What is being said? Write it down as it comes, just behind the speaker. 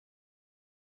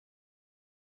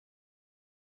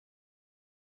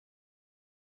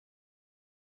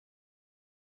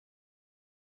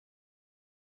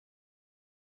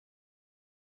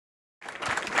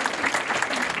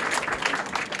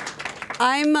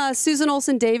I'm Susan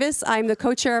Olson-Davis. I'm the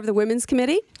co-chair of the Women's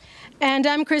Committee. And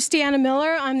I'm Christiana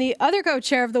Miller. I'm the other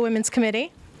co-chair of the Women's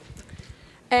Committee.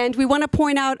 And we want to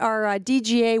point out our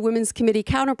DGA Women's Committee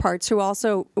counterparts who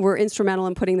also were instrumental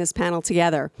in putting this panel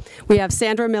together. We have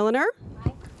Sandra Milliner.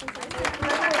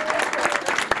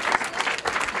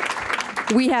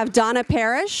 We have Donna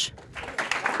Parrish.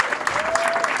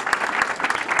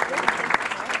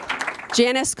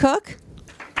 Janice Cook.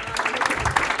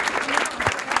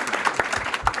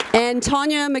 And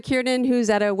Tanya McKiernan, who's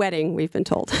at a wedding, we've been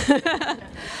told.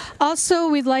 Also,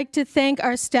 we'd like to thank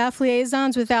our staff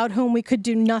liaisons without whom we could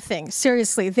do nothing.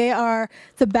 Seriously, they are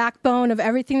the backbone of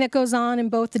everything that goes on in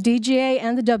both the DGA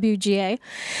and the WGA.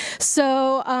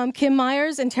 So Kim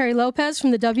Myers and Terry Lopez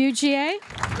from the WGA.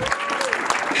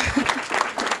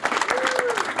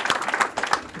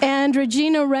 And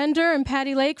Regina Render and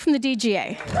Patty Lake from the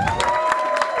DGA.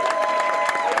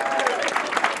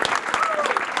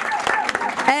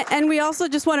 And we also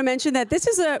just want to mention that this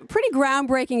is a pretty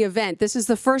groundbreaking event. This is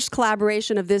the first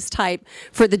collaboration of this type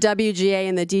for the WGA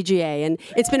and the DGA, and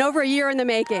it's been over a year in the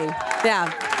making.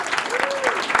 Yeah.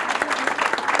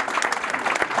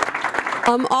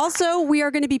 Also, we are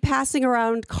going to be passing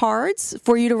around cards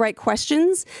for you to write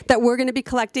questions that we're going to be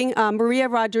collecting. Maria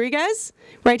Rodriguez,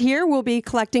 right here, will be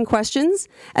collecting questions,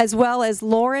 as well as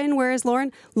Lauren. Where is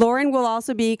Lauren? Lauren will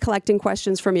also be collecting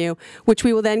questions from you, which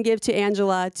we will then give to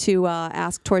Angela to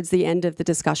ask towards the end of the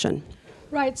discussion.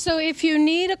 Right, so if you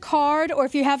need a card or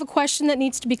if you have a question that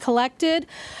needs to be collected,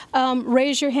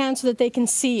 raise your hand so that they can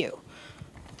see you.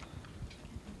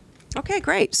 Okay,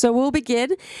 great. So we'll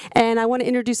begin, and I want to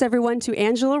introduce everyone to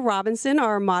Angela Robinson,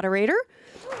 our moderator.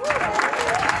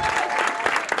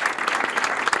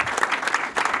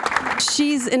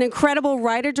 She's an incredible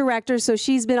writer-director, so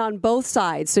she's been on both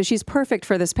sides, so she's perfect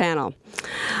for this panel.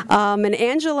 And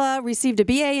Angela received a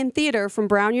BA in theater from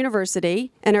Brown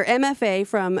University and her MFA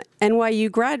from NYU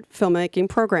grad filmmaking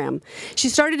program. She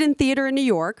started in theater in New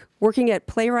York, working at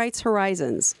Playwrights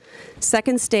Horizons,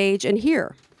 Second Stage, and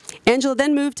Here. Angela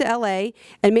then moved to LA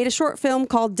and made a short film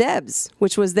called Debs,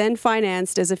 which was then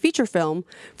financed as a feature film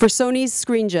for Sony's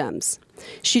Screen Gems.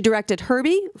 She directed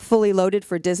Herbie, Fully Loaded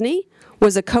for Disney,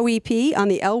 was a co-EP on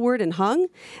The L Word and Hung,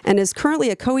 and is currently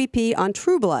a co-EP on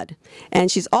True Blood.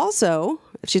 And she's also,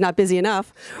 if she's not busy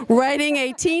enough, writing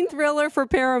a teen thriller for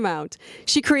Paramount.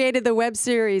 She created the web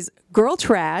series Girl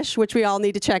Trash, which we all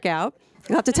need to check out.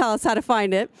 You'll have to tell us how to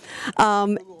find it.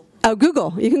 Oh,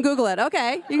 Google. You can Google it.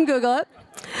 Okay, you can Google it.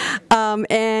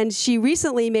 And she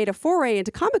recently made a foray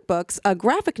into comic books. A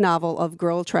graphic novel of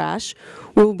Girl Trash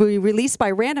will be released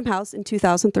by Random House in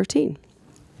 2013.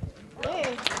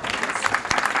 Hey.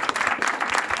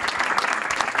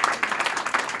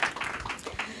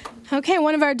 Okay,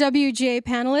 one of our WGA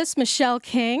panelists, Michelle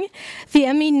King. The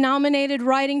Emmy-nominated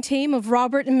writing team of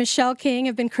Robert and Michelle King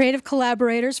have been creative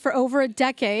collaborators for over a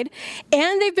decade,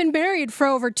 and they've been married for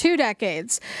over 2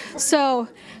 decades. So,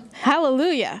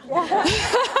 hallelujah.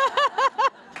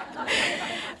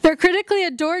 Their critically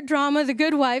adored drama, The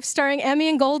Good Wife, starring Emmy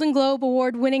and Golden Globe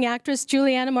Award-winning actress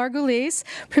Juliana Margulies,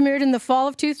 premiered in the fall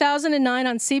of 2009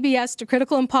 on CBS to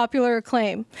critical and popular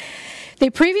acclaim.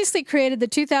 They previously created the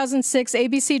 2006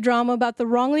 ABC drama about the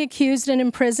wrongly accused and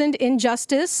imprisoned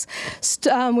Injustice,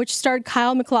 which starred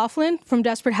Kyle MacLachlan from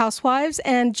Desperate Housewives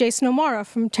and Jason O'Mara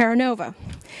from Terra Nova.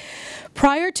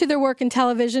 Prior to their work in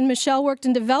television, Michelle worked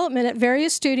in development at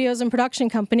various studios and production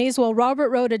companies, while Robert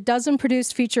wrote a dozen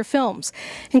produced feature films,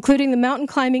 including the mountain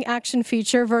climbing action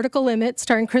feature Vertical Limit,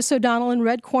 starring Chris O'Donnell, and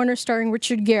Red Corner, starring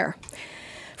Richard Gere.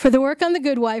 For the work on The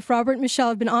Good Wife, Robert and Michelle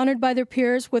have been honored by their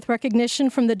peers with recognition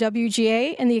from the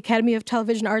WGA and the Academy of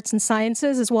Television Arts and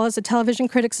Sciences, as well as the Television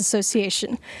Critics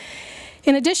Association.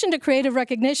 In addition to creative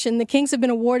recognition, the Kings have been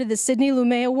awarded the Sidney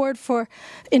Lumet Award for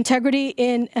Integrity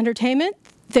in Entertainment,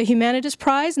 the Humanitas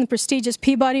Prize, and the prestigious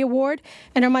Peabody Award,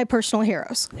 and are my personal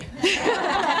heroes.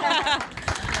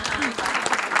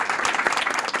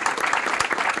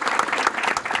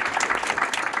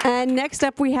 And next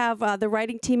up, we have the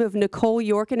writing team of Nicole,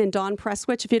 Yorkin, and Dawn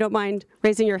Prestwich, if you don't mind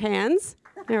raising your hands.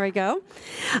 There we go.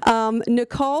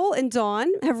 Nicole and Dawn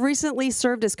have recently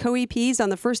served as co-EPs on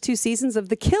the first 2 seasons of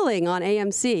The Killing on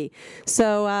AMC.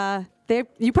 So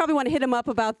you probably want to hit them up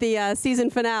about the season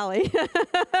finale.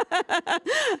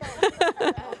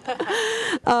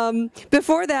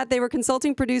 Before that, they were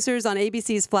consulting producers on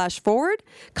ABC's Flash Forward,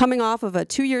 coming off of a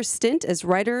 2-year stint as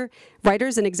writers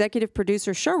and executive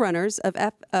producer showrunners of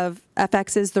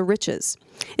FX's The Riches.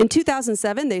 In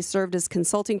 2007, they served as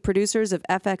consulting producers of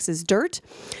FX's Dirt.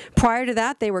 Prior to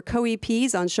that, they were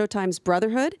co-EPs on Showtime's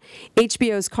Brotherhood,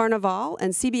 HBO's Carnival,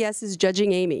 and CBS's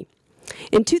Judging Amy.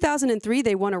 In 2003,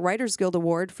 they won a Writers Guild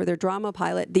Award for their drama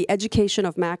pilot, The Education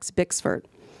of Max Bixford.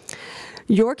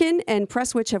 Yorkin and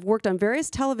Prestwich have worked on various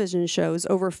television shows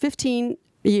over 15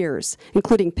 years,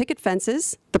 including Picket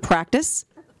Fences, The Practice,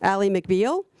 Ally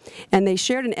McBeal, and they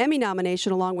shared an Emmy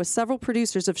nomination along with several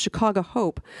producers of Chicago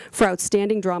Hope for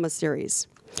Outstanding Drama Series.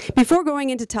 Before going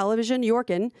into television,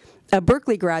 Yorkin, a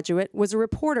Berkeley graduate, was a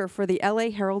reporter for the LA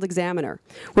Herald Examiner,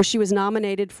 where she was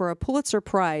nominated for a Pulitzer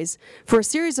Prize for a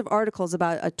series of articles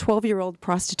about a 12-year-old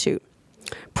prostitute.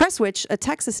 Prestwich, a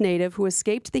Texas native who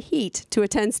escaped the heat to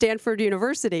attend Stanford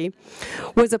University,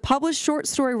 was a published short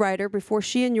story writer before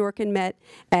she and Yorkin met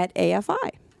at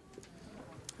AFI.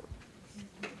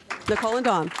 Nicole and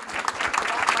Dawn.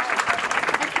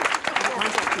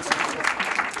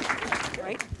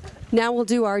 Now we'll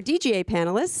do our DGA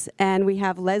panelists, and we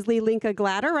have Lesli Linka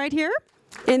Glatter right here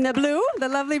in the blue, the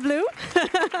lovely blue.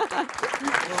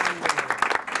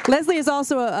 Lesli is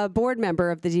also a board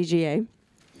member of the DGA.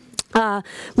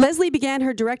 Lesli began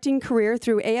her directing career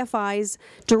through AFI's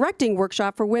Directing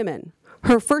Workshop for Women.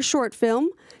 Her first short film,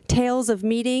 Tales of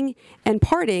Meeting and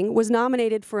Parting, was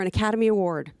nominated for an Academy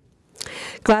Award.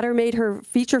 Glatter made her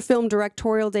feature film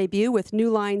directorial debut with New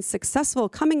Line's successful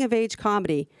coming-of-age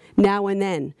comedy, Now and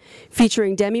Then,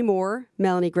 featuring Demi Moore,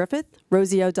 Melanie Griffith,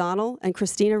 Rosie O'Donnell, and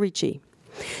Christina Ricci.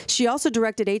 She also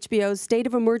directed HBO's State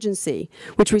of Emergency,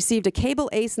 which received a Cable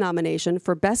Ace nomination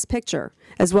for Best Picture,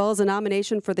 as well as a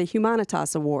nomination for the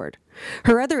Humanitas Award.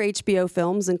 Her other HBO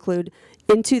films include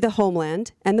Into the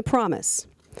Homeland and The Promise.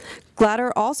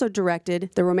 Glatter also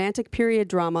directed the romantic period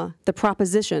drama The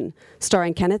Proposition,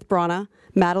 starring Kenneth Branagh,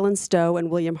 Madeline Stowe, and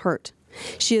William Hurt.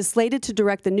 She is slated to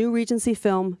direct the new Regency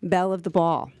film Belle of the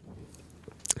Ball.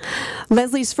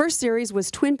 Lesli's first series was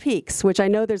Twin Peaks, which I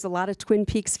know there's a lot of Twin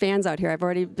Peaks fans out here. I've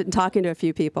already been talking to a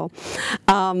few people,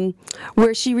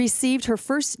 where she received her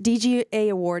first DGA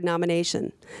Award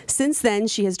nomination. Since then,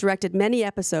 she has directed many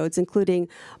episodes, including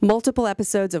multiple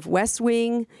episodes of West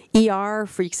Wing, ER,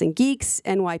 Freaks and Geeks,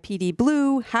 NYPD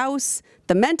Blue, House,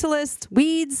 The Mentalist,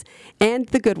 Weeds, and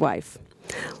The Good Wife.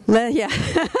 Yeah,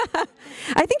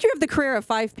 I think you have the career of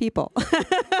 5 people.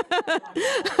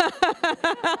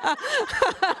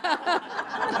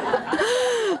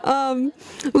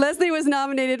 Lesli was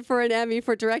nominated for an Emmy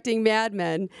for directing Mad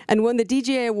Men and won the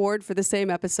DGA Award for the same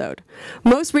episode.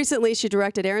 Most recently, she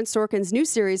directed Aaron Sorkin's new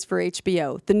series for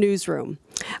HBO, The Newsroom,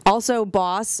 also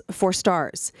Boss for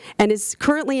Stars, and is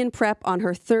currently in prep on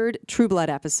her 3rd True Blood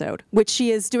episode, which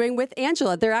she is doing with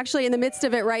Angela. They're actually in the midst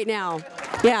of it right now.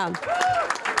 Yeah.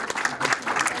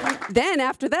 Then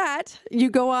after that, you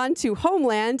go on to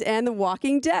Homeland and The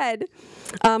Walking Dead.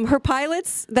 Her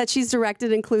pilots that she's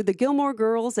directed include The Gilmore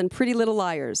Girls and Pretty Little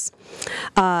Liars.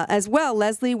 As well,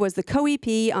 Lesli was the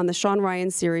co-EP on the Sean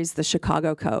Ryan series, The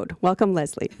Chicago Code. Welcome,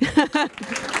 Lesli.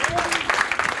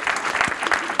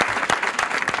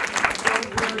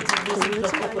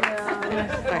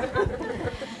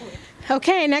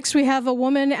 Okay, next we have a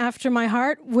woman after my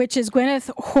heart, which is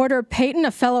Gwyneth Horder-Payton,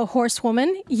 a fellow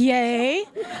horsewoman. Yay!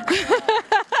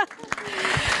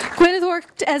 Gwyneth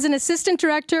worked as an assistant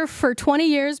director for 20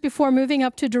 years before moving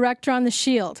up to director on The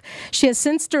Shield. She has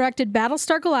since directed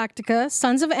Battlestar Galactica,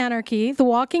 Sons of Anarchy, The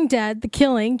Walking Dead, The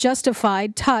Killing,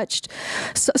 Justified, Touch,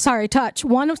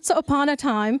 Once Upon a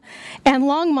Time, and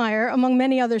Longmire, among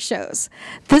many other shows.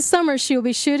 This summer, she will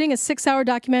be shooting a 6-hour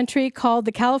documentary called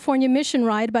The California Mission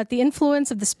Ride about the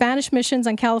influence of the Spanish missions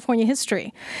on California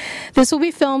history. This will be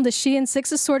filmed as she and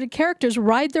 6 assorted characters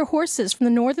ride their horses from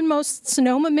the northernmost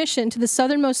Sonoma mission to the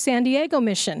southernmost San Diego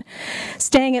mission,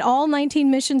 staying at all 19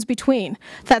 missions between.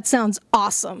 That sounds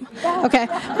awesome. Okay.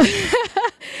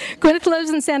 Gwyneth lives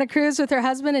in Santa Cruz with her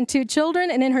husband and 2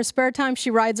 children, and in her spare time, she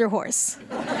rides her horse.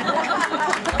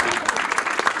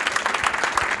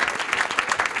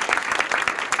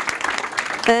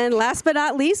 And last but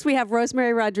not least, we have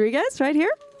Rosemary Rodriguez right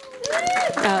here.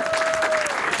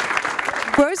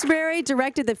 Rosemary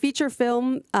directed the feature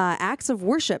film Acts of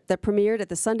Worship that premiered at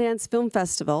the Sundance Film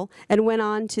Festival and went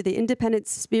on to the Independent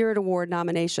Spirit Award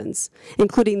nominations,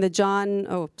 including the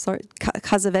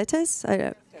Cassavetes?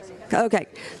 Okay,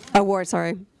 award,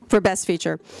 sorry, for Best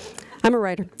Feature. I'm a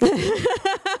writer.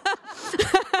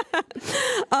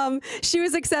 She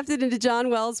was accepted into John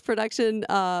Wells Productions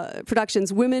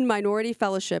Women Minority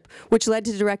Fellowship, which led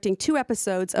to directing 2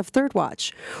 episodes of Third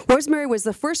Watch. Rosemary was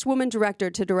the first woman director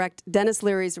to direct Dennis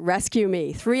Leary's Rescue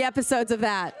Me. 3 episodes of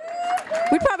that.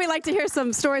 We'd probably like to hear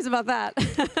some stories about that.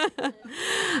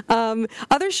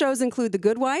 Other shows include The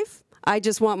Good Wife, I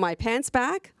Just Want My Pants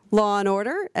Back, Law and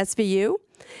Order, SVU,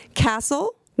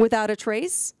 Castle, Without a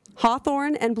Trace,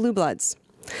 Hawthorne, and Blue Bloods.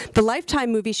 The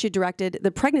Lifetime movie she directed,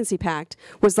 The Pregnancy Pact,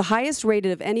 was the highest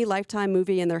rated of any Lifetime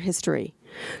movie in their history.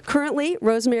 Currently,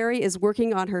 Rosemary is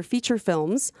working on her feature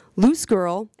films, Loose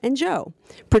Girl and Joe,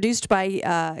 produced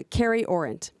by Carrie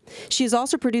Orant. She is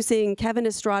also producing Kevin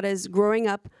Estrada's Growing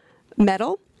Up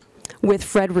Metal with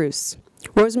Fred Roos.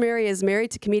 Rosemary is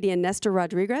married to comedian Nestor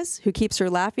Rodriguez, who keeps her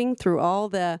laughing through all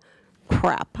the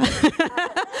crap.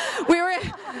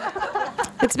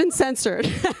 It's been censored.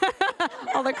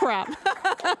 All the crap.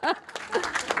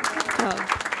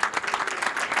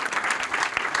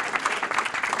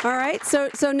 All right, so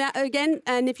now again,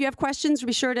 and if you have questions,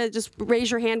 be sure to just raise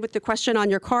your hand with the question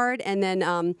on your card, and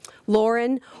then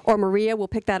Lauren or Maria will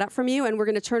pick that up from you, and we're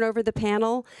going to turn over the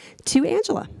panel to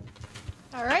Angela.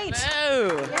 All right.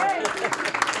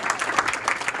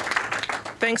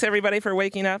 Thanks, everybody, for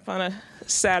waking up on a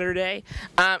Saturday.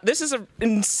 This is an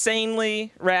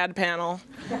insanely rad panel.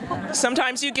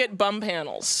 Sometimes you get bum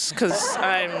panels,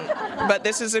 but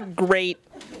this is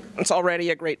it's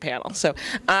already a great panel. So,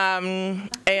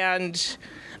 and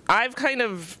I've kind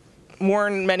of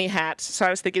worn many hats, so I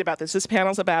was thinking about this. This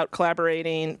panel's about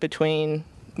collaborating between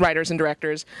writers and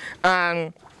directors.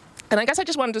 And I guess I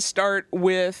just wanted to start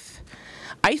with,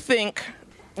 I think,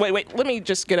 wait, let me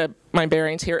just get my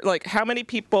bearings here. Like, how many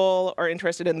people are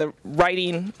interested in the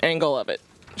writing angle of it?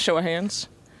 Show of hands.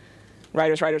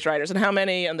 Writers. And how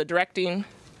many on the directing?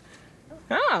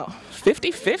 Oh,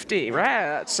 50-50,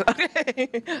 rats.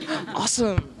 Okay.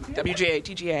 Awesome. WGA,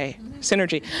 DGA,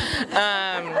 synergy.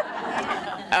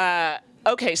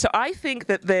 Okay, so I think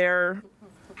that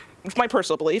it's my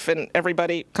personal belief, and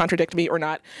everybody contradict me or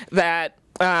not, that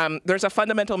there's a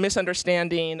fundamental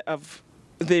misunderstanding of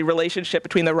the relationship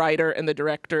between the writer and the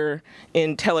director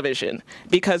in television,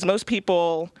 because most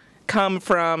people come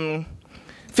from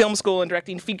film school and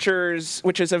directing features,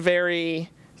 which is a very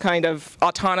kind of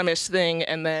autonomous thing,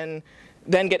 and then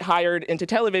get hired into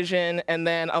television, and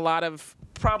then a lot of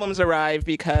problems arrive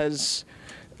because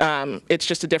it's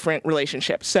just a different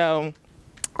relationship. So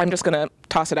I'm just going to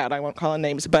toss it out. I won't call on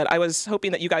names, but I was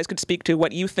hoping that you guys could speak to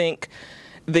what you think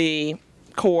the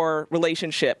core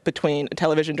relationship between a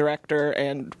television director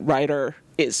and writer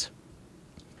is.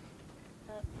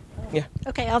 Yeah.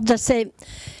 Okay, I'll just say,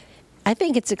 I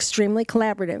think it's extremely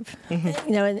collaborative. Mm-hmm.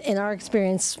 You know, in our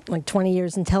experience, like 20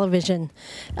 years in television,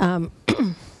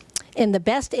 in the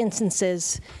best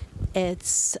instances,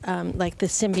 it's like the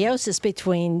symbiosis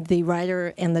between the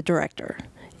writer and the director.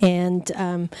 And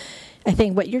I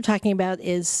think what you're talking about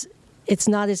is, it's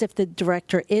not as if the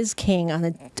director is king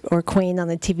or queen on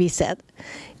a TV set.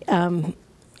 You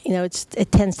know,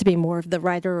 it tends to be more of the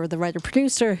writer or the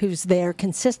writer-producer who's there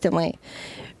consistently.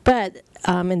 But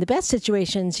in the best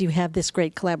situations, you have this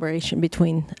great collaboration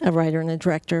between a writer and a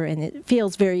director, and it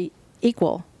feels very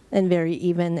equal and very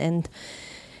even. And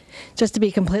just to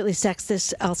be completely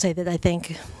sexist, I'll say that I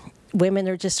think women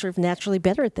are just sort of naturally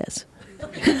better at this.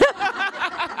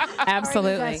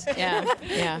 Absolutely.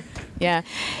 Yeah.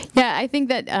 I think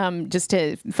that just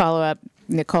to follow up,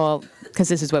 Nicole, because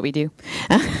this is what we do.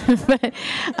 But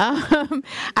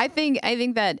I think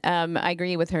that I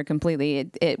agree with her completely.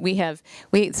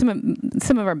 Some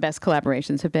of our best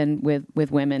collaborations have been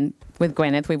with women. With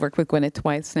Gwyneth, we've worked with Gwyneth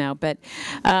twice now, but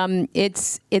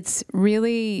it's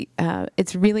really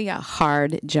a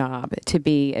hard job to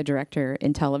be a director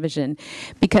in television,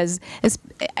 because,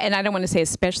 and I don't want to say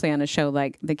especially on a show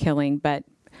like The Killing, but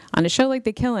on a show like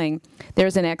The Killing,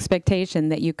 there's an expectation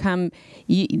that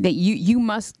you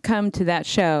must come to that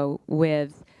show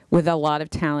with a lot of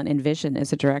talent and vision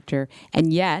as a director,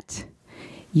 and yet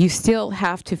you still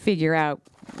have to figure out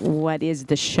what is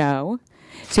the show.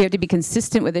 So you have to be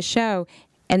consistent with the show,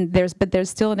 but there's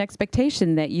still an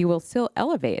expectation that you will still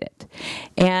elevate it.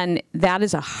 And that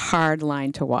is a hard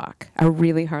line to walk, a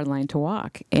really hard line to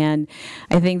walk. And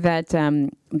I think that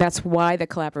that's why the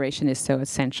collaboration is so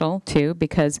essential, too,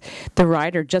 because the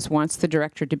writer just wants the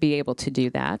director to be able to do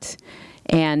that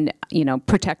and, you know,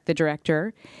 protect the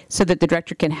director so that the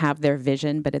director can have their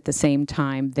vision, but at the same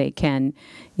time they can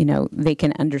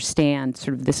understand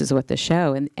sort of this is what the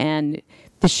show, and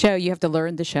the show, you have to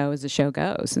learn the show as the show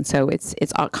goes, and so it's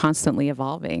all constantly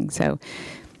evolving. So,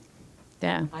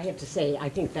 yeah. I have to say, I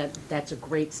think that's a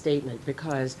great statement,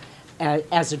 because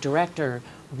as a director,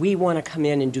 we want to come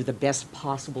in and do the best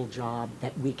possible job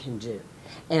that we can do.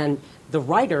 And the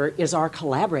writer is our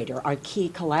collaborator, our key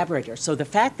collaborator. So the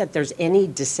fact that there's any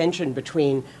dissension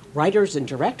between writers and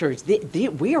directors,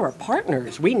 we are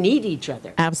partners. We need each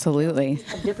other. Absolutely. We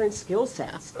have different skill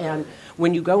sets. And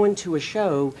when you go into a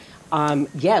show,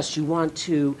 yes, you want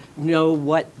to know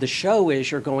what the show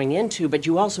is you're going into, but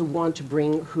you also want to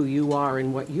bring who you are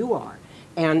and what you are.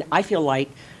 And I feel like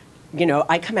you know,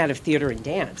 I come out of theater and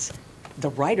dance. The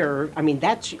writer, I mean,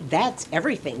 that's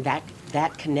everything,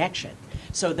 that connection.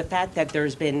 So the fact that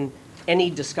there's been any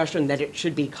discussion that it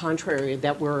should be contrary,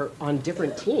 that we're on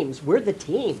different teams, we're the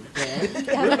team.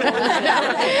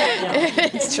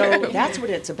 So that's what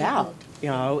it's about, you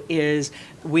know, is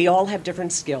we all have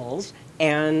different skills,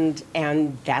 and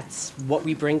that's what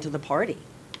we bring to the party.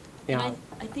 You know?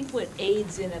 I think what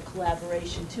aids in a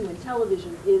collaboration too in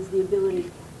television is the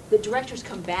ability, the directors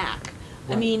come back.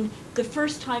 Right. I mean, the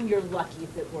first time you're lucky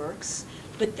if it works,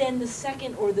 but then the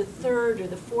second or the third or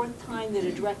the fourth time that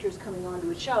a director is coming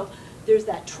onto a show, there's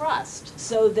that trust.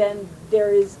 So then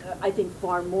there is, I think,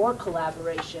 far more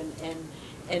collaboration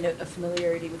and a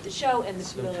familiarity with the show and the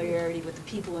familiarity with the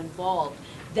people involved.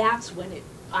 That's when it,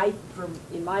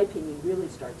 in my opinion, really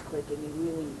starts clicking and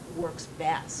really works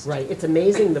best. Right. It's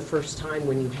amazing the first time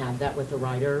when you have that with a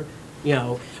writer, you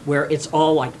know, where it's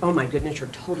all like, oh my goodness, you're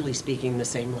totally speaking the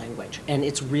same language, and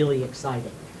it's really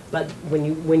exciting. But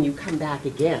when you come back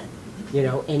again, you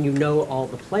know, and you know all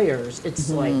the players, it's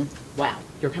like, wow,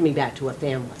 you're coming back to a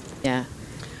family. Yeah.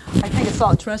 I think it's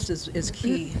all trust is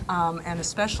key, and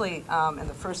especially in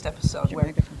the first episode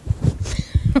where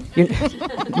you're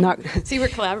not. See, we're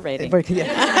collaborating.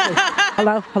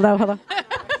 Hello.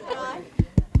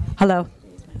 Hello.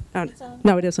 Oh,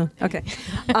 no, it isn't. Okay.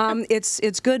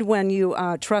 It's good when you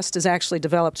trust is actually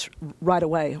developed right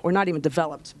away, or not even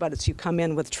developed, but it's you come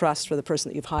in with trust for the person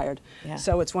that you've hired. Yeah.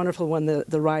 So it's wonderful when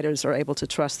the writers are able to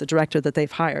trust the director that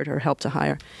they've hired or helped to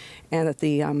hire, and that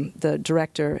the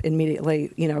director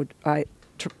immediately, you know,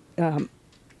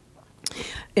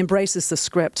 embraces the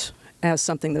script as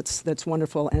something that's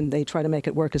wonderful, and they try to make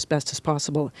it work as best as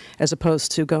possible, as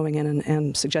opposed to going in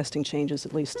and suggesting changes.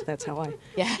 At least that's how I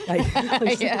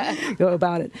go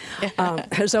about it.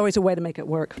 There's always a way to make it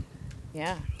work.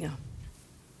 Yeah. Yeah.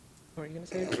 What were you going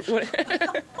to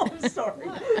say? Oh, I'm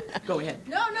sorry. Go ahead.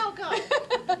 No, go.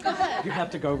 Go ahead. You have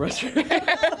to go, Rusher. You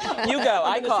go.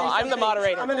 I call. I'm the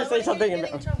moderator. I'm going to say something.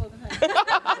 Getting in trouble. Go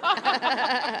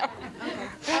ahead.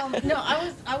 Okay. No,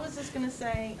 I was just going to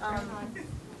say,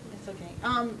 it's okay,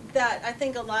 that I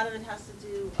think a lot of it has to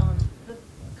do,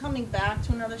 coming back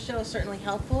to another show is certainly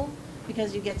helpful,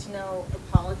 because you get to know the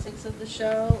politics of the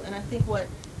show, and I think what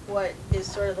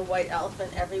is sort of the white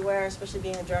elephant everywhere, especially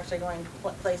being a director going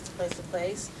place to place to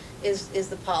place, is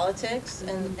the politics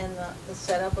and the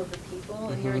setup of the people.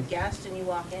 And you're a guest and you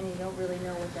walk in, you don't really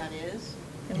know what that is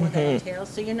and what that entails.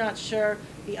 So you're not sure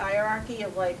the hierarchy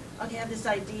of like, okay, I have this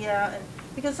idea. And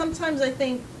because sometimes I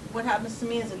think what happens to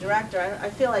me as a director, I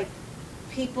feel like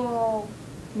people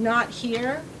not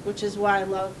here, which is why I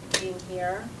love being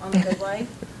here on The Good Wife,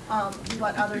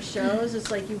 but other shows,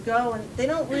 it's like you go and they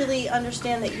don't really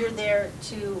understand that you're there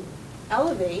to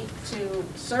elevate, to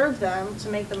serve them, to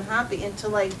make them happy, and to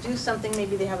like do something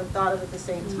maybe they haven't thought of at the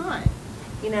same time.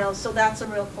 You know, so that's a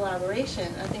real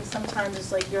collaboration. I think sometimes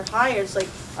it's like you're hired, it's like,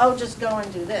 oh, just go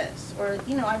and do this. Or,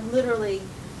 you know, I've literally,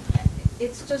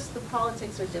 it's just the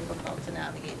politics are difficult to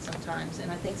navigate sometimes.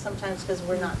 And I think sometimes because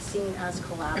we're not seen as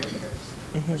collaborators.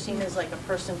 We're seen as like a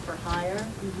person for hire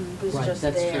who's Right, just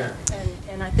that's there.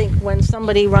 And I think when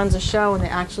somebody runs a show and they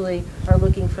actually are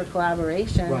looking for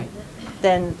collaboration, Right.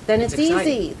 then it's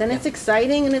exciting. easy. Then it's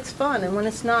exciting and it's fun. And when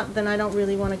it's not, then I don't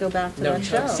really want to go back to that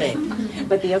show. Same.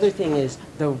 But the other thing is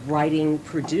the writing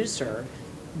producer,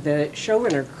 the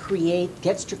showrunner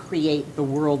gets to create the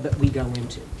world that we go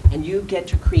into. And you get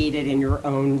to create it in your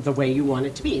own, the way you want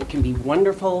it to be. It can be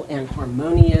wonderful and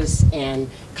harmonious and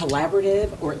collaborative,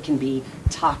 or it can be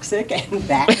toxic and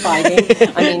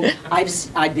backbiting. I mean,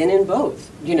 I've been in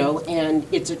both, you know, and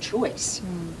it's a choice.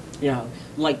 You know,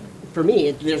 like for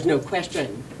me, there's no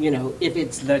question, you know, if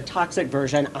it's the toxic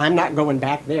version, I'm not going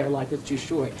back there like it's too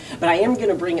short. But I am going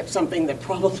to bring up something that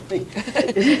probably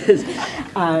is.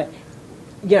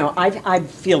 You know, I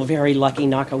feel very lucky,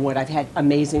 knock on wood. I've had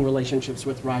amazing relationships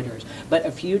with writers. But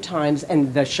a few times,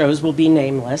 and the shows will be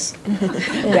nameless,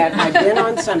 that I've been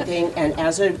on something, and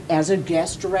as a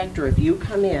guest director, if you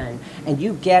come in and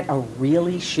you get a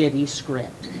really shitty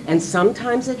script, and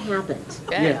sometimes it happens,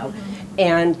 you know,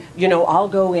 and, you know, I'll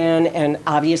go in and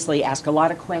obviously ask a lot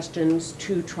of questions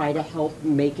to try to help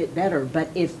make it better.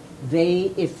 But if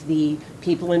the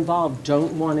people involved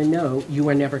don't want to know, you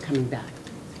are never coming back.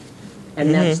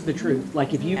 And that's the truth.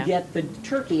 Like if you get the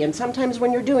turkey, and sometimes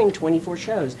when you're doing 24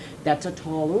 shows, that's a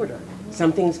tall order.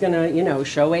 Something's gonna, you know,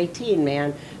 show 18,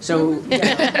 man. So, you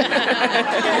know,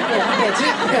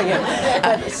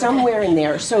 but somewhere in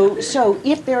there. So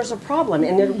if there's a problem,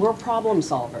 and we're problem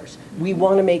solvers, we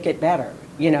want to make it better.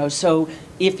 You know, so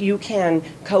if you can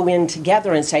go in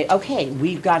together and say, okay,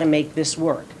 we've got to make this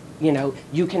work. You know,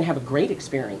 you can have a great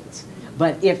experience.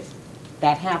 But if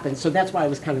that happens. So that's why I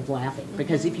was kind of laughing,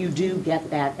 because if you do get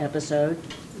that episode,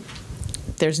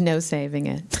 There's no saving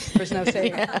it. There's no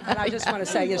saving. And I just want to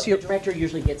say, yes, the director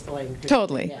usually gets blamed.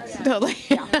 Totally, Yes. totally.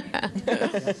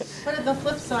 But at the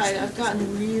flip side, I've gotten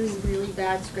really, really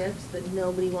bad scripts that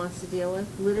nobody wants to deal with,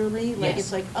 literally. Like, Yes.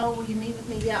 it's like, oh, will you meet with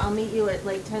me? Yeah, I'll meet you at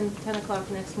like 10 o'clock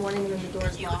next morning when the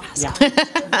door's locked. Yeah.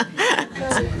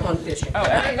 On fishing. Oh,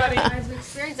 everybody. I've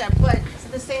experienced that, but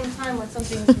at the same time, when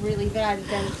something's really bad,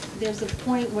 then there's a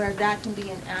point where that can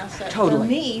be an asset Totally. for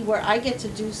me, where I get to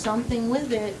do something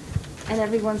with it, and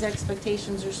everyone's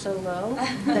expectations are so low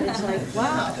that it's like,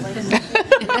 wow, like,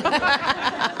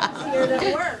 here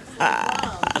that works.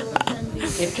 Wow.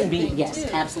 So It can be,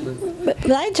 yes, absolutely.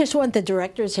 But I just want the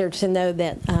directors here to know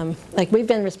that, like, we've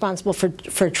been responsible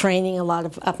for training a lot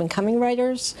of up-and-coming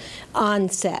writers on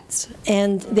sets.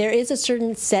 And there is a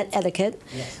certain set etiquette,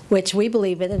 Yes. which we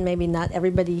believe in, and maybe not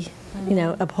everybody,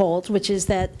 upholds, which is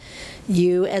that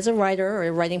you, as a writer or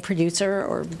a writing producer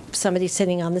or somebody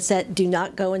sitting on the set, do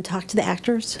not go and talk to the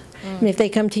actors. And if they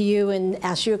come to you and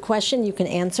ask you a question, you can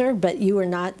answer, but you are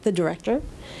not the director.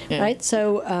 Yeah. Right?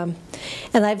 So,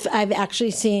 and I've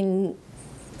actually seen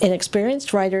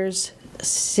inexperienced writers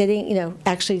sitting,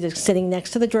 actually just sitting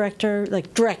next to the director,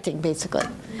 like directing basically,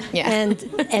 Yeah.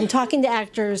 and talking to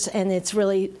actors, and it's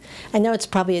really, I know it's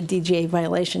probably a DGA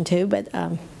violation too, but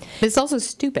But it's also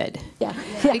stupid. yeah.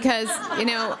 Because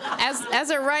as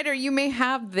a writer, you may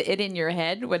have it in your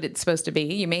head what it's supposed to be.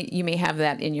 You may have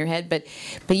that in your head, but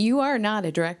you are not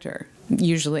a director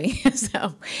usually.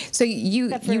 so you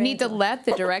need to let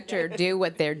the director do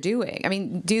what they're doing. I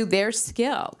mean, do their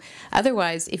skill.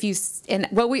 Otherwise,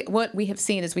 what we have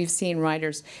seen is we've seen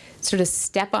writers sort of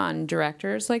step on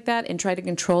directors like that and try to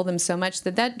control them so much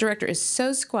that director is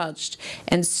so squelched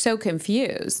and so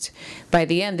confused by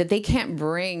the end that they can't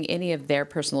bring any of their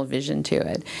personal vision to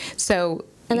it. So,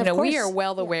 And of we course- are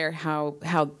well aware how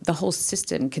the whole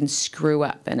system can screw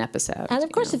up an episode. And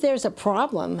of course, if there's a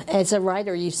problem, as a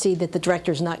writer, you see that the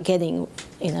director's not getting,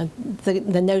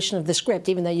 the notion of the script,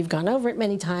 even though you've gone over it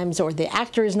many times, or the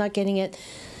actor is not getting it,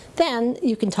 then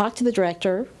you can talk to the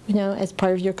director, as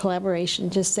part of your collaboration.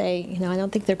 Just say, I don't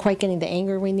think they're quite getting the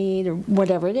anger we need, or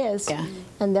whatever it is. Yeah.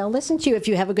 And they'll listen to you if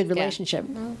you have a good relationship,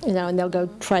 and they'll go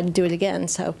try to do it again.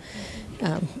 So.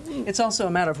 It's also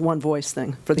a matter of one voice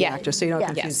thing for the Yeah. actors, so you don't Yeah.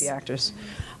 confuse Yes. the actors.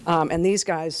 And these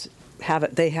guys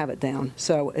they have it down.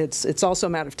 So it's also a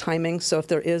matter of timing. So if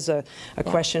there is a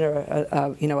question or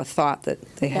a thought that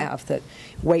they have, that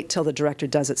wait till the director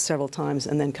does it several times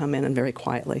and then come in and very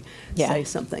quietly say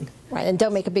something. Right, and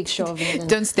don't make a big show of it.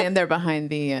 Don't stand there behind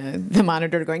the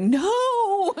monitor going,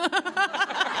 no!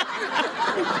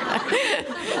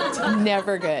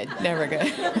 Never good, never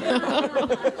good.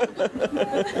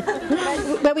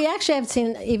 But we actually have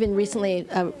seen, even recently,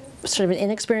 sort of an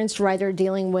inexperienced writer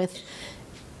dealing with,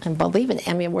 I believe, an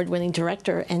Emmy Award-winning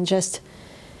director, and just,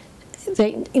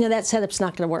 that setup's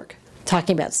not going to work.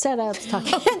 Talking about setups,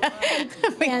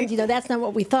 and that's not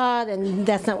what we thought, and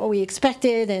that's not what we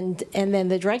expected, and then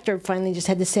the director finally just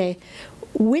had to say,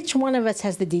 which one of us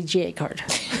has the DGA card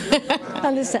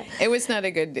on the set? It was not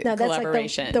a good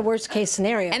collaboration. That's like the worst case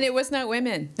scenario. And it was not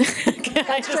women. Can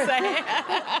I just say?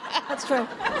 That's true.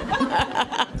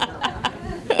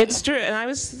 It's true, and I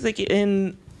was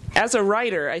thinking, as a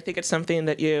writer, I think it's something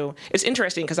that it's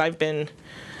interesting because I've been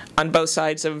on both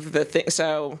sides of the thing,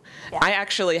 so I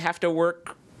actually have to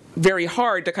work very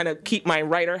hard to kind of keep my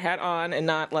writer hat on and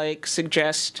not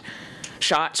suggest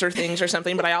shots or things or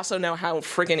something, but I also know how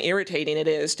friggin' irritating it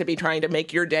is to be trying to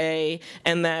make your day,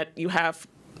 and that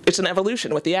it's an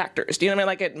evolution with the actors. Do you know what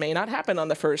I mean? It may not happen on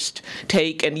the first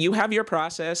take, and you have your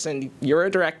process, and you're a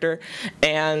director,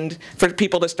 and for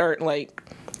people to start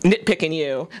nitpicking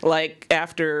you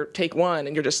after take one,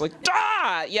 and you're just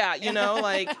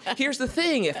here's the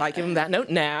thing, if I give them that note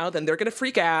now, then they're gonna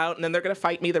freak out, and then they're gonna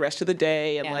fight me the rest of the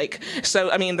day, and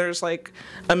so I mean, there's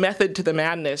a method to the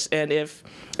madness, and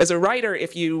as a writer,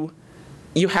 if you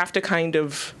have to kind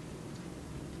of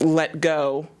let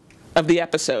go of the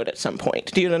episode at some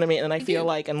point. Do you know what I mean? And I feel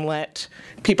and let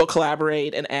people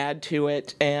collaborate and add to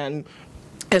it, and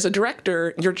as a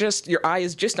director, your eye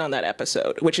is just on that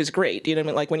episode, which is great. You know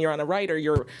what I mean? When you're on a writer,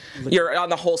 you're on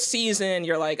the whole season.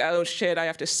 You're oh shit, I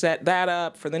have to set that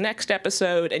up for the next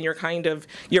episode, and your brain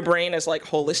is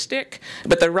holistic.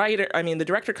 But the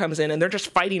director comes in and they're just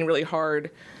fighting really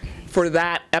hard for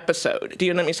that episode. Do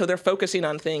you know what I mean? So they're focusing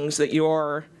on things that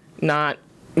you're not,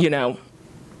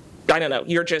 I don't know,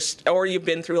 you're just, or you've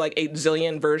been through like 8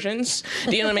 zillion versions.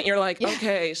 Do you know what I mean? You're like,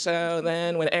 okay, so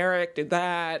then when Eric did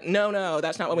that, no,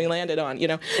 that's not what we landed on, you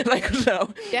know? Like,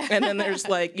 so, and then there's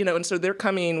like, you know, and so they're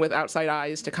coming with outside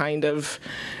eyes to kind of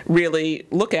really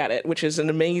look at it, which is an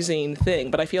amazing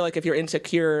thing. But I feel like if you're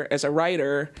insecure as a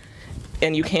writer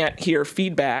and you can't hear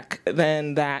feedback,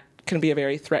 then that can be a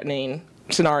very threatening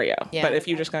scenario. But if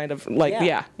you just kind of like,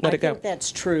 let it go. I think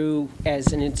that's true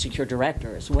as an insecure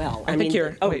director as well. I think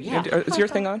you're, is your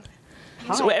thing on?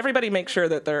 So everybody make sure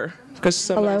that they're, because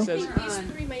somebody says. These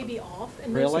 3 may be off,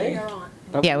 and Really? those 3 are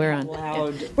on. Yeah, we're on.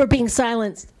 Loud. We're being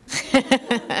silenced.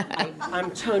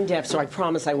 I'm tone deaf, so I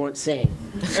promise I won't sing.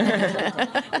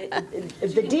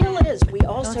 The deal is, we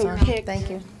also picked. Thank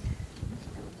you.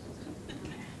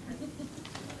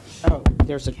 Oh,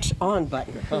 there's a on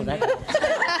button. Oh, that.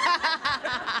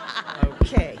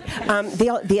 Okay.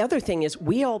 The other thing is,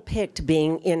 we all picked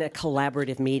being in a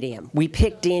collaborative medium. We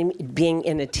picked being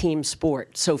in a team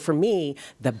sport. So for me,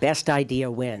 the best idea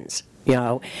wins. You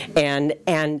know,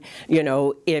 and you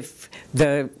know, if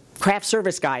the craft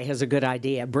service guy has a good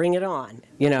idea, bring it on.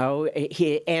 You know,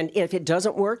 and if it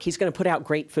doesn't work, he's going to put out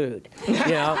great food. You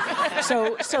know,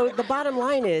 so the bottom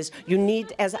line is, you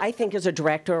need, as I think as a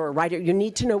director or a writer, you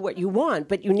need to know what you want,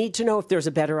 but you need to know if there's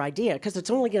a better idea, because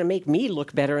it's only going to make me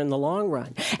look better in the long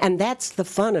run, and that's the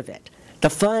fun of it. The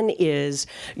fun is,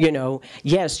 you know,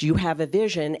 yes, you have a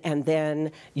vision, and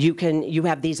then you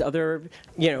have these other,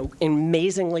 you know,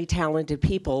 amazingly talented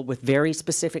people with very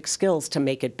specific skills to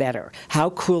make it better.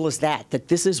 How cool is that? That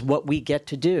this is what we get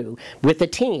to do with a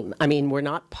team. I mean, we're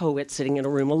not poets sitting in a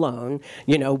room alone.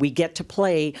 You know, we get to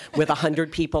play with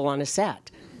 100 people on a set,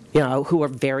 you know, who are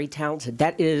very talented.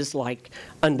 That is, like,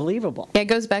 unbelievable. Yeah, it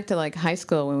goes back to like high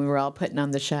school when we were all putting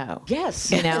on the show. Yes,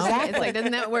 you know, exactly. It's like,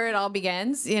 isn't that where it all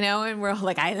begins? You know, and we're all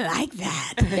like, I like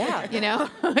that. Yeah, you know,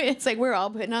 it's like we're all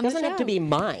putting on the show. Doesn't have to be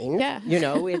mine. Yeah, you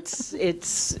know, it's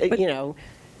you know.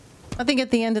 I think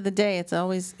at the end of the day, it's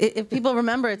always, if people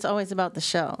remember, it's always about the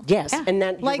show. Yes, and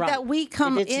that like you're right. that we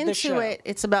come It's the into show. it,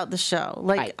 it's about the show.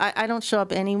 Like Right. I don't show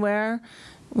up anywhere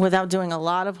without doing a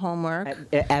lot of homework,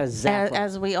 Exactly.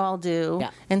 as we all do.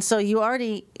 Yeah. And so you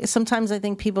already, sometimes I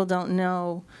think people don't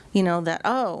know, you know, that,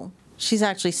 oh, she's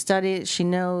actually studied, she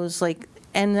knows, like,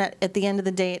 and that at the end of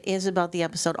the day, it is about the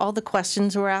episode. All the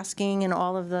questions we're asking and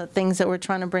all of the things that we're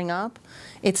trying to bring up,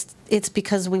 it's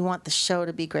because we want the show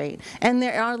to be great. And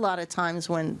there are a lot of times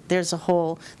when there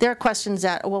are questions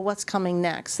that, well, what's coming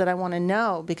next, that I want to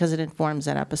know because it informs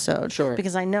that episode. Sure.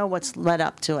 Because I know what's led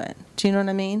up to it. Do you know what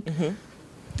I mean? Mm-hmm.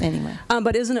 Anyway.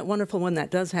 But isn't it wonderful when that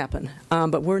does happen?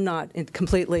 But we're not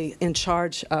completely in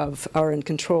charge of or in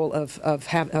control of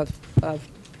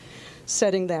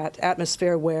setting that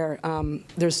atmosphere where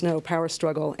there's no power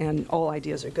struggle and all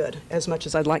ideas are good. As much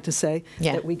as I'd like to say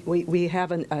that we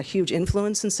have a huge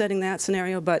influence in setting that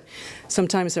scenario, but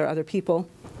sometimes there are other people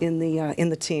in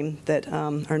the team that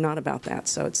are not about that.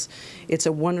 So it's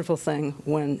a wonderful thing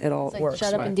when it all works.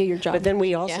 Shut up and do your job. But then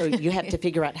we also, you have to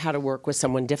figure out how to work with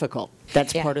someone difficult.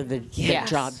 That's part of the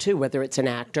job too, whether it's an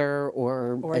actor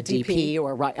or a DP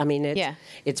or, I mean,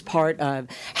 it's part of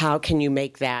how can you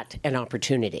make that an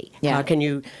opportunity? Yeah. How can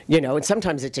you know, and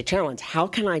sometimes it's a challenge. How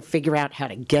can I figure out how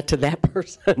to get to that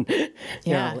person?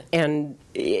 You know, and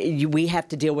we have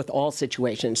to deal with all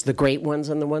situations, the great ones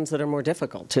and the ones that are more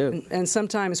difficult too. And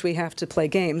sometimes we have to play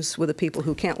games with the people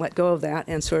who can't let go of that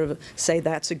and sort of say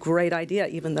that's a great idea,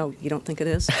 even though you don't think it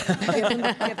is. give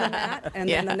them that, and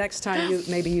then the next time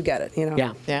maybe you get it. You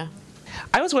know. Yeah.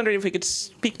 I was wondering if we could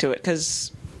speak to it,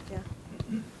 because,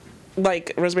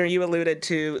 like, Rosemary, you alluded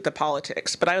to the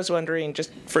politics, but I was wondering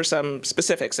just for some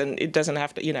specifics, and it doesn't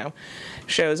have to, you know,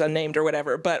 shows unnamed or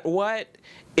whatever, but what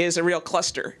is a real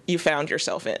cluster you found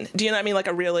yourself in? Do you know what I mean? Like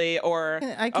a really, or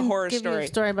I a horror can give story? you a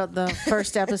story about the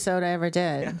first episode I ever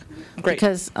did. Great.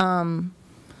 Because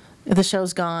the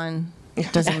show's gone.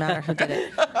 It doesn't matter who did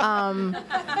it.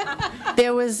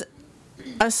 There was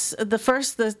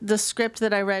the script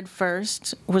that I read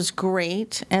first was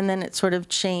great, and then it sort of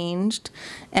changed,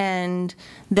 and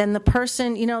then the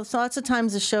person, you know, so lots of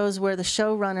times the shows where the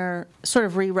showrunner sort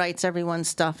of rewrites everyone's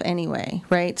stuff anyway,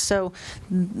 right? So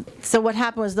what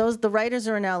happened was the writers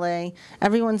are in LA,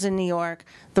 everyone's in New York.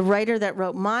 The writer that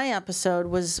wrote my episode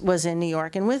was in New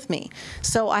York and with me.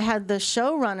 So I had the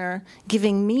showrunner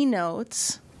giving me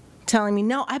notes, telling me,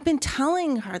 no, I've been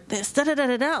telling her this,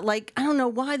 da-da-da-da-da. Like, I don't know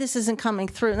why this isn't coming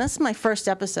through. And that's my first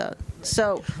episode.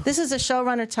 So this is a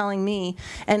showrunner telling me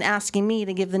and asking me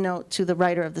to give the note to the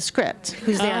writer of the script,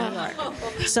 who's there in New York.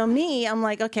 So I'm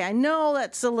like, okay, I know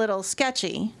that's a little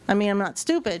sketchy. I mean, I'm not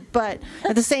stupid, but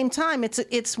at the same time,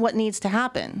 it's what needs to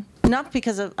happen. not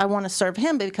because I want to serve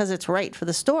him, but because it's right for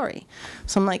the story.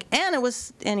 So I'm like, and it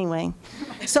was, anyway.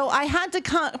 So I had to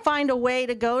find a way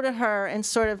to go to her and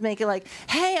sort of make it like,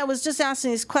 hey, I was just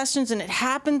asking these questions and it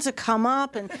happened to come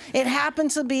up and it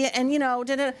happened to be, and you know,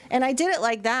 and I did it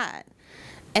like that.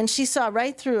 And she saw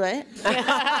right through it.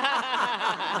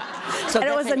 So and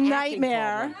it was a an acting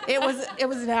nightmare. problem. It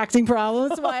was an acting problem.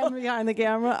 That's why I'm behind the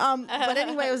camera. But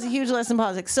anyway, it was a huge lesson in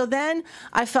politics. So then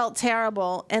I felt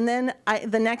terrible. And then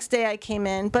the next day I came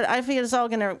in, but I figured it's all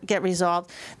going to get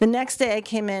resolved. The next day I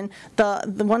came in,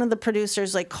 one of the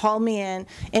producers like called me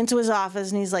into his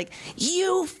office, and he's like,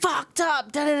 "You fucked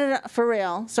up," da, da, da, da, for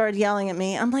real. Started yelling at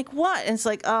me. I'm like, "What?" And it's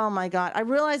like, oh my God. I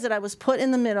realized that I was put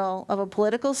in the middle of a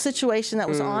political situation that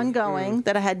was ongoing,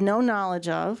 that I had no knowledge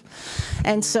of.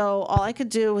 And so all I could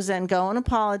do was then go and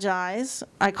apologize.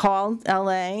 I called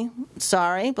LA,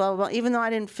 sorry, blah, blah, blah. Even though I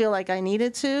didn't feel like I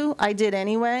needed to, I did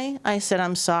anyway. I said,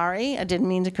 I'm sorry. I didn't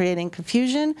mean to create any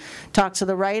confusion. Talked to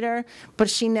the writer, but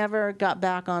she never got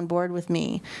back on board with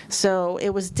me. So it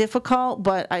was difficult,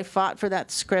 but I fought for that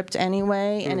script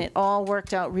anyway, and it all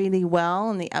worked out really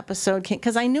well. And the episode came,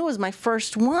 because I knew it was my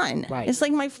first one. Right. It's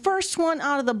like my first one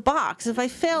out of the box. If I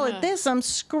fail at this, I'm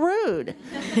screwed.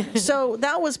 So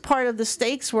that was part of the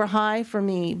stakes were high for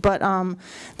me, but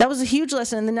that was a huge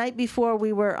lesson. And the night before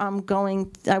we were I was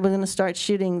going to start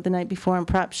shooting the night before in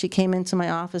prep, she came into my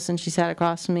office and she sat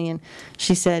across from me and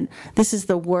she said, "This is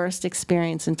the worst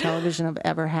experience in television I've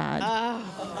ever had."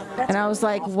 And I was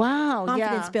like, wow,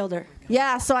 Confidence builder.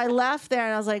 Yeah, so I left there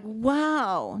and I was like,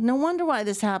 wow, no wonder why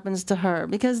this happens to her,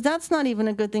 because that's not even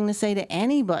a good thing to say to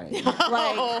anybody. Like,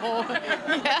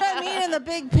 I mean, in the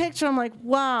big picture, I'm like,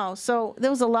 wow. So there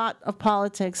was a lot of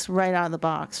politics right out of the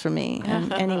box for me.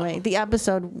 And anyway, the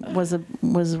episode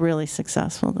was really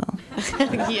successful, though.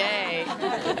 Yay.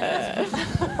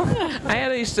 I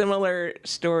had a similar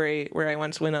story where I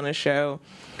once went on a show,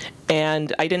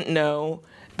 and I didn't know,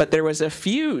 but there was a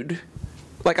feud,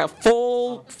 like a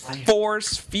full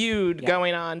force feud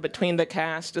going on between the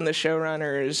cast and the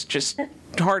showrunners, just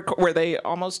hardcore, where they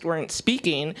almost weren't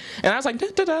speaking. And I was like, da,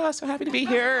 da, da, so happy to be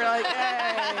here. Like,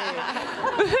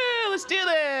 hey, woohoo, let's do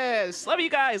this. Love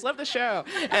you guys, love the show.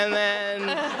 And then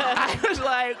I was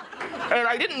like, and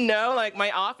I didn't know, like my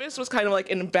office was kind of like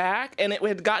in the back, and it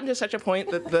had gotten to such a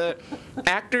point that the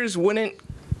actors wouldn't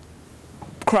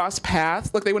cross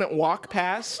paths, like they wouldn't walk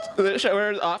past the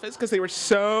showrunner's office because they were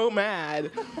so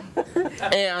mad.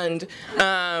 And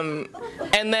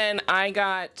then I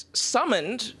got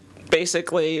summoned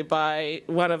basically by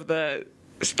one of the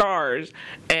stars,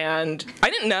 and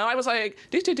I didn't know. I was like,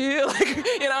 like, you know,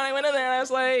 and I went in there and I was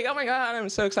like, oh my God, I'm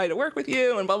so excited to work with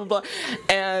you, and blah, blah, blah.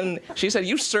 And she said,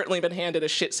 you've certainly been handed a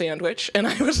shit sandwich. And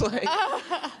I was like,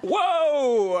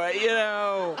 whoa, you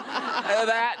know,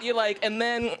 that, you like, and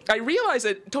then I realized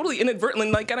it totally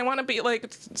inadvertently, like, and I want to be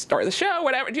like, start the show,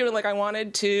 whatever, you know, like I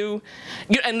wanted to,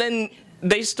 and then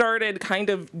they started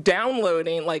kind of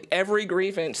downloading like every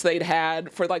grievance they'd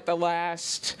had for like the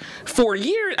last 4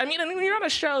 years. I mean, and when you're on a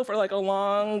show for like a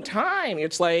long time,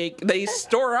 it's like they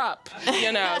store up,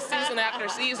 you know, season after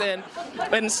season.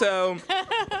 And so,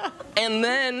 and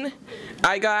then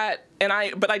I got,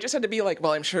 but I just had to be like,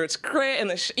 well, I'm sure it's great.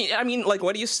 And I mean, like,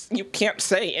 what do you can't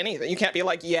say anything. You can't be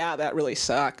like, yeah, that really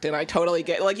sucked. And I totally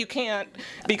get, like, you can't,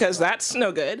 because that's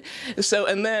no good. So,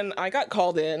 and then I got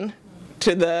called in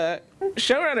to the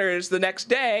showrunners the next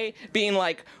day being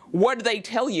like, what did they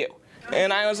tell you?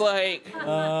 And I was like, and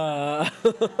I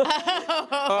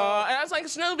was like,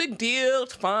 it's no big deal,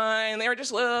 it's fine. They were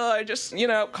just, you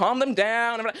know, calm them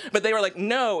down. But they were like,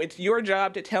 no, it's your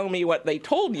job to tell me what they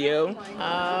told you.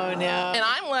 Oh, no. And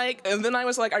I'm like, and then I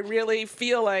was like, I really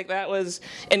feel like that was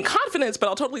in confidence, but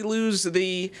I'll totally lose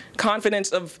the confidence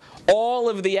of all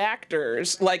of the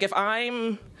actors. Like, if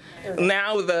I'm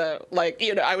now like,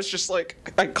 you know, I was just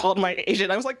like, I called my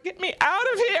agent. I was like, get me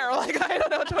out of here. Like, I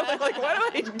don't know, totally, like,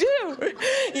 what do I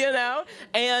do? You know?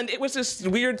 And it was this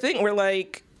weird thing where,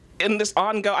 like, in this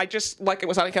I just, like, it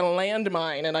was like a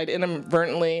landmine, and I'd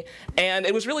inadvertently, and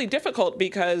it was really difficult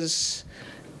because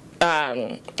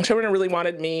showrunner really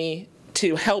wanted me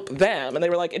to help them, and they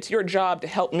were like, it's your job to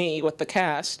help me with the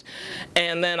cast.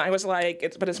 And then I was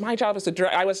like, but it's my job as a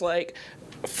director. I was like,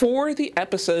 for the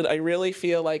episode, I really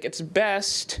feel like it's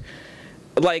best,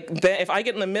 like, if I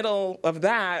get in the middle of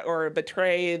that or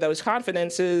betray those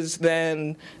confidences,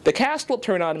 then the cast will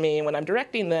turn on me when I'm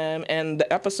directing them, and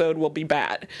the episode will be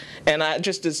bad. And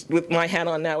just as with my hat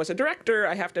on now as a director,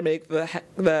 I have to make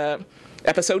the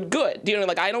episode good. You know,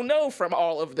 like, I don't know from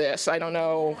all of this. I don't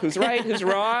know who's right, who's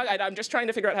wrong. I'm just trying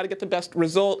to figure out how to get the best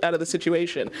result out of the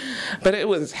situation. But it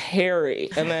was hairy.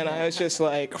 And then I was just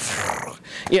like,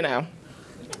 you know.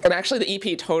 And actually, the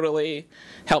EP totally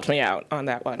helped me out on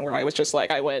that one, where I was just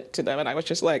like, I went to them and I was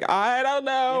just like, I don't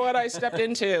know what I stepped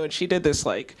into. And she did this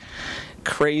like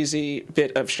crazy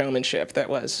bit of showmanship that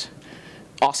was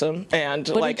awesome. And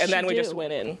then we just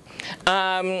went in.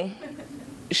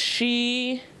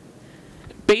 She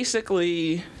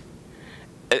basically,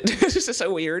 this is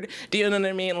so weird. Do you know what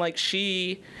I mean? Like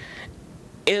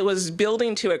it was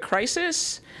building to a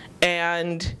crisis,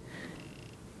 and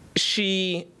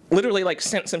she literally like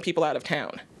sent some people out of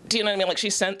town. Do you know what I mean? Like she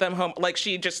sent them home. Like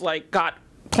she just like got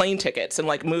plane tickets and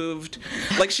like moved.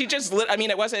 Like she just,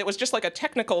 it was just like a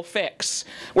technical fix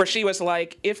where she was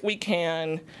like, if we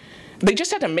can, they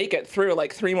just had to make it through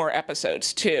like 3 more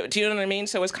episodes too. Do you know what I mean?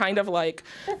 So it was kind of like,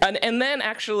 and then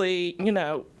actually,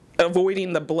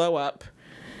 avoiding the blow up.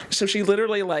 So she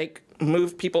literally like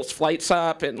moved people's flights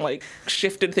up and like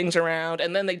shifted things around,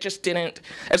 and then they just didn't.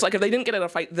 It's like if they didn't get in a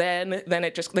fight, then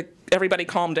it just like everybody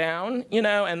calmed down,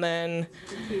 and then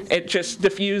it just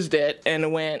diffused it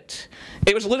and went.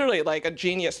 It was literally like a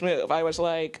genius move. I was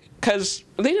like, because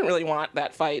they didn't really want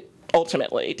that fight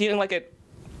ultimately. Didn't like it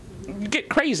get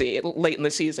crazy late in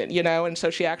the season, and so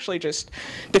she actually just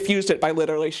diffused it by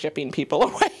literally shipping people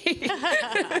away.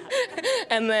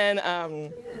 and then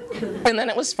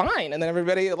it was fine, and then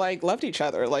everybody like loved each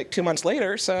other like 2 months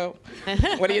later. So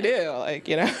what do you do, like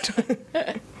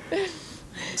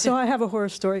So I have a horror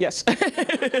story. Yes.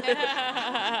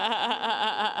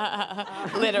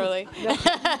 Literally.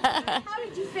 How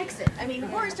did you fix it? I mean,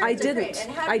 horror stories are great.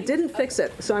 And how I did didn't fix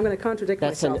it, so I'm going to contradict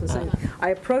That's myself and saying I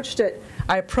approached it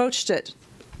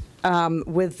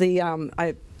with the.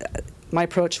 My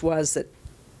approach was that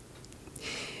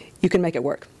you can make it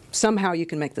work. Somehow you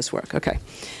can make this work. Okay.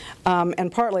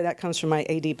 And partly that comes from my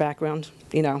AD background,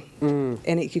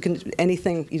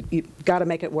 anything, you got to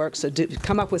make it work, so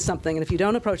come up with something, and if you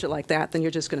don't approach it like that, then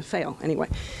you're just going to fail anyway.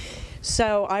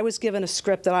 So I was given a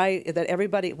script that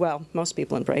everybody, well, most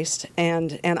people embraced,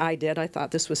 and I did. I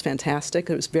thought this was fantastic.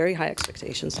 It was very high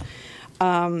expectations.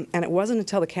 And it wasn't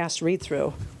until the cast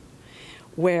read-through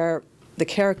where the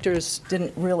characters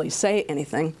didn't really say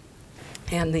anything,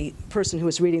 and the person who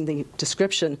was reading the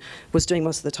description was doing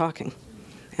most of the talking.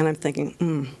 And I'm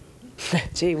thinking,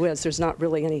 gee whiz, there's not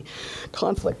really any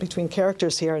conflict between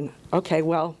characters here. And okay,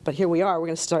 well, but here we are. We're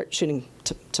going to start shooting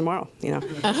tomorrow,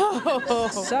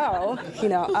 So,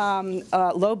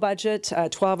 low budget,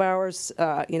 12 hours,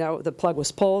 the plug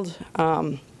was pulled,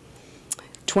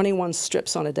 21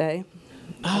 strips on a day,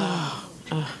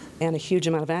 and a huge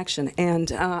amount of action.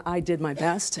 And I did my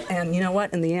best. And you know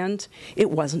what? In the end,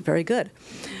 it wasn't very good.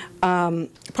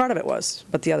 Part of it was,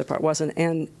 but the other part wasn't.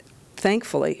 And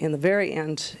thankfully, in the very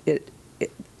end,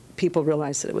 people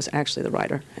realized that it was actually the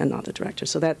writer and not the director.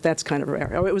 So that's kind of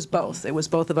rare. It was both. It was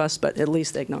both of us, but at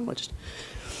least they acknowledged.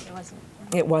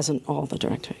 It wasn't all the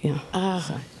director, yeah.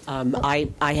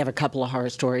 I have a couple of horror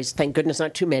stories. Thank goodness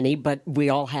not too many, but we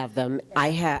all have them.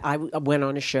 I went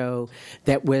on a show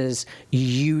that was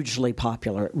hugely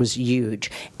popular. It was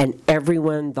huge. And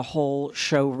everyone, the whole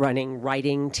show running,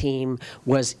 writing team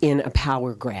was in a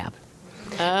power grab.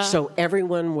 So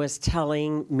everyone was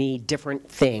telling me different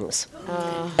things.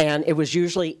 And it was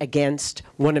usually against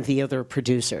one of the other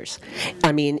producers.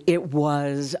 I mean, it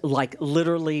was like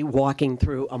literally walking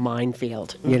through a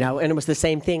minefield, and it was the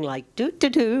same thing, like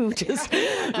do just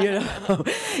and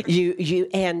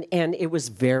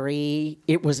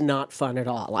it was not fun at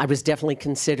all. I was definitely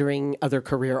considering other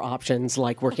career options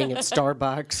like working at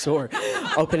Starbucks or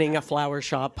opening a flower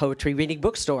shop, poetry reading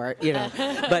bookstore,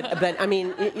 But I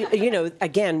mean,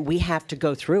 again, we have to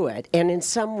go through it. And in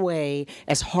some way,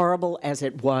 as horrible as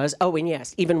it was, and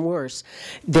yes, even worse,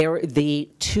 the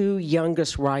 2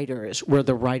 youngest writers were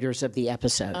the writers of the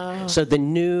episode. So the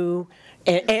new,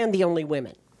 and the only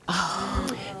women.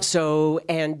 So,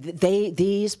 and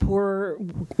these poor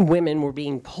women were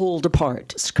being pulled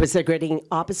apart because they're getting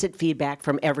opposite feedback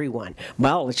from everyone.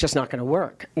 Well, it's just not going to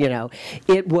work,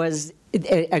 It was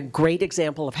a great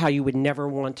example of how you would never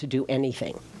want to do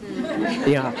anything.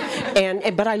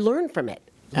 But I learned from it.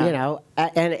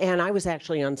 And I was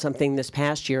actually on something this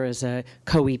past year as a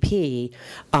co-EP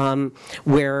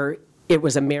where it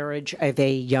was a marriage of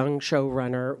a young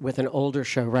showrunner with an older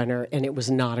showrunner, and it was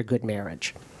not a good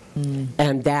marriage.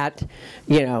 And that,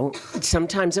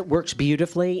 sometimes it works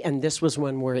beautifully, and this was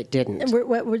one where it didn't.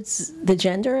 What was the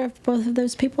gender of both of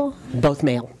those people? Both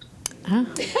male. Huh?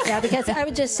 Yeah, because I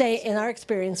would just say, in our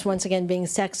experience, once again, being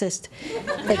sexist,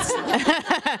 it's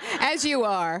as you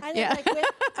are.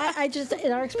 I just,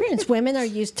 in our experience, women are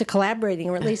used to collaborating,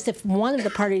 or at least if one of the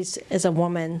parties is a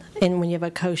woman, and when you have a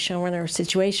co-showrunner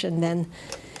situation, then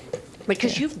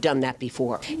Because you've done that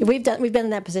before. We've been in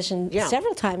that position Yeah.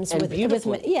 several times And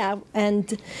beautifully.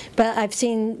 but I've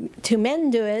seen two men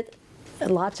do it.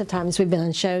 Lots of times we've been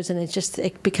on shows, and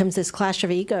it becomes this clash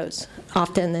of egos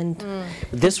often. And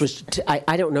This was,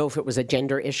 I don't know if it was a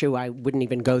gender issue. I wouldn't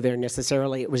even go there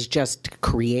necessarily. It was just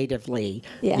creatively,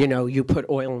 Yeah. you put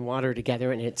oil and water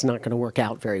together and it's not going to work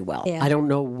out very well. Yeah. I don't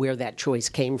know where that choice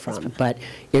came from, but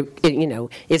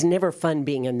it's never fun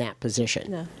being in that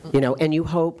position. No. And you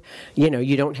hope,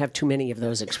 you don't have too many of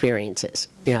those experiences,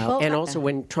 Well, and also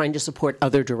when trying to support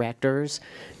other directors,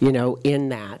 in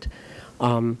that.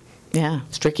 Yeah.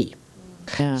 It's tricky.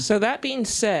 Yeah. So that being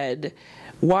said,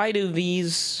 why do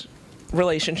these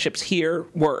relationships here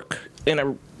work in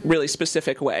a really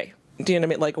specific way? Do you know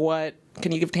what I mean? Like, what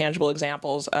can you give tangible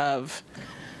examples of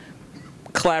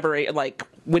collaborate, like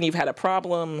when you've had a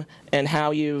problem and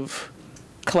how you've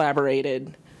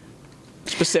collaborated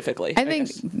specifically? I think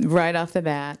guess? right off the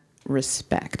bat,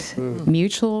 respect,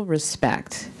 mutual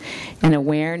respect, and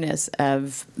awareness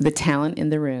of the talent in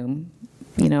the room,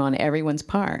 on everyone's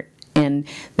part. And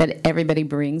that everybody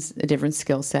brings a different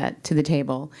skill set to the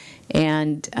table.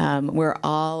 And we're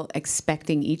all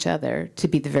expecting each other to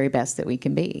be the very best that we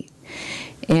can be.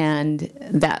 And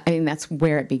that's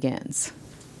where it begins.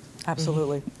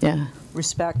 Absolutely. Yeah.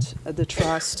 Respect, the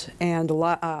trust, and a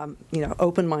lot,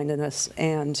 open-mindedness,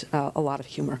 and a lot of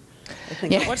humor. I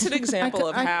think. Yeah. What's an example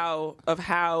of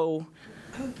how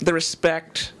the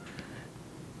respect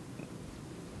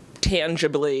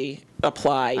tangibly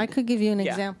applied? I could give you an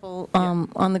Yeah. example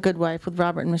on The Good Wife with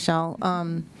Robert and Michelle,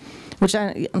 which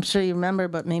I'm sure you remember,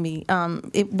 but maybe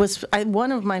it was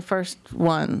one of my first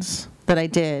ones that I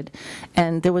did,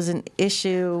 and there was an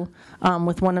issue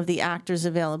with one of the actors'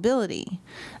 availability,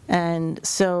 and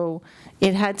so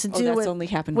it had to do that's with. only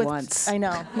happened with- once. I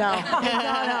know, no, it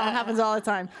happens all the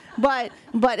time. But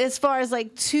as far as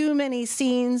like too many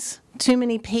scenes, too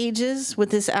many pages with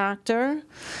this actor,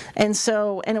 and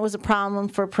it was a problem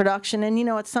for production. And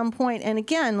at some point, and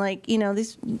again,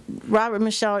 these Robert and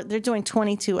Michelle, they're doing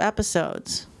 22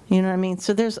 episodes. You know what I mean?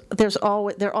 So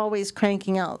they're always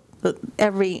cranking out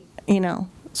every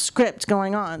script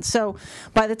going on. So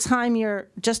by the time you're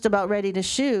just about ready to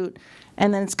shoot,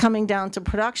 and then it's coming down to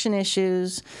production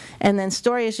issues and then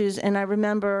story issues, and I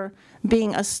remember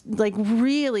being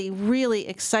really, really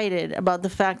excited about the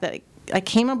fact that I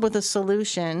came up with a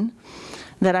solution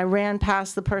that I ran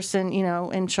past the person,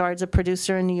 in charge, a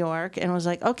producer in New York, and was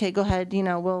like, okay, go ahead,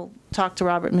 we'll talk to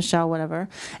Robert, Michelle, whatever.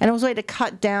 And it was a way to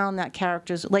cut down that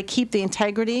character's, keep the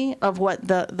integrity of what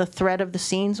the thread of the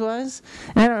scenes was.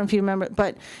 And I don't know if you remember,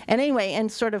 and anyway,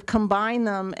 and sort of combine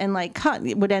them and cut,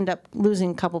 it would end up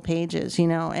losing a couple pages,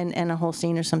 and a whole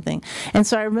scene or something. And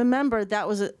so I remember that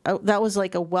was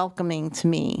like a welcoming to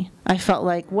me. I felt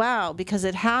like, wow, because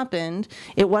it happened.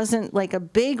 It wasn't like a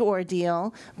big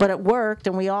ordeal, but it worked,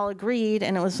 and we all agreed,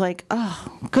 and it was like,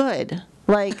 oh, good.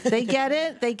 They get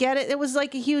it. It was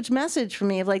like a huge message for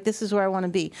me of this is where I want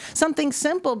to be. Something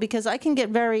simple, because I can get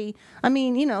very,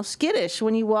 skittish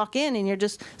when you walk in and you're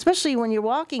just, especially when you're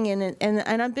walking in,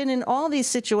 and I've been in all these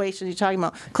situations you're talking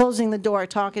about, closing the door,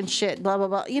 talking shit, blah, blah,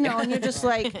 blah, and you're just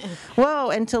like,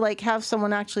 whoa, and to have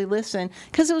someone actually listen.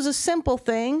 Because it was a simple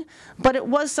thing, but it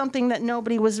was something that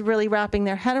nobody was really wrapping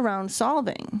their head around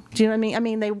solving. Do you know what I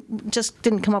mean? They just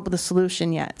didn't come up with a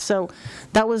solution yet. So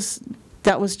that was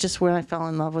just where I fell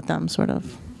in love with them, sort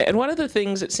of. And one of the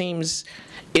things it seems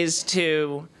is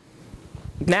to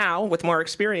now, with more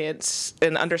experience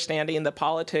and understanding the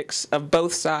politics of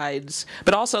both sides,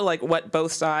 but also what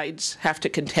both sides have to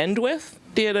contend with.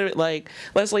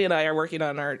 Leslie and I are working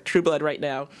on our True Blood right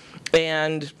now,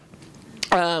 and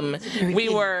we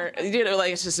were,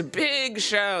 it's just a big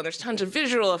show. There's tons of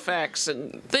visual effects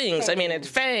and things. I mean, it's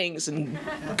fangs and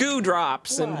goo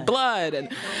drops and blood and,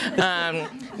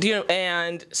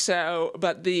 and so,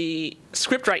 but the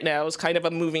script right now is kind of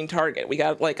a moving target. We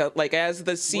got as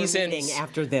the seasons. We're meeting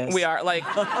after this. We are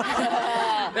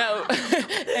no,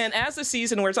 and as the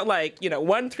season wears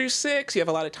 1 through 6, you have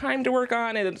a lot of time to work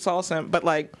on it. And it's awesome, but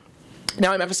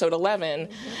now I'm episode 11,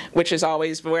 which is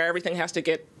always where everything has to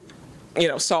get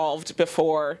solved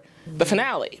before the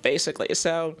finale, basically.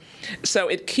 So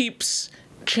it keeps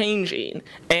changing,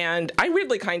 and I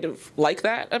really kind of like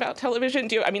that about television.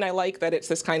 I like that it's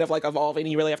this kind of evolving.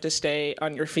 You really have to stay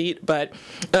on your feet. But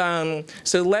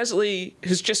so Leslie,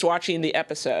 who's just watching the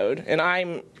episode,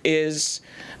 and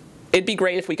it'd be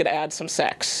great if we could add some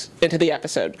sex into the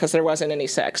episode, because there wasn't any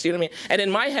sex. Do you know what I mean? And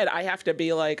in my head, I have to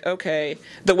be okay,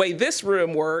 the way this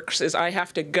room works is I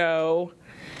have to go.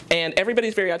 And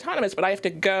everybody's very autonomous, but I have to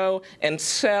go and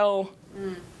sell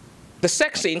the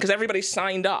sex scene, because everybody's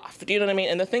signed off. Do you know what I mean?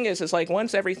 And the thing is like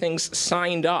once everything's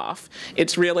signed off,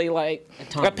 it's really like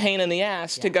a pain in the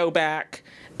ass to go back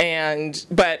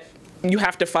but you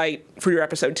have to fight for your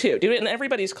episode too. And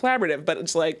everybody's collaborative, but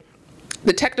it's like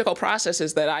the technical process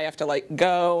is that I have to like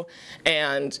go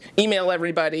and email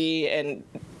everybody, and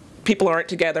people aren't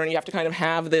together, and you have to kind of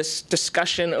have this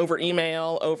discussion over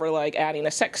email over like adding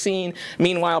a sex scene.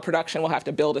 Meanwhile, production will have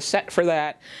to build a set for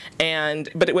that.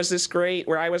 But it was this great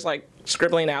where I was like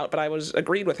scribbling out, but I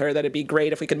agreed with her that it'd be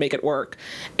great if we could make it work.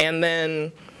 And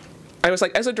then I was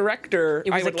like, as a director,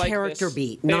 I would like this. It was a character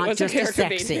beat, not just a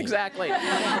sex scene. Exactly.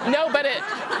 No, but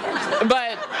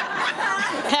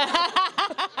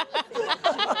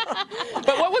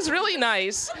But what was really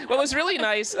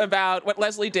nice about what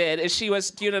Lesli did is she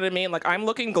was, do you know what I mean? Like, I'm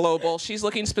looking global, she's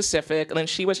looking specific, and then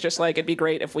she was just like, it'd be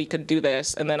great if we could do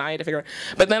this, and then I had to figure it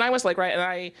out. But then I was like,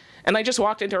 right, and I just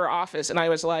walked into her office, and I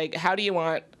was like, how do you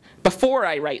want, before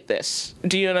I write this,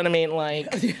 do you know what I mean?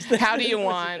 Like, how do you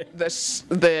want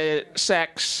the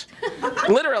sex,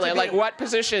 literally, like, what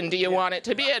position do you want it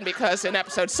to be in? Because in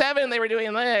episode 7, they were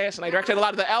doing this, and I directed a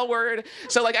lot of the L word.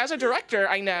 So, like, as a director,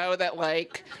 I know that,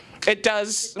 like, it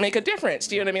does make a difference.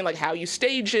 Do you know what I mean? Like how you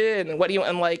stage it and what do you,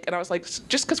 and I was like,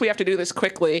 just because we have to do this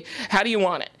quickly, how do you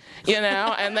want it? You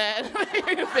know, and then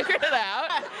we figured it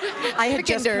out. I had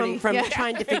just come from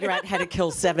trying to figure out how to kill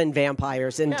 7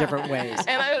 vampires in different ways.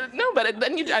 And I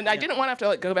didn't want to have to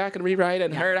like go back and rewrite,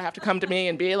 and her to have to come to me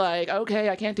and be like, okay,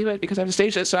 I can't do it because I have to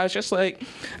stage it. So I was just like,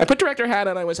 I put director hat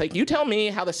on. I was like, you tell me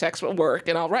how the sex will work,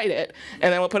 and I'll write it,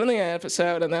 and then we'll put it in the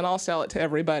episode, and then I'll sell it to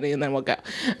everybody, and then we'll go.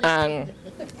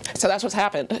 So that's what's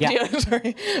happened. Yeah.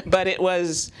 But it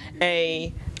was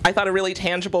I thought a really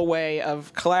tangible way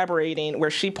of collaborating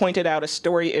where she pointed out a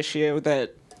story issue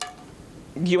that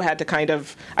you had to I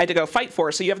had to go fight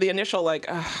for. So you have the initial like,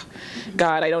 oh,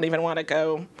 God, I don't even want to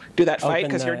go do that fight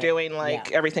because you're doing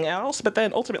like everything else. But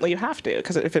then ultimately you have to,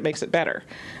 because if it makes it better.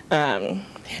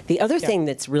 The other thing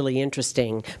that's really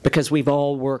interesting, because we've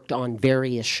all worked on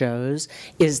various shows,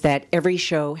 is that every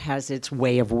show has its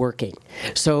way of working.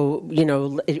 So, you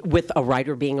know, with a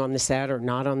writer being on the set or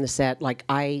not on the set, like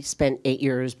I spent 8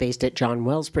 years based at John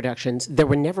Wells Productions, there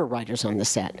were never writers on the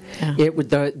set. Yeah.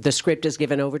 The script is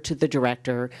given over to the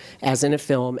director, as in a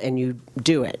film, and you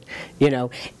do it, you know.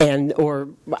 Or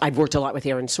I've worked a lot with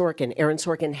Aaron Sorkin. Aaron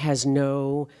Sorkin has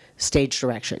no stage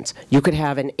directions. You could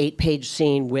have an 8-page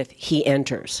scene with he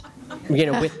enters, you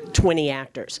know, with 20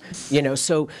 actors, you know.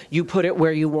 So you put it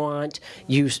where you want,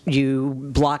 you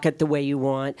block it the way you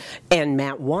want. And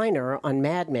Matt Weiner on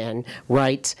Mad Men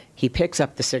writes, he picks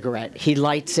up the cigarette, he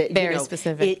lights it. Very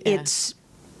specific. It's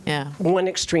one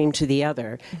extreme to the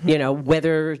other, you know,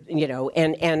 whether, you know,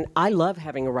 and I love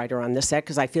having a writer on the set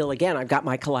because I feel, again, I've got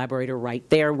my collaborator right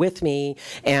there with me.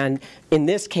 And in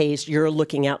this case, you're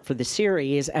looking out for the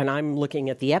series and I'm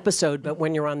looking at the episode. But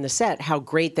when you're on the set, how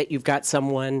great that you've got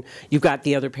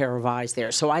the other pair of eyes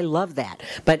there. So I love that.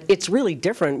 But it's really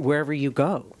different wherever you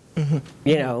go,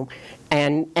 you know,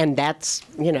 and that's,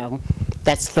 you know,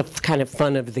 that's the kind of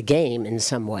fun of the game in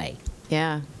some way.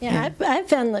 Yeah, I've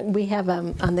found that we have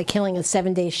on The Killing a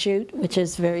 7-day shoot, which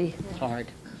is very hard,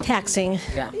 taxing.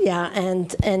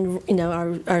 And you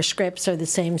know our scripts are the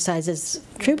same size as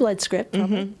True Blood script.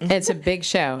 It's a big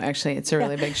show, actually. It's a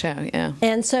really big show. Yeah.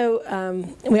 And so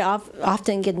we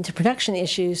often get into production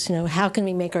issues. You know, how can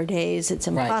we make our days? It's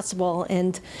impossible. Right.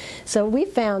 And so we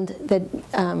found that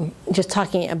just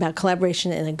talking about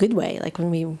collaboration in a good way, like when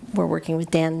we were working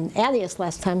with Dan Adius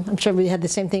last time. I'm sure we had the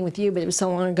same thing with you, but it was so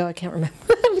long ago I can't remember.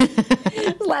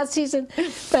 It was last season,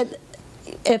 but.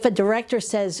 If a director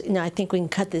says, you know, I think we can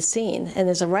cut this scene, and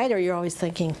as a writer, you're always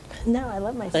thinking, no, I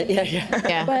love my scene.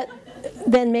 Yeah. But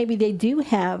then maybe they do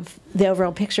have the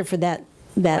overall picture for that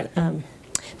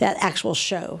actual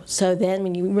show. So then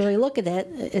when you really look at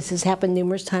it, this has happened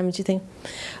numerous times, you think,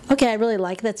 okay, I really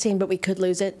like that scene, but we could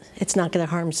lose it. It's not going to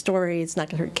harm story. It's not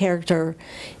going to hurt character.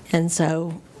 And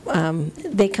so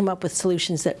they come up with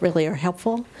solutions that really are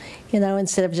helpful, you know,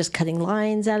 instead of just cutting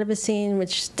lines out of a scene,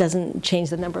 which doesn't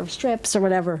change the number of strips or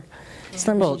whatever.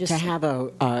 Well, to have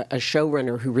a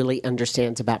showrunner who really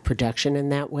understands about production in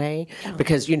that way,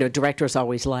 because, you know, directors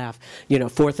always laugh, you know,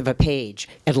 fourth of a page,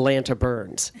 Atlanta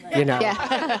burns, you know.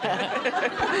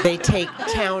 Yeah. They take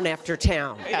town after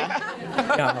town. Yeah.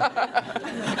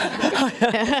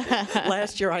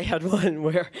 Last year I had one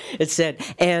where it said,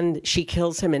 and she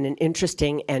kills him in an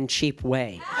interesting and cheap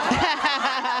way.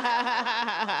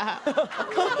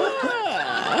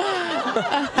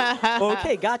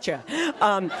 Okay, gotcha.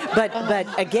 But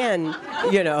again,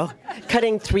 you know,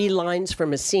 cutting 3 lines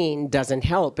from a scene doesn't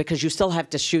help because you still have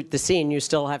to shoot the scene. You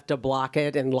still have to block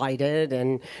it and light it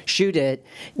and shoot it.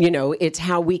 You know, it's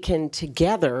how we can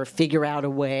together figure out a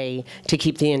way to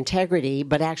keep the integrity,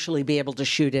 but actually be able to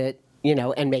shoot it, you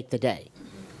know, and make the day.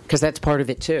 Because that's part of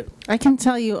it too. I can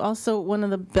tell you also one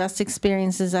of the best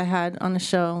experiences I had on a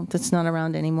show that's not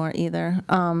around anymore either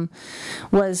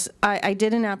was I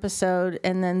did an episode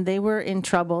and then they were in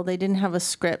trouble. They didn't have a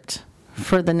script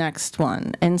for the next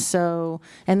one. And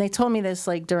they told me this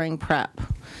like during prep,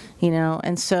 you know,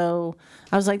 and so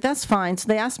I was like, that's fine. So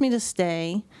they asked me to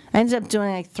stay. I ended up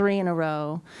doing like 3 in a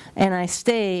row and I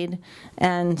stayed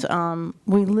and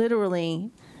we literally,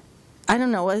 I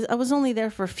don't know, I was only there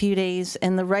for a few days,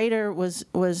 and the writer was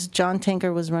John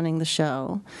Tinker was running the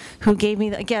show, who gave me,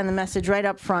 again, the message right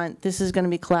up front, this is going to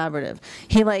be collaborative.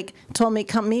 He, like, told me,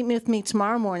 come meet me with me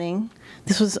tomorrow morning.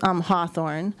 This was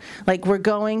Hawthorne. Like, we're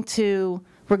going to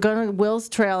Will's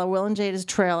trailer, Will and Jada's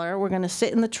trailer. We're going to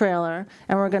sit in the trailer,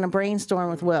 and we're going to brainstorm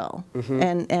with Will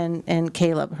and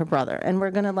Caleb, her brother. And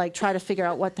we're going to, like, try to figure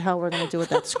out what the hell we're going to do with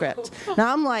that script.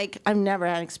 Now, I'm like, I've never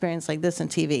had an experience like this in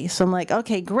TV. So I'm like,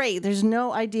 okay, great. There's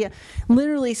no idea.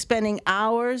 Literally spending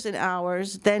hours and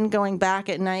hours, then going back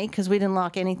at night, because we didn't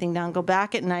lock anything down, go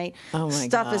back at night. Oh, my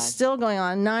Stuff God. is still going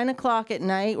on. 9 o'clock at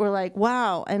night, we're like,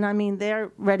 wow. And, I mean, they're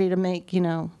ready to make, you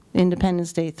know,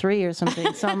 Independence Day 3 or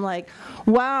something. So I'm like,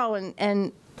 wow.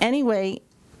 And anyway,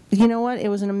 you know what? It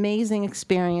was an amazing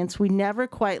experience. We never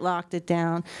quite locked it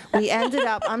down. We ended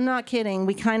up, I'm not kidding,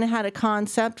 we kind of had a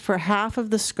concept for half of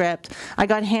the script. I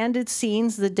got handed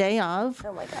scenes the day of.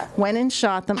 Oh my God. Went and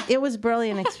shot them. It was a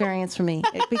brilliant experience for me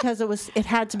because it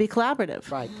had to be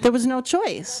collaborative. Right. There was no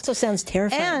choice. Also sounds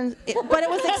terrifying. But it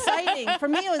was exciting. For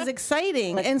me, it was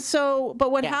exciting. And so,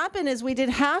 but what happened is we did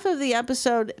half of the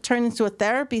episode turned into a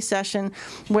therapy session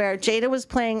where Jada was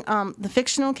playing the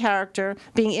fictional character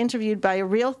being interviewed by a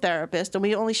real therapist, and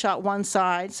we only shot one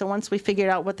side. So once we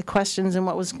figured out what the questions and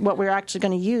what we were actually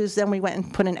going to use, then we went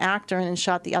and put an actor in and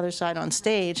shot the other side on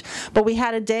stage. But we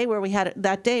had a day where we had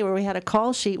a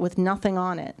call sheet with nothing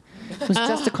on it. It was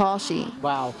just a call sheet.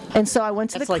 Wow. And so I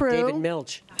went to That's the crew. like David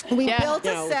Milch. We built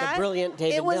You a know, the set. brilliant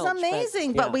David it was Milch, but-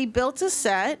 amazing, yeah. but we built a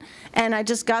set, and I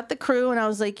just got the crew, and I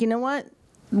was like, you know what?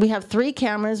 We have 3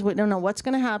 cameras. We don't know what's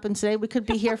going to happen today. We could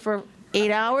be here for 8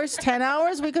 hours, 10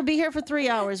 hours. We could be here for 3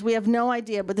 hours. We have no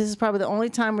idea, but this is probably the only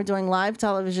time we're doing live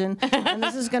television, and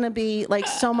this is going to be like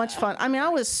so much fun. I mean, I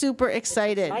was super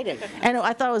excited, and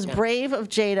I thought it was brave of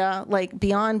Jada, like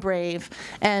beyond brave.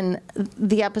 And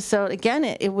the episode, again,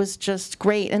 it was just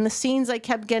great. And the scenes I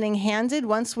kept getting handed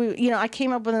once I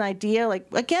came up with an idea. Like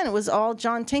again, it was all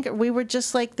John Tinker. We were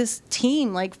just like this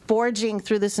team, like forging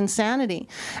through this insanity,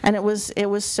 and it was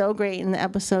so great. And the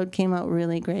episode came out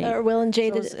really great. Are Will and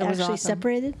Jada It was actually awesome.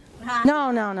 separated? No.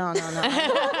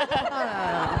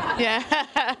 Yeah.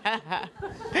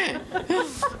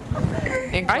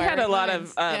 I had a lot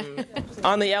of,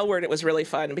 on the L Word, it was really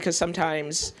fun because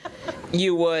sometimes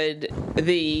you would,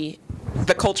 the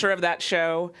culture of that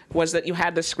show was that you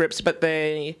had the scripts, but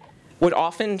they would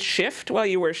often shift while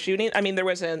you were shooting. I mean, there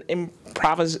was an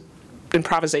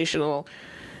improvisational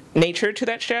nature to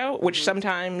that show, which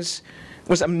sometimes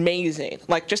was amazing,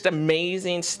 like just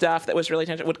amazing stuff that was really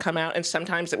tense would come out, and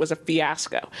sometimes it was a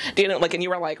fiasco. You know, like, and you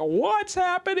were like, "What's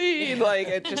happening?" Like,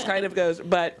 it just kind of goes.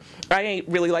 But I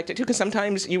really liked it too because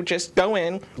sometimes you just go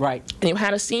in, Right. and you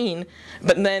had a scene,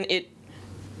 but then it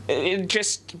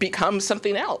just becomes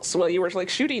something else while you were like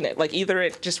shooting it. Like either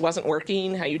it just wasn't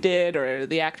working how you did, or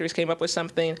the actors came up with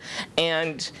something,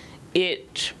 and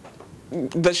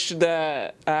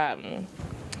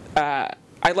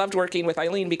I loved working with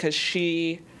Eileen because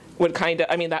she would kind of,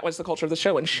 I mean, that was the culture of the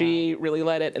show, and she really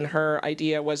led it, and her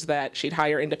idea was that she'd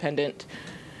hire independent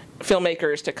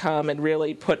filmmakers to come and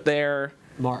really put their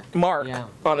mark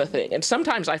on a thing. And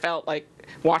sometimes I felt like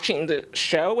watching the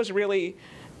show was really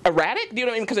erratic, do you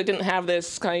know what I mean? Because it didn't have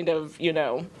this kind of,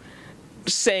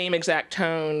 same exact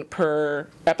tone per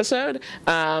episode,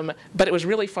 but it was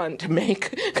really fun to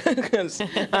make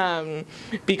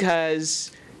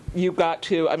because you got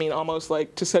to, I mean, almost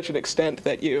like to such an extent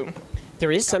that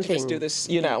there is something just do this,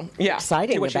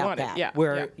 exciting do what you about wanted. that, Yeah.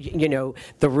 where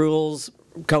the rules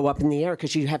go up in the air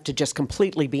because you have to just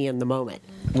completely be in the moment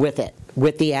with it.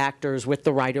 with the actors, with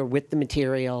the writer, with the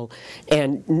material,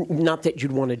 and not that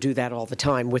you'd want to do that all the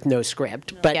time with no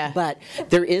script, but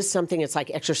there is something. It's like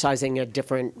exercising a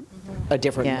different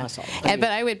muscle. But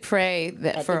I would pray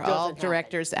that for all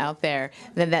directors out there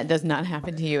that does not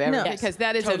happen to you ever, because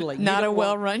that is not a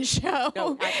well-run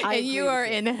show, and you are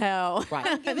in hell. Right.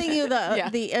 I'm giving you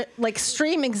the like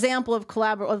extreme example of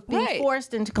being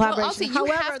forced into collaboration. Well, also,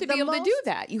 you have to be able to do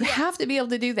that. You have to be able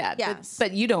to do that. Yes.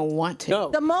 But you don't want to. No.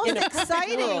 The most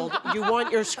exciting. You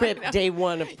want your script day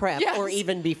one of prep or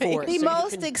even before. The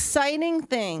most exciting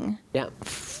thing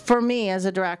for me as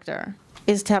a director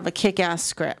is to have a kick-ass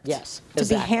script. Yes, to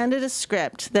be handed a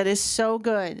script that is so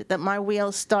good that my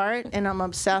wheels start and I'm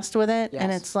obsessed with it,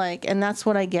 and it's like, and that's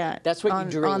what I get. That's what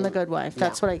you dream on The Good Wife.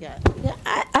 That's what I get. Yeah,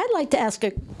 I'd like to ask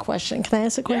a question. Can I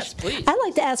ask a question? Yes, please. I'd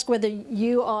like to ask whether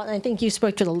you all, and I think you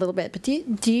spoke to it a little bit, but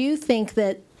do you think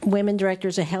that women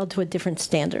directors are held to a different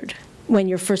standard when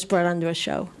you're first brought onto a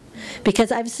show?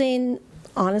 Because I've seen,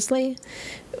 honestly,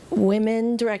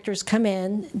 women directors come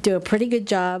in, do a pretty good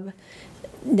job,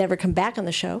 never come back on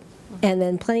the show, and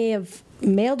then plenty of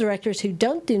male directors who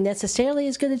don't do necessarily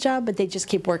as good a job, but they just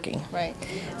keep working. Right.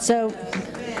 So,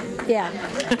 yeah.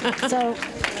 So,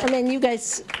 I mean, you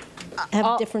guys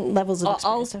have different levels of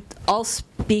experience. I'll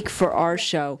speak for our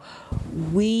show.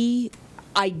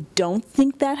 I don't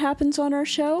think that happens on our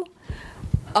show.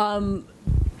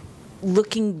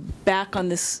 Looking back on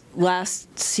this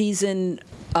last season,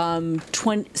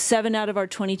 7 out of our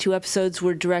 22 episodes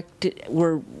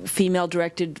were female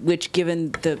directed, which,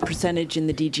 given the percentage in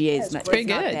the DGA, is not pretty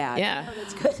not good. bad. Yeah. Oh,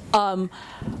 that's good.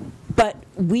 But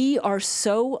we are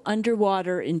so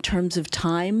underwater in terms of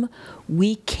time,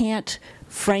 we can't,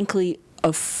 frankly,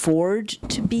 afford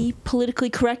to be politically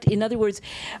correct. In other words,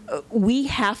 we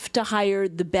have to hire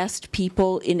the best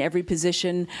people in every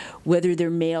position, whether they're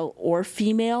male or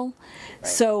female. Right.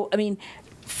 So, I mean,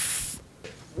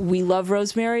 we love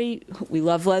Rosemary, we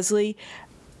love Lesli.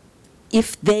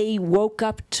 If they woke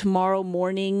up tomorrow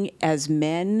morning as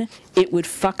men, it would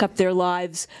fuck up their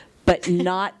lives, but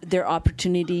not their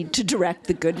opportunity to direct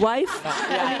The Good Wife.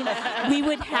 I mean, we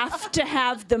would have to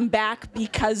have them back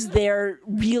because they're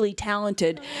really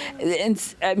talented.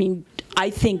 And I mean, I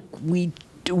think we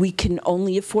can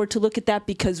only afford to look at that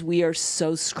because we are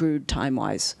so screwed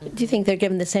time-wise. Do you think they're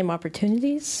given the same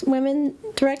opportunities, women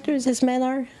directors, as men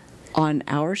are? On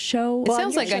our show? It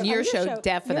sounds like on your show,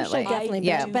 definitely. Your show, definitely.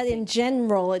 Yeah. But in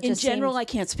general, it just seems, I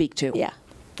can't speak to. Yeah.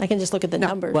 I can just look at the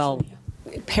numbers. Well,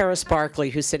 Paris Barkley,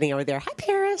 who's sitting over there. Hi,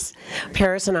 Paris.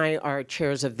 Paris and I are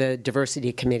chairs of the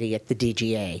diversity committee at the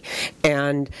DGA.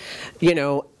 And, you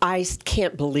know, I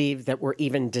can't believe that we're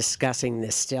even discussing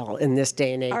this still in this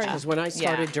day and age. Because when I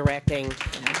started directing,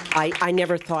 I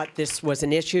never thought this was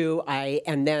an issue.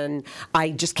 And then I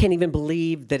just can't even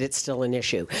believe that it's still an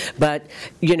issue. But,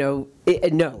 you know,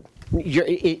 no.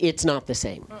 It's not the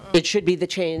same. It should be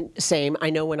the same. I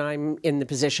know when I'm in the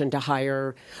position to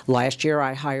hire, last year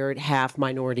I hired half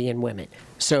minority and women.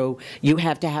 So you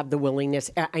have to have the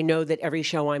willingness. I know that every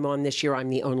show I'm on this year, I'm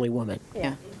the only woman.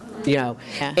 Yeah. You know,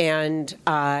 and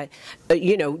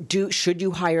you know, should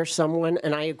you hire someone?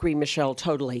 And I agree, Michelle,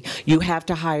 totally. You have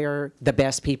to hire the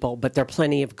best people, but there are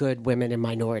plenty of good women and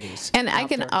minorities. And I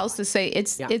can also say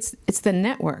it's the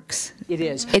networks. It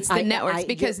is. It's the networks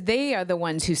because they are the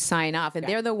ones who sign off, and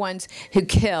they're the ones who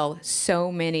kill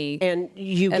so many. And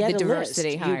you get the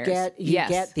diversity hires. hires. You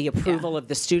get the approval of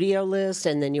the studio list,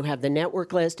 and then you have the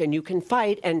network list, and you can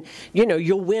fight, and you know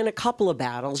you'll win a couple of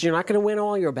battles. You're not going to win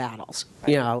all your battles,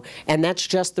 you know. And that's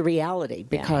just the reality,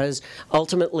 because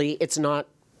ultimately it's not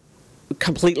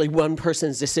completely one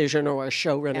person's decision or a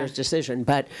showrunner's decision.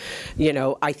 But, you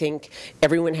know, I think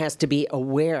everyone has to be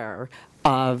aware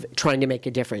of trying to make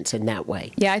a difference in that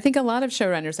way. Yeah, I think a lot of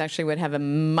showrunners actually would have a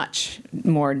much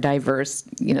more diverse,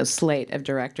 you know, slate of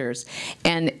directors.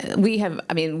 And we have,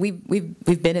 I mean,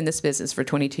 we've been in this business for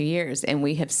 22 years, and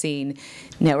we have seen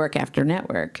network after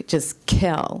network just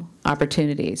kill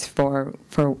opportunities for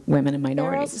women and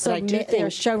minorities. There are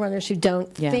showrunners who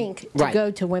don't think to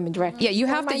go to women directors. Yeah, you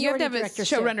have to have a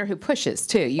showrunner who pushes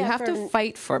too. You have to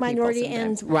fight for minority people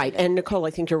and right. And Nicole,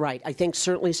 I think you're right. I think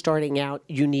certainly starting out,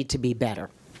 you need to be better.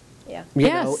 Yeah. You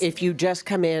know, if you just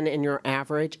come in and you're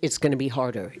average, it's going to be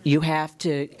harder. You have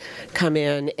to come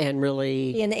in and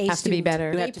really be an A have to be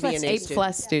better. You have to be an A+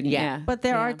 student. Yeah. But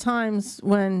there are times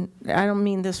when, I don't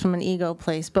mean this from an ego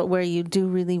place, but where you do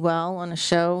really well on a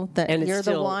show that And it's you're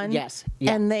still- the one, yes,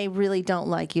 yeah. and they really don't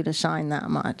like you to shine that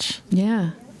much.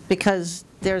 Yeah. Because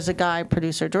there's a guy,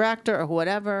 producer, director, or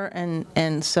whatever,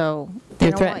 and so they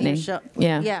They're don't want you to threatening. show.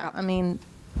 Yeah. Yeah, I mean,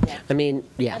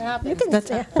 yeah. that happens.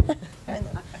 That's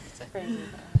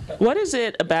what is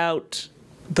it about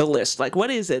the list? Like, what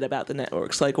is it about the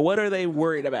networks? Like, what are they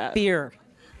worried about? Fear.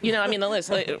 You know, I mean, the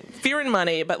list, like, fear and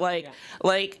money, but like,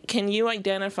 can you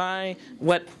identify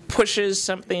what pushes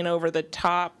something over the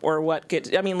top, or what gets?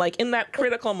 I mean, like, in that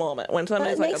critical moment when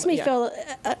somebody's It makes me feel.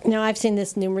 I've seen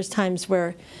this numerous times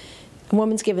where a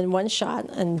woman's given one shot,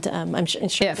 and I'm sure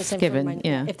it's the same for mine.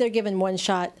 If they're given one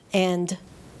shot and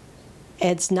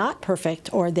it's not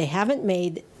perfect, or they haven't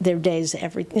made their days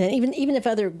even if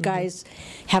other guys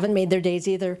haven't made their days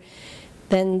either,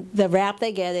 then the rap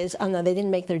they get is, oh no, they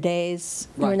didn't make their days,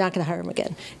 we're not going to hire them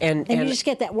again. And you just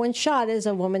get that one shot as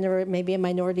a woman, or maybe a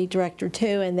minority director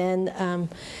too, and then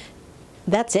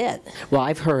that's it. Well,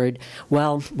 I've heard,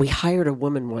 well, we hired a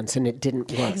woman once and it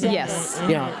didn't work. Exactly. Yes.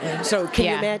 Yeah. So can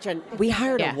you imagine, we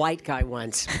hired a white guy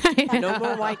once. No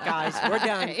more white guys. We're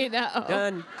done.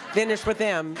 Done. Finished with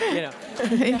them.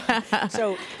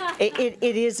 So it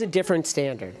is a different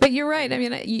standard. But you're right. I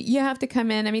mean, you have to come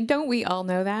in. I mean, don't we all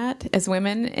know that as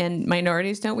women and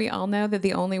minorities? Don't we all know that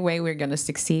the only way we're going to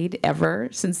succeed ever,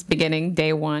 since beginning,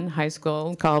 day one, high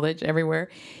school, college, everywhere,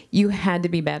 you had to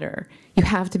be better. You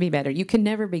have to be better. You can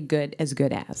never be good as.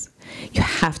 You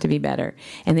have to be better.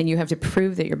 And then you have to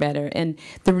prove that you're better. And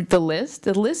the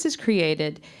list is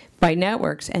created by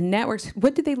networks. And networks,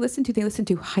 what do they listen to? They listen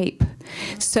to hype.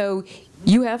 So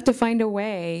you have to find a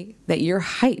way that you're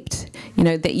hyped,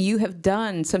 that you have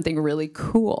done something really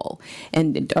cool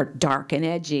and or dark and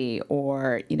edgy,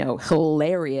 or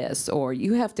hilarious, or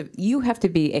you have to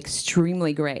be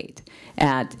extremely great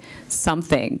at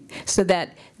something, so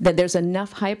that there's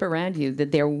enough hype around you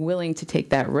that they're willing to take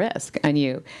that risk on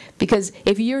you. Because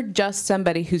if you're just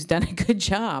somebody who's done a good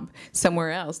job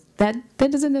somewhere else, that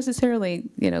doesn't necessarily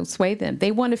sway them.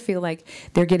 They want to feel like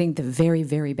they're getting the very,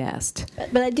 very best.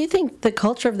 But I do think the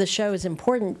culture of the show is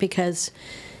important, because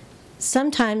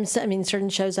sometimes, I mean, certain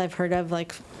shows I've heard of,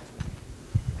 like,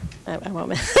 I won't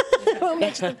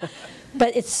mention them,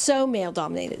 but it's so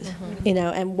male-dominated,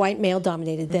 and white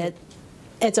male-dominated, that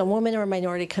it's a woman or a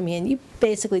minority coming in, you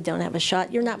basically don't have a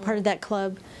shot. You're not part of that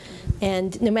club.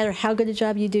 And no matter how good a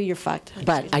job you do, you're fucked.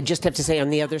 But I just have to say,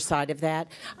 on the other side of that,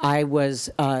 I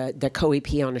was the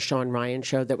co-EP on a Sean Ryan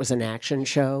show that was an action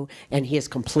show, and he is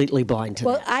completely blind to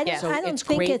that. I don't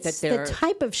think it's the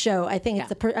type of show. I think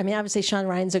it's I mean, obviously Sean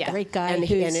Ryan's a great guy. And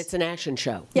it's an action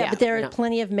show. Yeah, but there are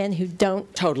plenty of men who don't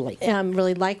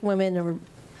really like women, or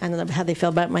I don't know how they feel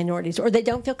about minorities, or they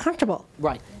don't feel comfortable.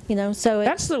 Right. So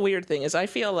that's the weird thing, is I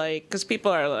feel like, because people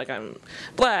are like, I'm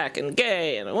black and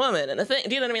gay and a woman and a thing,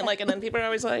 do you know what I mean? Like, and then people are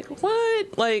always like,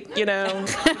 what? Like, do you know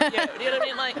what I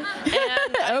mean? Like,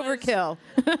 and overkill.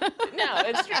 No,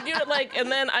 it's true. Like,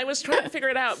 and then I was trying to figure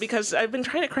it out, because I've been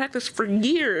trying to crack this for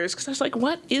years, because I was like,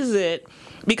 what is it?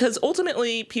 Because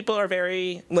ultimately, people are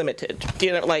very limited.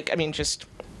 Like, I mean, just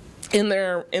in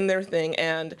their thing,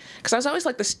 and because I was always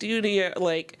like the studio,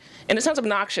 like, and it sounds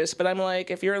obnoxious, but I'm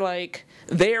like, if you're like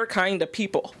their kind of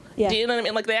people, do you know what I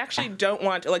mean? Like, they actually don't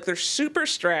want to, like, they're super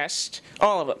stressed,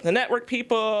 all of them, the network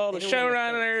people, the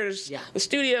showrunners, the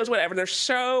studios, whatever, they're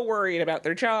so worried about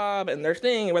their job and their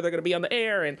thing, and whether they're going to be on the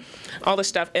air and all this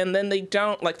stuff, and then they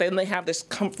don't, like, then they have this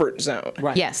comfort zone.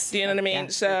 Right. Yes. Do you know what I mean?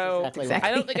 So exactly.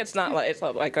 I don't think it's not like, it's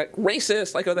like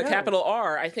racist, like with a capital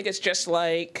R. I think it's just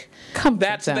like,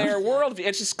 that's their worldview.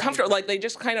 It's just comfortable. Like, they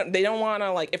just kind of, they don't want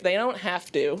to, like, if they don't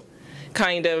have to,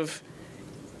 kind of,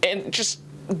 and just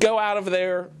go out of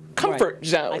their comfort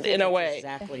zone in a way.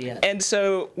 Exactly it. And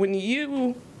so when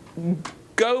you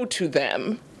go to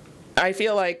them, I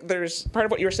feel like there's part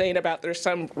of what you were saying about there's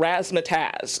some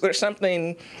razzmatazz. There's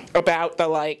something about the,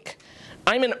 like,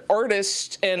 I'm an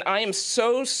artist and I am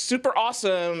so super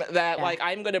awesome that like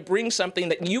I'm going to bring something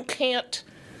that you can't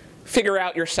figure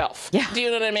out yourself. Yeah. Do you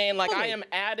know what I mean? Like, I am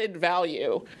added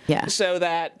value. Yeah. So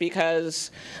that,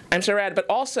 because I'm so rad, but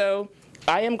also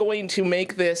I am going to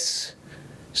make this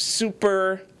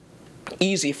super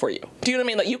easy for you. Do you know what I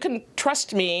mean? Like, you can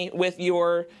trust me with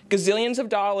your gazillions of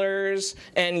dollars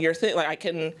and your thing. Like, I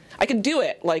can do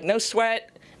it. Like, no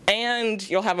sweat, and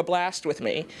you'll have a blast with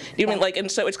me. You mean, like,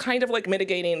 and so it's kind of like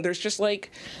mitigating. There's just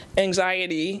like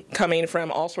anxiety coming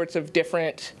from all sorts of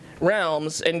different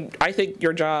realms, and I think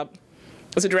your job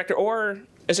as a director or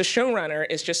as a showrunner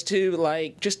is just to,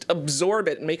 like, just absorb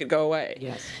it and make it go away.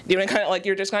 Yes. You know, kind of like,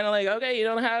 you're just kind of like, okay, you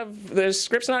don't have the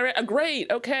script's not ready. Great,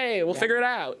 okay, we'll figure it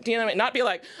out. Do you know what I mean? Not be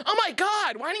like, oh my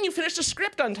God, why didn't you finish the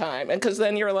script on time? And because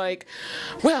then you're like,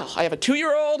 well, I have a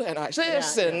 2-year-old and I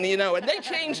this and you know, and they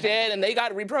changed it and they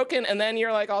got rebroken, and then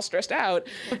you're like all stressed out,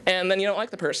 and then you don't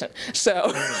like the person.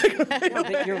 So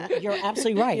you're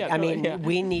absolutely right. I mean,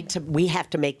 we have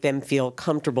to make them feel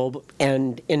comfortable,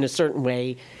 and in a certain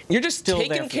way, you're just taking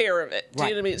taking care of it. Do you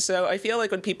know what I mean? So I feel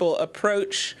like when people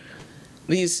approach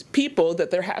these people,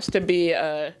 that there has to be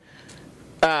a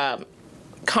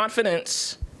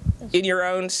confidence in your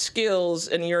own skills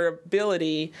and your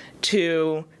ability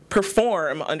to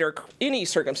perform under any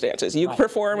circumstances. You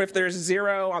perform if there's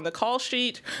 0 on the call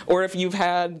sheet, or if you've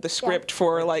had the script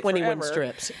for like 21 forever,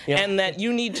 strips. And that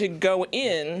you need to go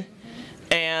in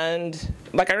and,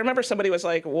 like, I remember somebody was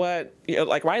like, what, you know,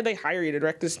 like, why did they hire you to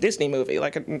direct this Disney movie?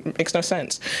 Like, it makes no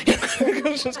sense.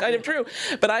 It's kind of true.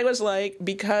 But I was like,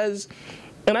 because,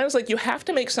 and I was like, you have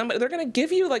to make somebody, they're going to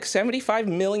give you like $75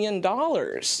 million. Do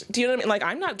you know what I mean? Like,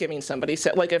 I'm not giving somebody,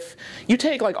 like, if you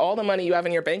take like all the money you have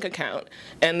in your bank account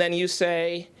and then you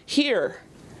say, here,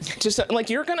 just like,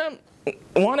 you're going to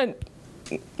want to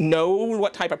know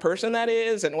what type of person that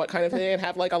is and what kind of thing, and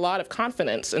have like a lot of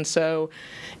confidence. And so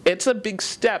it's a big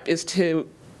step, is to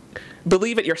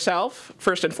believe it yourself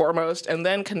first and foremost, and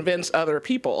then convince other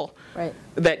people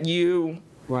that you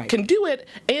can do it,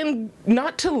 and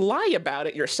not to lie about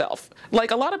it yourself.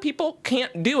 Like, a lot of people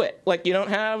can't do it. Like, you don't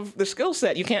have the skill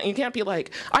set. You can't be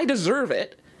like, I deserve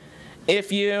it,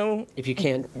 if you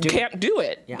can't do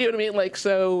it. You know what I mean? Like,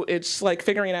 so it's like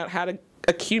figuring out how to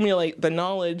accumulate the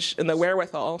knowledge and the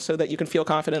wherewithal so that you can feel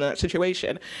confident in that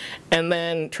situation, and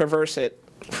then traverse it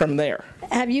from there.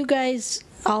 Have you guys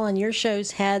all on your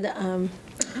shows had,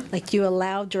 like, you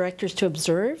allow directors to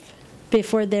observe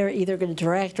before they're either going to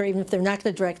direct, or even if they're not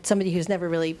going to direct, somebody who's never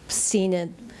really seen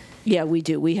it? Yeah, we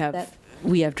do. We have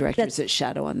directors that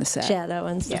shadow on the set. Shadow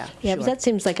and stuff. Yeah, but that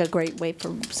seems like a great way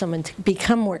for someone to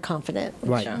become more confident.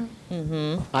 Right.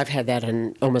 I've had that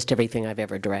in almost everything I've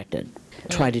ever directed.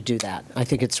 Try to do that. I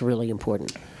think it's really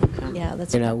important. Yeah,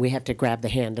 that's we have to grab the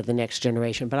hand of the next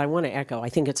generation. But I want to echo, I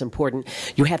think it's important.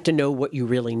 You have to know what you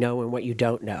really know and what you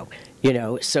don't know,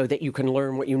 so that you can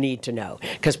learn what you need to know.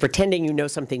 Because pretending you know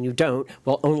something you don't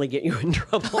will only get you in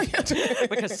trouble.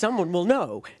 Because someone will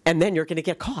know, and then you're going to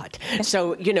get caught.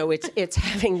 So, it's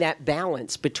having that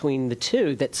balance between the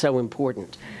two that's so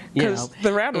important. Because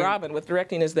the round robin with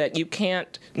directing is that you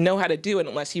can't know how to do it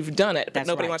unless you've done it. But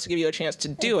nobody wants to give you a chance to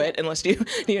do it unless you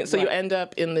so you end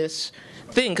up in this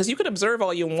thing, because you could observe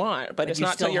all you want, but it's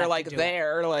not till you're like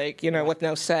there, like, with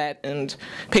no set and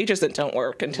pages that don't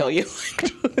work until you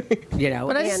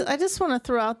But I just want to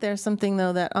throw out there something,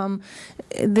 though, that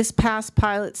this past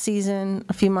pilot season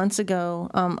a few months ago,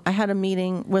 I had a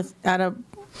meeting at a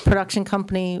production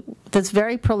company that's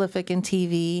very prolific in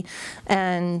TV,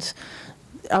 and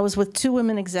I was with 2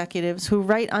 women executives who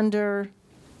right under,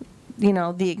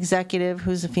 the executive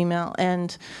who's a female,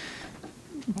 and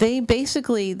they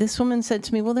basically, this woman said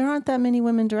to me, well, there aren't that many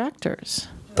women directors.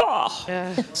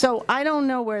 So I don't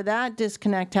know where that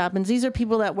disconnect happens. These are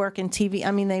people that work in TV. I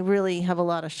mean, they really have a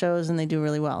lot of shows and they do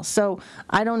really well. So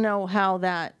I don't know how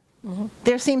that,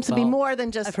 there seems to be more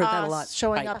than just us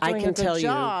showing up doing a good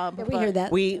job. We hear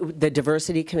that. The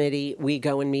diversity committee, we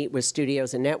go and meet with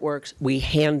studios and networks. We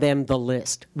hand them the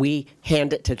list. We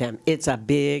hand it to them. It's a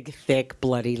big, thick,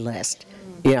 bloody list.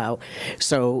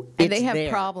 So and they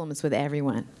have problems with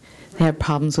everyone. They have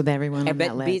problems with everyone on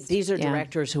that list. These are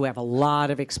directors who have a lot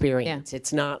of experience.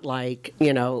 It's not like,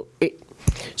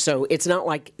 so it's not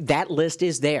like that list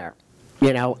is there.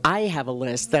 I have a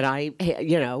list that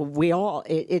we all,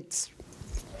 it's.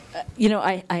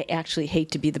 I actually hate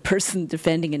to be the person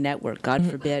defending a network, God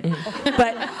forbid.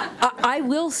 But I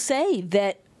will say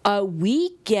that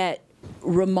we get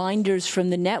reminders from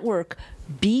the network,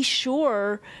 be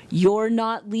sure you're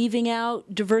not leaving out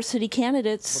diversity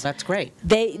candidates. Well, that's great.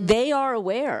 They are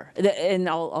aware, and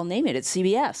I'll name it. It's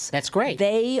CBS. That's great.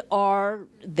 They are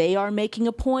making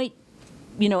a point,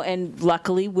 and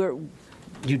luckily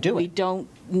we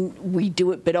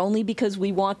do it, but only because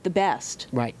we want the best.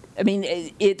 Right. I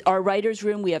mean, our writers'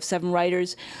 room, we have 7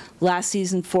 writers. Last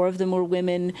season, 4 of them were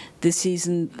women. This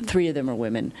season, 3 of them are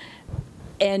women.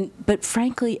 But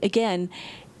frankly, again,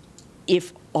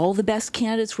 if all the best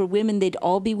candidates were women, they'd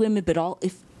all be women. But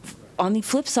if on the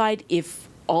flip side, if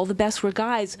all the best were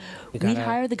guys, we'd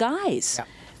hire the guys. Yeah.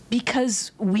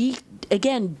 Because we,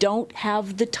 again, don't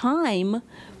have the time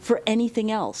for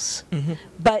anything else. Mm-hmm.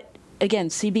 But again,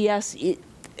 CBS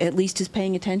at least is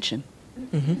paying attention.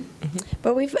 Mm-hmm. Mm-hmm.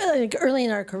 But we've early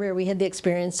in our career, we had the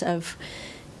experience of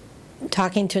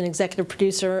talking to an executive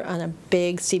producer on a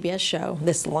big CBS show.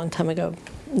 This is a long time ago.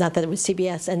 Not that it was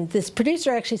CBS. And this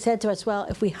producer actually said to us, well,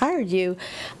 if we hired you,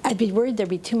 I'd be worried there'd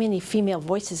be too many female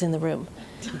voices in the room.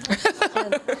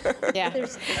 Yeah,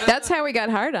 that's how we got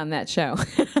hired on that show.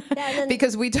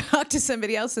 Because we talked to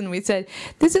somebody else and we said,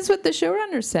 this is what the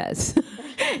showrunner says.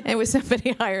 And it was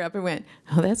somebody higher up and went,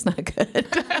 oh, that's not good.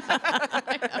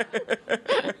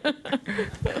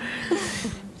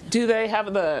 Do they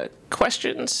have the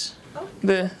questions?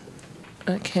 I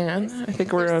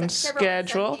think we're on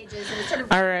schedule.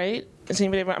 All right. Is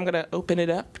anybody? I'm going to open it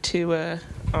up to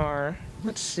our.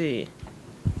 Let's see.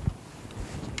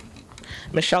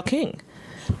 Michelle King.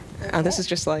 This is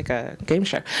just like a game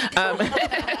show.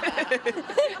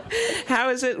 How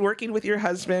is it working with your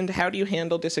husband? How do you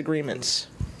handle disagreements?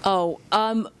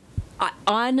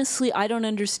 Honestly, I don't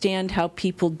understand how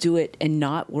people do it and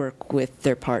not work with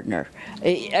their partner.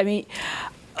 I mean,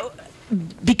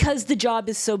 because the job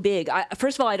is so big.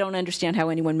 First of all, I don't understand how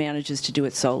anyone manages to do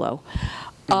it solo.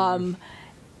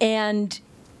 And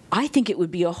I think it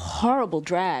would be a horrible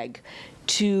drag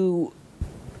to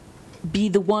be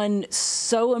the one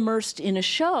so immersed in a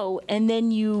show, and then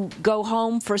you go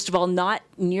home, first of all, not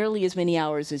nearly as many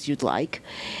hours as you'd like,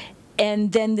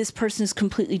 and then this person is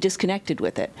completely disconnected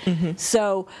with it. Mm-hmm.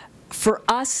 So for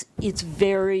us, it's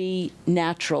very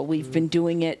natural. We've been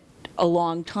doing it a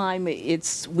long time.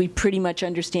 We pretty much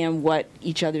understand what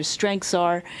each other's strengths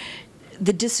are.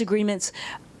 The disagreements,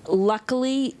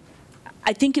 luckily,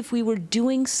 I think if we were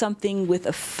doing something with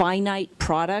a finite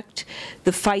product,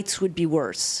 the fights would be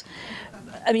worse.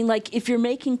 I mean, like, if you're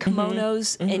making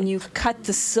kimonos and you cut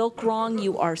the silk wrong,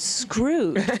 you are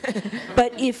screwed.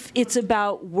 But if it's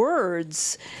about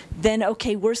words, then,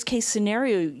 okay, worst case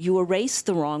scenario, you erase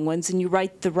the wrong ones and you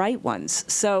write the right ones.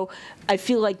 So I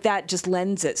feel like that just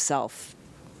lends itself.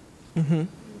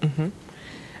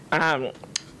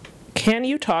 Can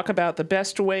you talk about the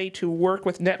best way to work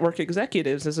with network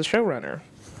executives as a showrunner?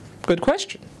 Good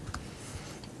question.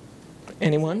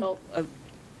 Anyone?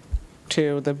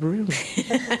 To the room.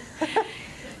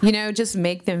 Just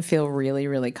make them feel really,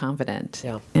 really confident.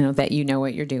 Yeah. That you know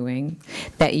what you're doing,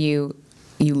 that you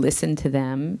listen to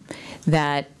them,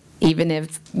 that even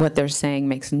if what they're saying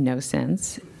makes no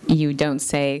sense, you don't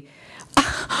say,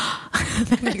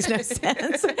 that makes no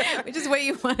sense, which is what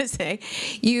you want to say.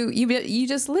 You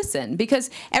just listen, because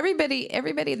everybody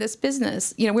in this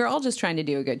business, we're all just trying to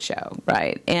do a good show,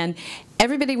 right? And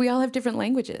we all have different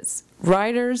languages.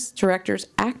 Writers, directors,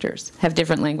 actors have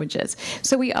different languages.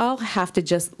 So we all have to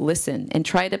just listen and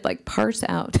try to parse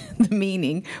out the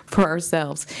meaning for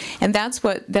ourselves. And that's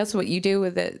what you do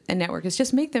with a network, is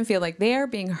just make them feel like they are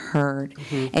being heard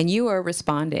and you are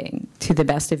responding to the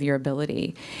best of your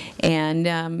ability. And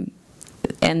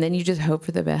then you just hope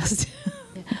for the best.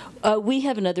 We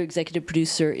have another executive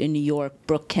producer in New York,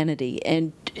 Brooke Kennedy,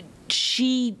 and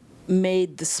she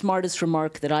made the smartest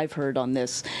remark that I've heard on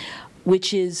this,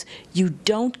 which is, you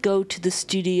don't go to the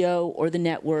studio or the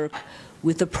network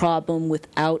with a problem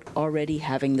without already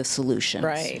having the solution.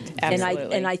 Right,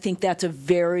 absolutely. And I think that's a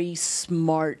very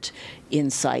smart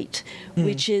insight,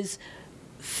 which is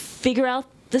figure out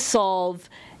the solve,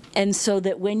 and so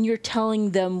that when you're telling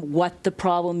them what the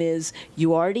problem is,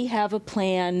 you already have a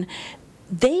plan.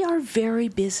 They are very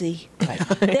busy. Right.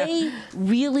 They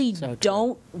really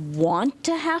don't want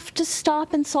to have to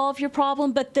stop and solve your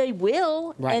problem, but they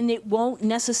will, and it won't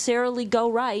necessarily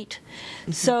go right.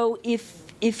 So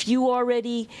if you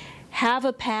already have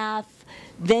a path,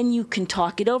 then you can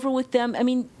talk it over with them. I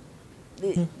mean,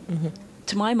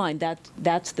 to my mind,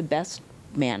 that's the best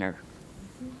manner.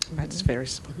 That's very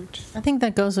smart. I think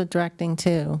that goes with directing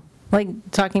too.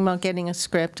 Like talking about getting a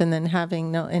script and then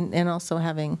having and also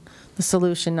having the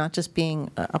solution, not just being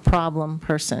a problem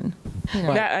person.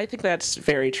 I think that's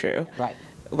very true. Right.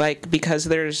 Because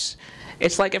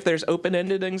it's like if there's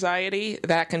open-ended anxiety,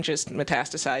 that can just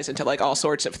metastasize into all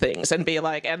sorts of things and be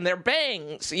and they're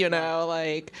bangs,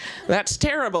 that's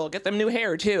terrible. Get them new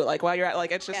hair too. While you're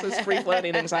at, it's just this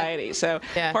free-floating anxiety. So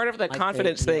part of the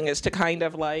confidence thing is to kind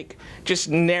of just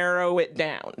narrow it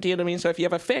down. Do you know what I mean? So if you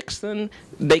have a fix, then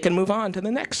they can move on to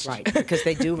the next. Right, because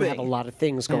they do have a lot of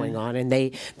things going on, and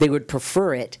they would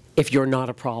prefer it if you're not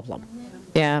a problem.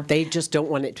 Yeah. They just don't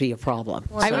want it to be a problem.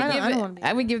 Well,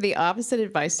 I would give the opposite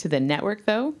advice to the network,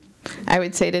 though. I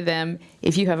would say to them,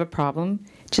 if you have a problem,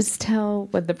 just tell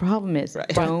what the problem is. Right.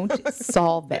 Don't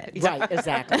solve it. Right,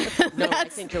 exactly. No, I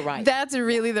think you're right. That's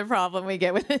really the problem we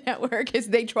get with the network, is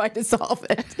they try to solve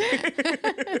it.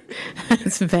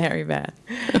 It's very bad.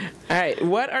 All right.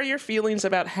 What are your feelings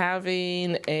about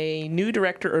having a new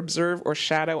director observe or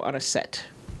shadow on a set?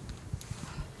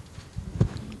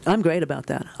 I'm great about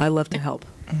that. I love to help.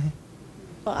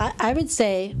 Well, I would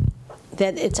say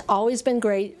that it's always been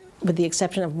great, with the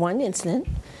exception of one incident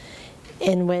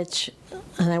in which,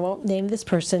 and I won't name this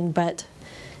person, but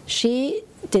she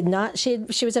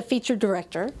was a featured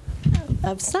director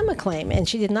of some acclaim, and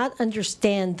she did not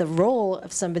understand the role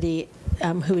of somebody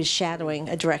who is shadowing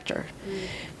a director,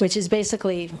 which is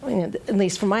basically, at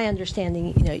least from my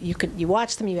understanding, you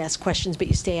watch them, you ask questions, but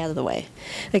you stay out of the way.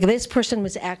 Like this person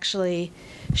was actually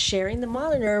sharing the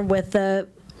monitor with the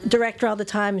director all the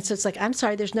time, and so it's like, I'm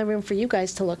sorry, there's no room for you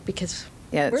guys to look because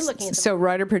we're looking at so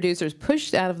writer-producers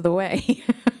pushed out of the way.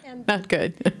 Not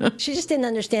good. She just didn't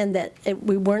understand that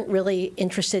we weren't really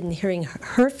interested in hearing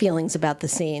her feelings about the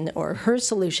scene or her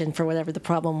solution for whatever the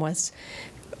problem was.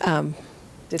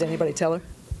 Did anybody tell her?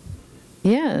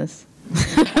 Yes.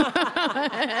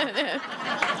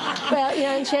 Well,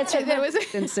 and she answered,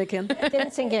 Didn't sink in?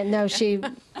 didn't sink in. No, she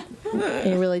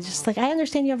really just like, I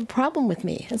understand you have a problem with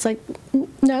me. It's like,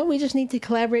 no, we just need to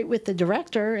collaborate with the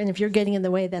director, and if you're getting in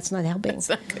the way, that's not helping. That's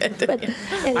not good.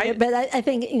 But I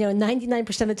think,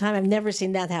 99% of the time, I've never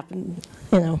seen that happen,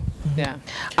 Yeah.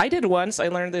 I did once. I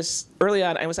learned this early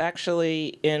on. I was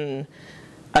actually in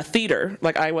a theater,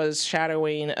 like I was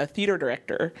shadowing a theater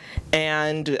director,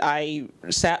 and I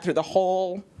sat through the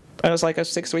whole, it was like a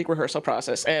 6-week rehearsal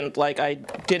process, and like I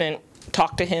didn't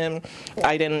talk to him.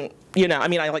 I didn't,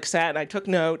 I like sat and I took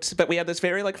notes, but we had this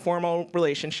very like formal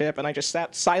relationship, and I just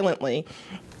sat silently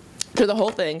through the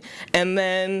whole thing. And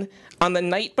then on the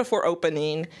night before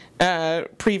opening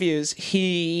previews,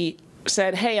 he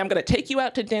said, hey, I'm going to take you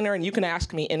out to dinner and you can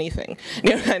ask me anything.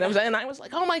 And I was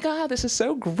like, oh my God, this is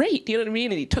so great. You know what I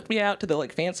mean? And he took me out to the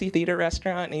like fancy theater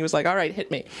restaurant, and he was like, all right, hit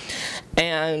me.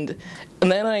 And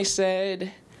then I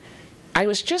said, I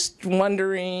was just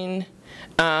wondering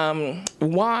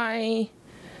why,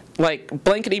 like,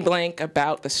 blankety blank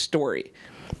about the story.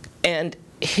 And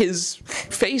his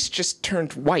face just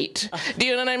turned white. Do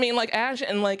you know what I mean? Like ash,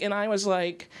 and I was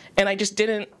like, and I just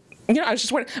didn't, I was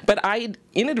just wondering, but I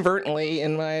inadvertently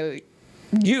in my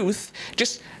youth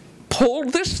just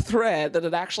pulled this thread that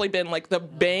had actually been like the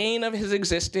bane of his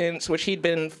existence, which he'd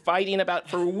been fighting about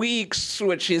for weeks,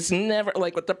 which is never,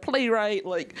 like with the playwright,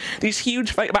 like these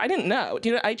huge fights, but I didn't know.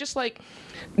 I just like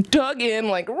dug in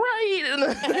like right in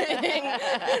the thing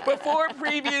before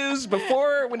previews,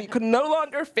 before when he could no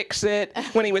longer fix it,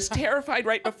 when he was terrified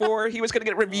right before he was going to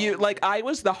get reviewed. Like I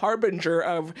was the harbinger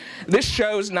of this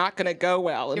show's not going to go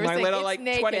well in my little like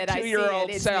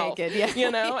 22-year-old self,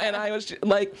 and I was just,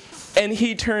 like, and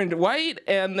he turned white,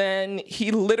 and then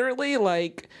he literally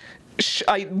like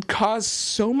I caused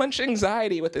so much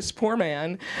anxiety with this poor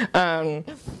man, and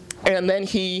then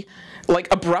he like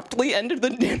abruptly ended the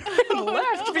dinner and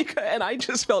left and I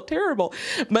just felt terrible.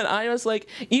 But I was like,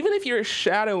 even if you're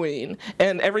shadowing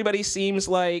and everybody seems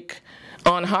like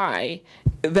on high,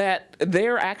 that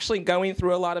they're actually going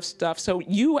through a lot of stuff. So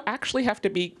you actually have to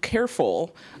be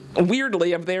careful,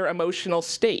 weirdly, of their emotional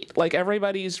state. Like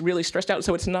everybody's really stressed out,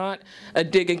 so it's not a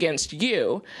dig against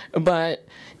you. But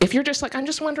if you're just like, I'm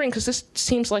just wondering, because this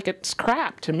seems like it's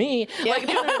crap to me, like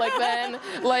then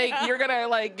like you're gonna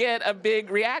like get a big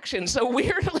reaction. So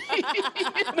weirdly,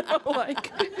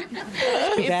 like.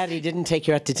 Too bad he didn't take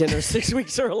you out to dinner 6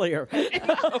 weeks earlier.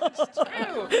 It's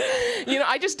true.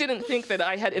 I just didn't think that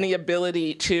I had any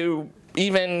ability to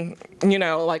even,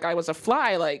 like I was a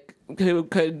fly, like who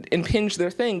could impinge their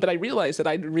thing, but I realized that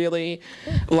I'd really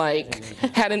like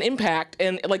had an impact,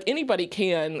 and like anybody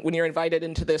can when you're invited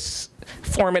into this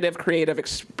formative creative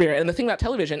experience. And the thing about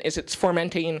television is it's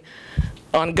fermenting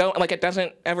ongoing, like it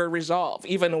doesn't ever resolve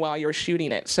even while you're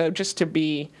shooting it. So just to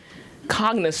be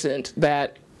cognizant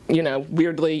that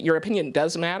weirdly, your opinion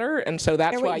does matter, and so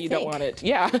that's why you don't want it.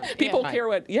 Yeah, people care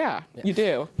what. Yeah, you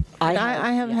do.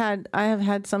 I have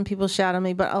had some people shadow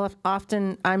me, but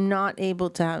often I'm not able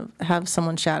to have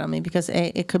someone shadow me because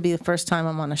it could be the first time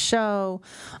I'm on a show,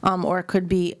 or it could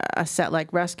be a set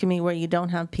like Rescue Me where you don't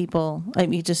have people.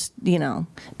 You just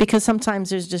because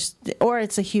sometimes there's just, or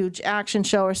it's a huge action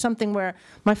show or something where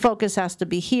my focus has to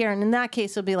be here, and in that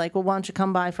case it'll be like, well, why don't you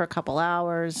come by for a couple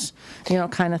hours,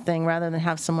 kind of thing, rather than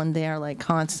have someone there like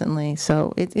constantly.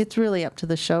 So it's really up to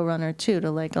the showrunner too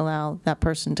to like allow that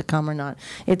person to come or not.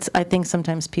 I think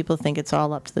sometimes people think it's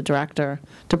all up to the director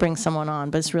to bring someone on,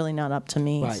 but it's really not up to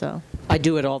me. Right. So I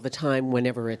do it all the time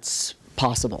whenever it's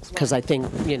possible, because I think,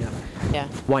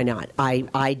 why not?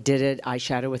 I did it. I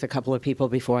shadowed with a couple of people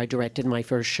before I directed my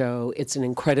first show. It's an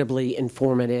incredibly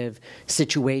informative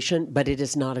situation, but it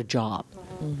is not a job.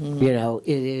 Mm-hmm. It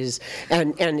is,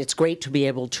 and it's great to be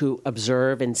able to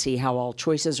observe and see how all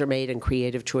choices are made and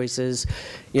creative choices,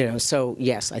 so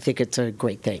yes, I think it's a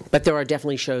great thing. But there are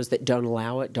definitely shows that don't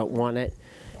allow it, don't want it,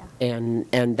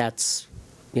 and that's,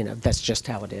 that's just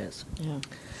how it is. yeah.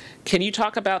 Can you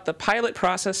talk about the pilot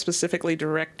process, specifically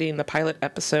directing the pilot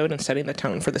episode and setting the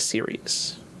tone for the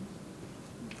series?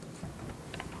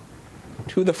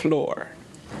 To the floor.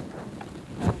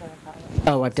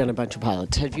 Oh, I've done a bunch of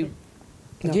pilots. Have you?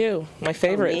 You, my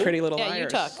favorite, me? Pretty Little Yeah,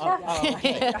 Liars.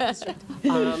 you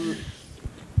talk.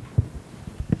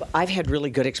 I've had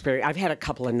really good experience. I've had a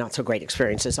couple of not so great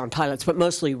experiences on pilots, but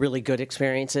mostly really good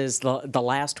experiences. The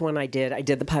last one I did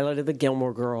the pilot of the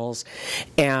Gilmore Girls,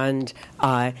 and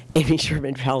Amy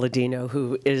Sherman Palladino,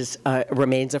 who is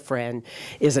remains a friend,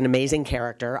 is an amazing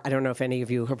character. I don't know if any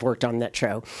of you have worked on that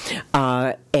show,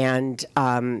 yeah,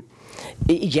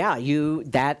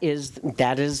 that is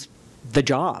the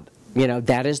job. You know,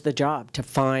 that is the job, to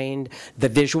find the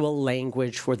visual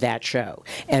language for that show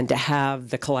and to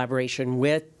have the collaboration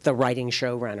with the writing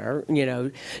showrunner, you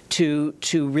know, to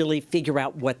really figure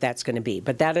out what that's going to be.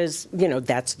 But that is, you know,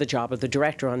 that's the job of the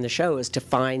director on the show, is to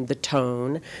find the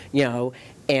tone, you know,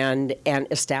 and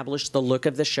establish the look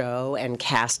of the show and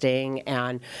casting,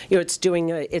 and, you know, it's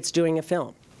doing a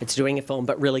film. It's doing a film,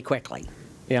 but really quickly.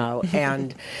 You know,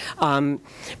 and the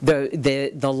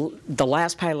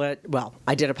last pilot, well,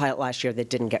 I did a pilot last year that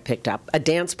didn't get picked up. A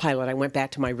dance pilot, I went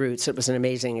back to my roots. It was an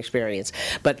amazing experience.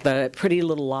 But the Pretty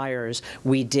Little Liars,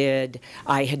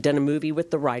 I had done a movie with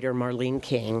the writer, Marlene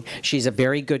King. She's a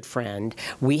very good friend.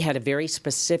 We had a very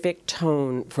specific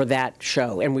tone for that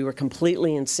show, and we were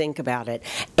completely in sync about it.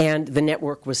 And the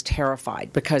network was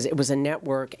terrified, because it was a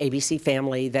network, ABC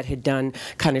Family, that had done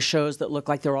kind of shows that looked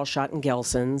like they're all shot in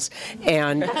Gelson's.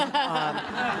 And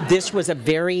this was a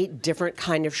very different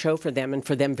kind of show for them, and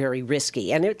for them very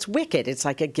risky. And it's wicked. It's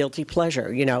like a guilty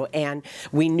pleasure, you know. And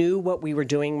we knew what we were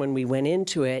doing when we went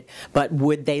into it, but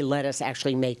would they let us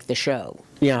actually make the show,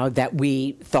 you know, that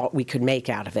we thought we could make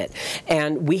out of it?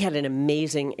 And we had an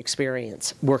amazing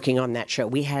experience working on that show.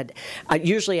 We had,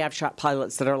 usually I've shot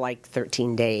pilots that are like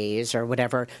 13 days or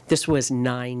whatever. This was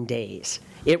 9 days.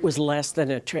 It was less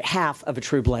than half of a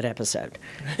True Blood episode,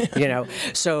 you know.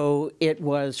 So it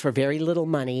was for very little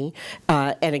money.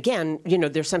 And again, you know,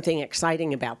 there's something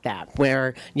exciting about that,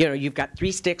 where, you know, you've got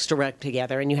 3 sticks to rub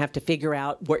together and you have to figure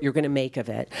out what you're going to make of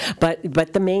it. But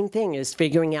the main thing is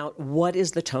figuring out, what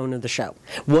is the tone of the show?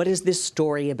 What is this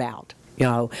story about? You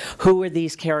know, who are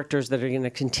these characters that are going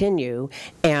to continue?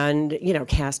 And, you know,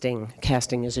 casting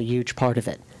is a huge part of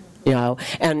it. You know,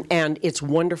 and it's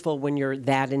wonderful when you're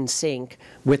that in sync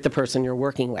with the person you're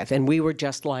working with. And we were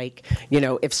just like, you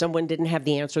know, if someone didn't have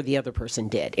the answer, the other person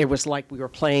did. It was like we were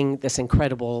playing this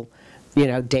incredible, you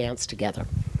know, dance together.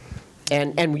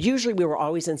 And usually we were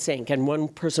always in sync, and one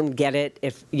person would get it.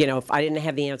 If, you know, if I didn't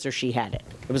have the answer, she had it.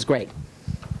 It was great.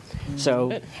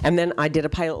 So, and then I did a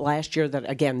pilot last year that,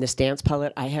 again, this dance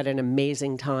pilot, I had an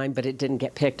amazing time, but it didn't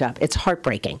get picked up. It's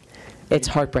heartbreaking. It's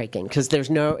heartbreaking, because there's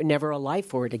never a life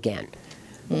for it again.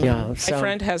 You know, so. My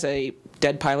friend has a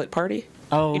dead pilot party.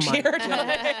 Oh, each my year. Because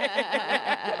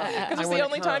it's the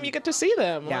only time you get to see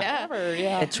them. Yeah. Ever.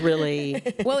 Yeah. It's really...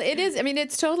 Well, it is. I mean,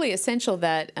 it's totally essential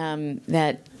that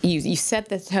that you set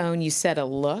the tone, you set a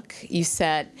look,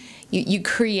 you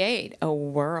create a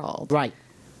world. Right.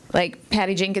 Like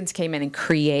Patty Jenkins came in and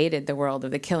created the world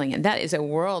of The Killing, and that is a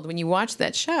world. When you watch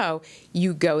that show,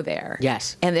 you go there.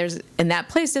 Yes. And that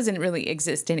place doesn't really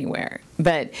exist anywhere,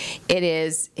 but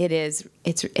it's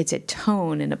a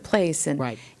tone and a place, and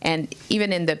right. And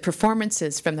even in the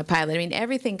performances from the pilot, I mean,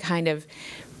 everything kind of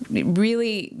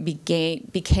really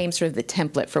became sort of the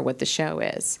template for what the show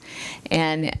is,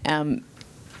 and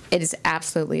it is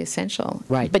absolutely essential.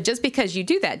 Right. But just because you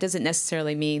do that doesn't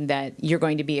necessarily mean that you're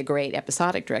going to be a great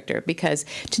episodic director, because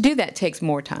to do that takes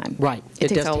more time. Right. It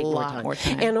takes does a take lot more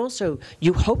time. And also,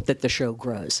 you hope that the show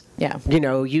grows. Yeah. You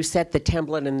know, you set the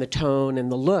template and the tone and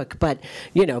the look, but,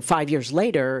 you know, 5 years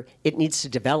later, it needs to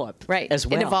develop as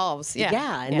well. It evolves. Yeah.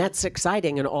 Yeah, and that's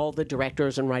exciting, and all the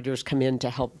directors and writers come in to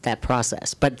help that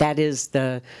process. But that is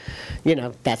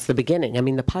that's the beginning. I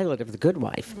mean, the pilot of The Good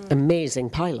Wife,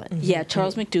 amazing pilot. Yeah,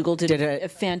 Charles McDougall did a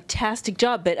fantastic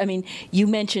job. But I mean, you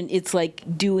mentioned it's like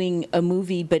doing a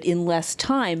movie, but in less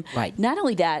time. Right. Not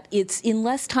only that, it's in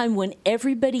less time when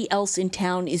everybody else in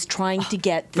town is trying to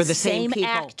get the same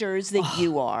actors that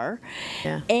you are.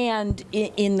 Yeah. And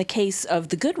in the case of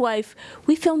The Good Wife,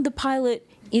 we filmed the pilot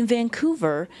in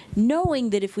Vancouver, knowing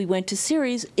that if we went to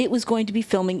series, it was going to be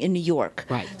filming in New York.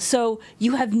 Right. So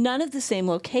you have none of the same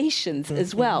locations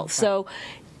as well. So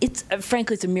it's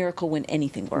frankly, it's a miracle when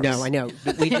anything works. No, I know.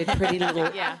 We did Pretty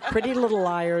Little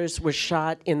Liars was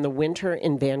shot in the winter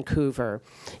in Vancouver.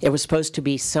 It was supposed to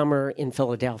be summer in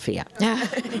Philadelphia.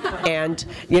 And,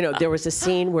 you know, there was a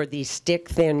scene where these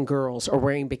stick-thin girls are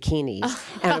wearing bikinis.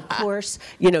 And, of course,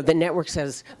 you know, the network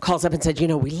calls up and said, you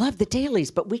know, we love the dailies,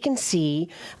 but we can see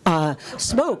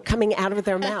smoke coming out of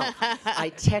their mouth.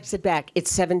 I texted back,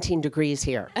 it's 17 degrees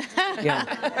here.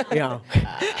 Yeah.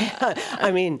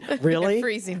 I mean, really?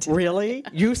 Freezing. Really?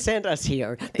 You sent us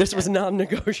here. This was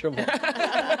non-negotiable.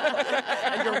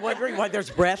 wondering why there's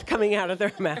breath coming out of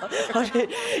their mouth.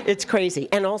 It's crazy.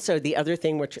 And also the other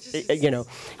thing, which,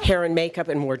 hair and makeup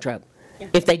and wardrobe.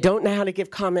 If they don't know how to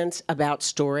give comments about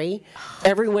story,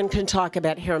 everyone can talk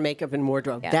about hair, makeup, and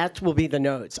wardrobe. Yeah. That will be the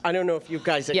notes. I don't know if you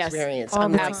guys experience.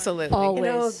 Yes, absolutely.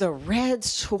 Always. The red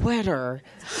sweater,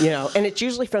 and it's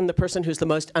usually from the person who's the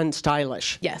most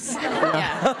unstylish. Yes.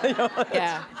 Yeah.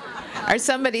 Yeah. Or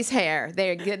somebody's hair.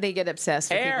 They get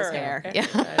obsessed with people's hair.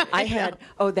 Yeah. I had,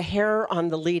 the hair on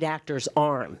the lead actor's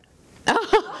arm.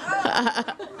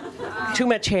 Too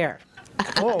much hair.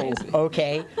 Oh,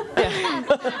 okay.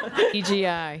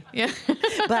 DGA. Yeah.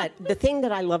 But the thing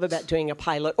that I love about doing a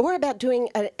pilot or about doing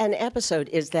an episode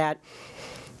is that,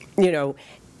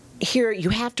 here you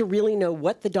have to really know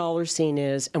what the dollar scene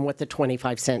is and what the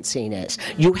 25-cent scene is.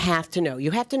 You have to know.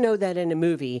 You have to know that in a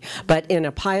movie, but in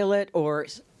a pilot or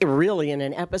really in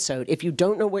an episode, if you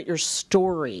don't know what your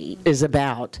story is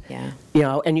about,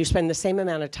 and you spend the same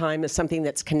amount of time as something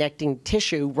that's connecting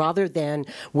tissue rather than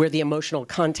where the emotional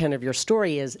content of your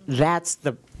story is, that's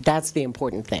the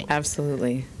important thing.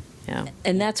 Absolutely. Yeah.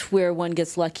 And that's where one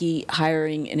gets lucky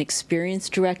hiring an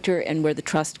experienced director and where the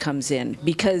trust comes in,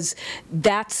 because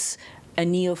that's a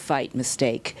neophyte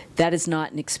mistake. That is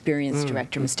not an experienced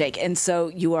director mistake. And so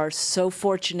you are so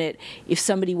fortunate if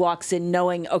somebody walks in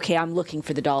knowing, okay, I'm looking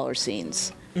for the dollar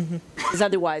scenes. Because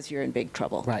otherwise you're in big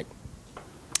trouble. Right.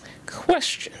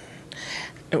 Question.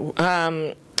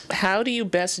 How do you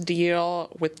best deal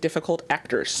with difficult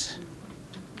actors?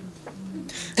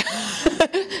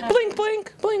 Blink,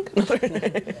 blink, blink.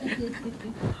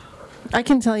 I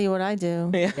can tell you what I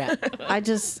do. Yeah. I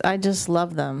just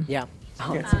love them. Yeah.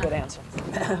 Oh, that's a good answer.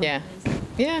 Yeah.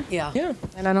 Yeah. Yeah. Yeah.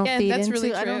 And I don't Yeah, feed that's into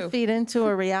really I true. don't feed into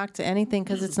or react to anything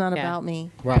because it's not about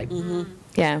me. Right.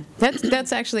 Yeah,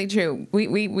 that's actually true.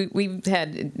 We've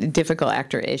had difficult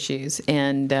actor issues,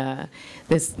 and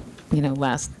this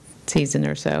last season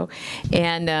or so,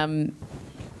 and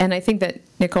I think that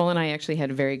Nicole and I actually had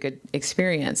a very good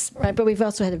experience. Right, but we've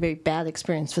also had a very bad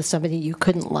experience with somebody you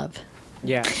couldn't love.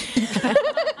 Yeah.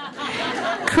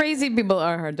 Crazy people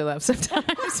are hard to love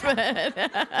sometimes,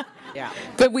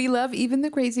 but we love even the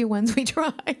crazy ones. We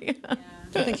try.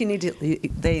 I think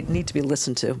they need to be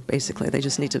listened to, basically. They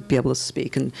just need to be able to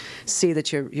speak and see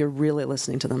that you're really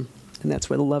listening to them. And that's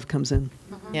where the love comes in.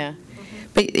 Yeah.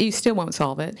 But you still won't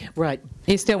solve it. Right.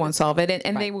 You still won't solve it,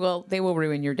 and Right. they will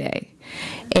ruin your day.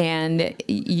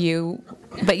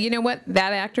 But you know what?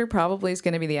 That actor probably is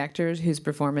going to be the actor whose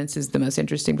performance is the most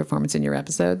interesting performance in your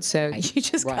episode. So you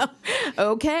just go,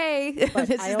 okay,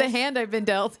 this is the hand I've been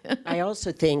dealt. I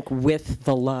also think with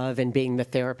the love and being the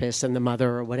therapist and the mother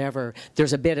or whatever,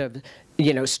 there's a bit of,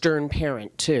 stern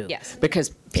parent too. Yes. Because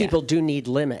people do need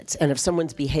limits, and if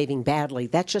someone's behaving badly,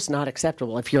 that's just not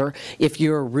acceptable. If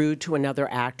you're rude to another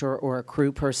actor or a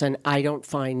crew person, I don't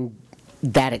find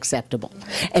that acceptable.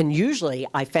 And usually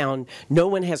I found no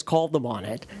one has called them on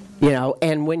it,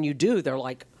 and when you do, they're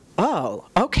like, oh,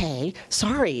 okay,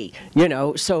 sorry,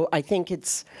 so I think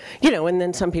it's, and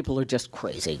then some people are just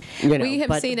crazy, We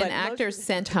have seen an actor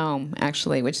sent home,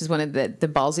 actually, which is one of the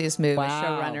ballsiest moves a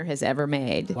showrunner has ever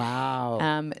made.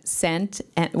 Wow. Sent,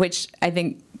 which I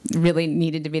think really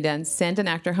needed to be done, sent an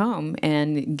actor home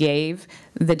and gave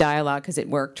the dialogue, because it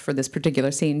worked for this particular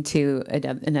scene, to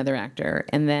another actor,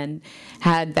 and then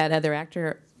had that other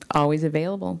actor always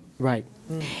available. Right.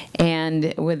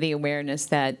 And with the awareness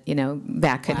that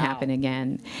that could happen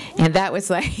again, and that was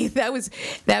like that was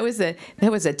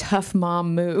a tough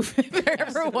mom move if there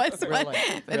ever was one,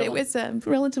 but it was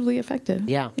relatively effective.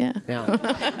 Yeah. Yeah.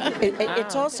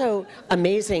 It's also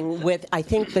amazing with, I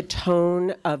think, the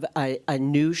tone of a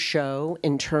new show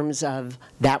in terms of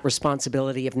that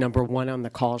responsibility of number one on the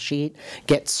call sheet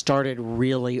gets started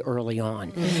really early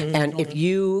on. And if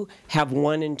you have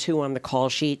 1 and 2 on the call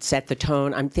sheet, set the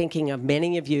tone. I'm thinking of many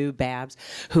of you, Babs,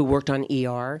 who worked on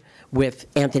ER with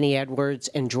Anthony Edwards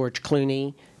and George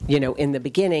Clooney. In the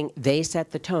beginning, they set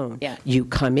the tone. Yeah. You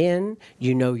come in,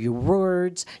 you know your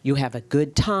words, you have a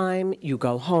good time, you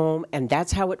go home, and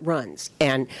that's how it runs.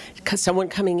 And someone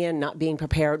coming in not being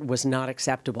prepared was not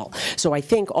acceptable. So I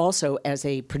think also as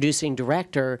a producing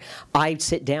director, I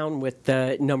sit down with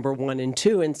the number 1 and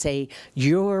 2 and say,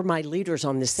 you're my leaders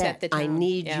on the set. the tone. I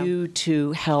need you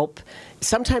to help.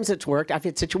 Sometimes it's worked. I've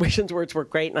had situations where it's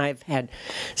worked great, and I've had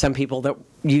some people that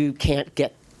you can't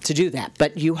get to do that.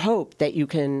 But you hope that you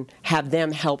can have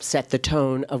them help set the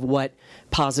tone of what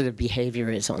positive behavior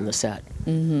is on the set.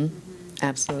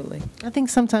 Absolutely. I think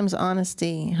sometimes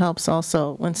honesty helps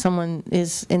also when someone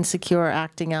is insecure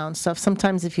acting out and stuff.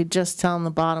 Sometimes if you just tell them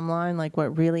the bottom line, like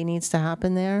what really needs to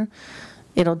happen there,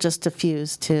 it'll just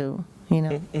diffuse too,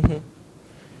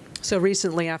 So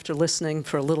recently, after listening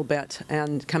for a little bit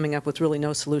and coming up with really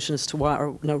no solution as to why,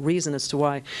 or no reason as to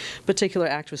why, a particular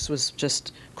actress was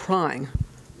just crying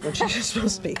when she was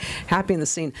supposed to be happy in the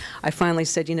scene, I finally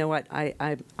said, you know what,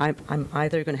 I'm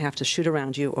either going to have to shoot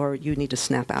around you, or you need to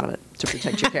snap out of it to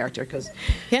protect your character, because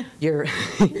you're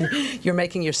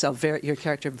making your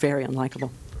character very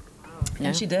unlikable. Yeah.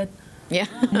 And she did. Yeah.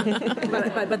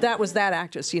 but that was that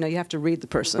actress. You know, you have to read the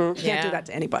person. You can't do that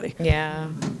to anybody. Yeah.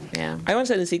 Yeah. I once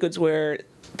had a sequence where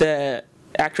the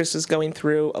actress was going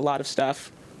through a lot of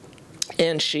stuff,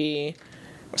 and she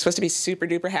was supposed to be super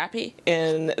duper happy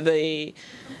in the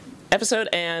episode,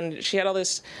 and she had all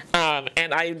this,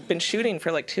 and I'd been shooting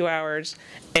for like 2 hours,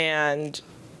 and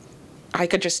I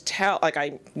could just tell, like,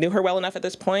 I knew her well enough at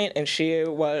this point, and she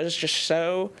was just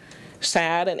so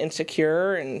sad and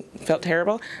insecure and felt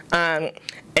terrible.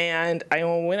 And I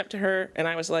went up to her and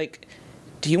I was like,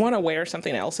 do you want to wear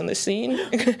something else in this scene?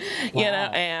 You know,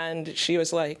 and she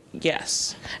was like,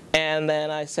 yes. And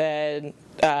then I said,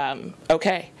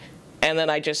 okay. And then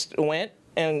I just went,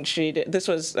 and she did. This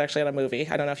was actually on a movie.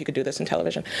 I don't know if you could do this in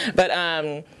television. But,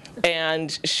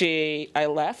 and I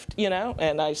left, you know,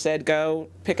 and I said, go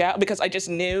pick out, because I just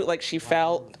knew, like, she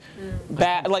felt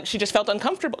bad, like, she just felt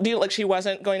uncomfortable. Like, she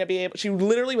wasn't going to be able, she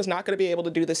literally was not going to be able to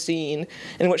do the scene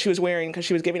in what she was wearing, because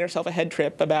she was giving herself a head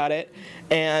trip about it.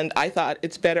 And I thought,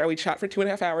 it's better, we shot for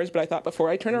 2.5 hours, but I thought, before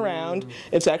I turn around,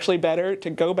 it's actually better to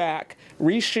go back,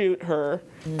 reshoot her,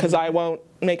 because I won't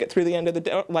make it through the end of the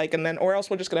day, like, and then, or else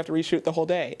we're just going to have to reshoot the whole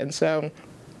day. And so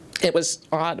it was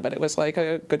odd, but it was like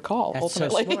a good call. That's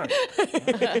ultimately. so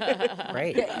smart.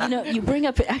 Great. You know, you bring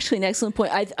up actually an excellent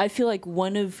point. I feel like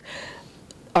one of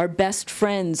our best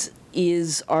friends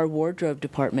is our wardrobe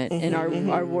department and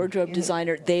our wardrobe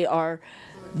designer. They are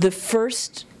the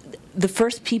first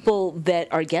people that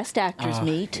our guest actors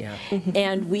meet,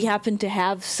 and we happen to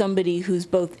have somebody who's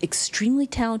both extremely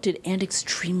talented and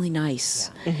extremely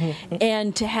nice.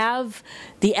 And to have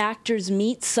the actors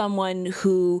meet someone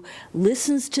who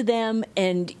listens to them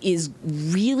and is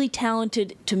really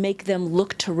talented to make them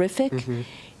look terrific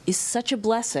is such a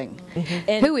blessing.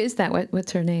 And Who is that?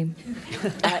 What's her name?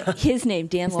 his name,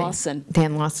 Dan Lawson.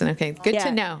 Dan Lawson. Okay, good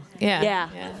to know. Yeah.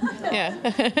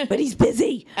 Yeah. But he's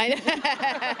busy.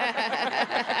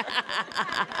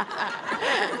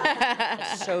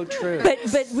 So true.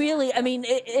 But really, I mean,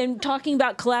 in talking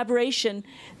about collaboration,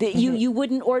 that you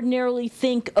wouldn't ordinarily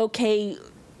think, okay,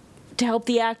 to help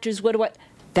the actors,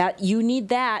 that you need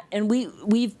that, and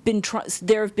we've been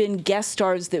there have been guest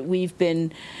stars that we've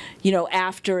been, you know,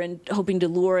 after and hoping to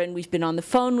lure, and we've been on the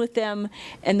phone with them,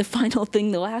 and the final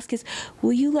thing they'll ask is,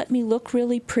 will you let me look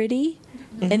really pretty?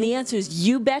 And the answer is,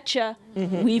 you betcha.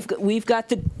 We've got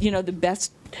the, you know, the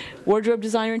best wardrobe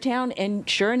designer in town, and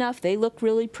sure enough, they look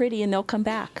really pretty, and they'll come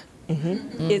back.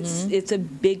 It's a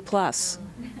big plus.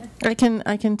 I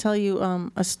can tell you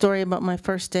a story about my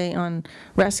first day on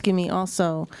Rescue Me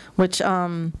also, which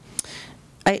I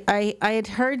had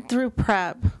heard through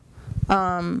prep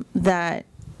that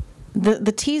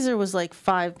the teaser was like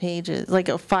 5 pages, like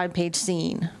a 5-page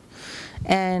scene.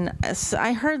 And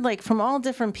I heard, like, from all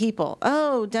different people,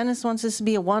 oh, Dennis wants this to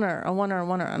be a oneer.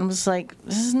 And I was like,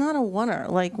 this is not a oneer,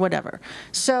 like, whatever.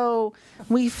 So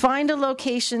we find a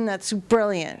location that's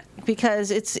brilliant, because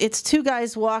it's 2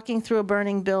 guys walking through a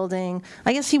burning building.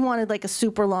 I guess he wanted, like, a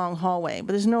super long hallway, but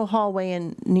there's no hallway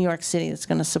in New York City that's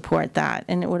going to support that,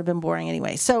 and it would have been boring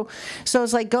anyway. So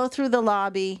it's like, go through the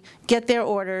lobby, get their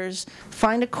orders,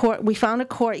 find a court. We found a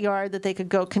courtyard that they could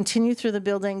go continue through the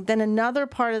building, then another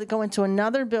part of it, go into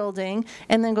another building,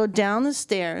 and then go down the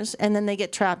stairs, and then they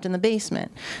get trapped in the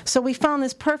basement. So we found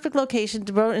this perfect location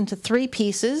to broke into 3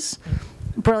 pieces.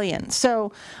 Brilliant.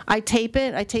 So I tape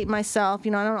myself.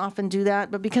 You know, I don't often do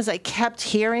that, but because I kept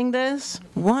hearing this,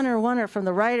 oneer from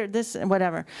the writer, this and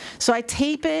whatever. So I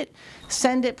tape it,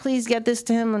 send it, please get this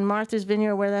to him in Martha's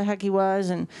Vineyard, where the heck he was,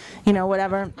 and, you know,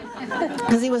 whatever.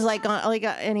 Because he was like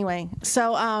anyway.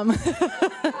 So,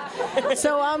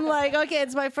 so I'm like, okay,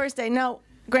 it's my first day. Now,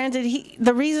 granted,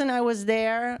 the reason I was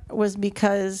there was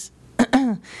because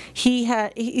he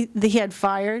had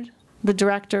fired the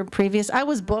director previous. I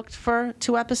was booked for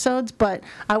 2 episodes, but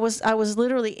I was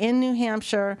literally in New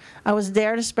Hampshire. I was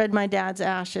there to spread my dad's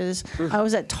ashes. I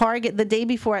was at Target the day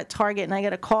before at Target, and I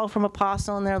got a call from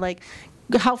Apostle, and they're like,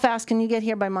 how fast can you get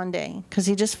here by Monday? Because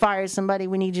he just fired somebody.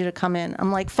 We need you to come in.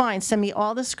 I'm like, fine, send me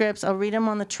all the scripts. I'll read them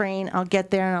on the train. I'll get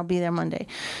there, and I'll be there Monday.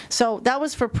 So that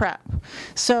was for prep.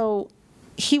 So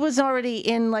he was already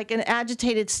in, like, an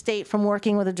agitated state from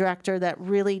working with a director that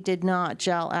really did not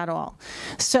gel at all.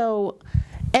 So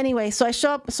Anyway, so I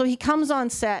show up, so he comes on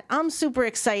set. I'm super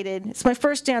excited. It's my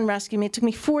first day on Rescue Me. It took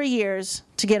me 4 years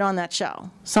to get on that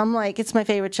show. So I'm like, it's my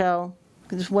favorite show.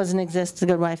 It just wasn't exist, The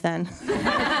Good Wife then.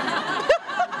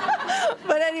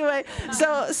 But anyway,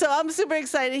 so I'm super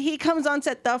excited. He comes on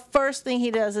set. The first thing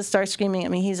he does is start screaming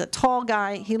at me. He's a tall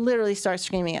guy. He literally starts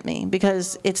screaming at me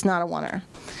because it's not a oneer.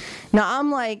 Now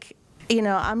I'm like,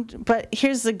 but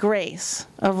here's the grace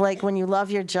of like when you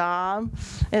love your job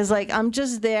is like I'm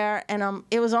just there and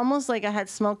it was almost like I had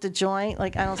smoked a joint,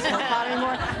 like I don't smoke pot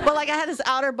anymore, but like I had this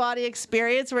outer body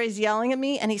experience where he's yelling at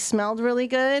me and he smelled really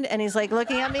good and he's like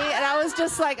looking at me and I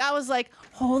was like,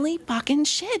 holy fucking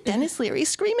shit, Dennis Leary's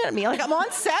screaming at me. Like I'm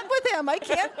on set with him. I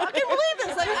can't fucking believe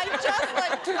this. Like I just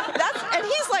like and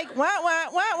he's like wah wah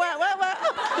wah wah wah wah.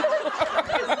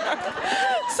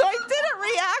 So I didn't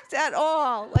react at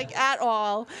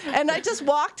all, and I just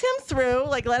walked him through,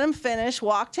 like let him finish,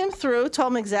 walked him through,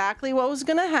 told him exactly what was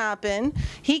going to happen.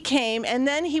 He came, and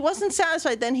then he wasn't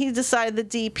satisfied. Then he decided the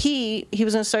DP, he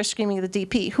was going to start screaming at the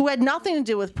DP, who had nothing to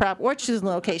do with prep or choosing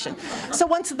the location. So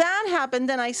once that happened,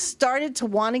 then I started to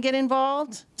want to get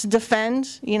involved, to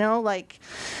defend,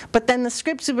 but then the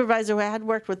script supervisor who I had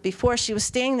worked with before, she was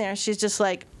staying there, she's just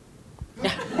like,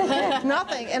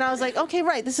 nothing. And I was like, okay,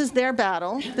 right, this is their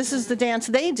battle. This is the dance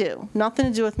they do. Nothing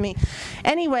to do with me.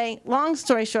 Anyway, long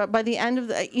story short, by the end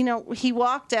of he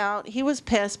walked out. He was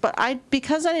pissed, but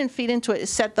because I didn't feed into it, it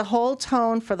set the whole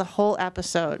tone for the whole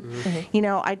episode.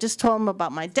 Mm-hmm. I just told him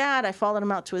about my dad. I followed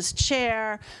him out to his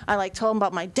chair. I told him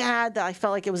about my dad, that I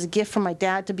felt like it was a gift from my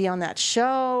dad to be on that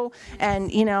show.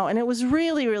 And, and it was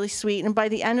really, really sweet. And by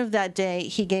the end of that day,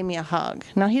 he gave me a hug.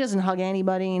 Now, he doesn't hug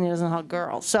anybody and he doesn't hug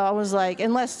girls. So I was like,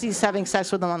 unless he's having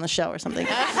sex with them on the show or something.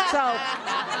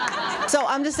 So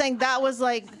I'm just saying that was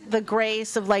like the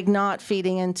grace of like not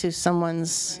feeding into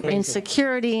someone's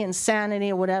insecurity,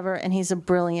 insanity, or whatever. And he's a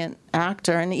brilliant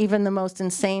actor. And even the most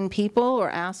insane people or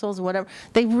assholes, whatever,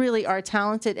 they really are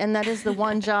talented. And that is the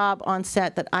one job on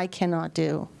set that I cannot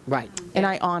do. Right. And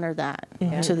I honor that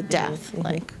to the death.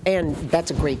 And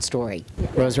that's a great story,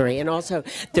 Rosemary. And also,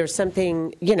 there's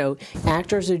something,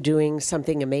 actors are doing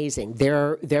something amazing.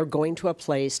 They're going to a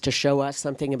place to show us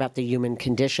something about the human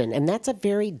condition. And that's a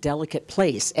very delicate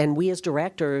place. And we as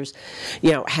directors,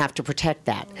 have to protect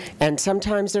that. And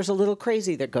sometimes there's a little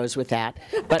crazy that goes with that,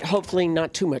 but hopefully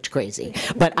not too much crazy.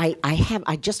 But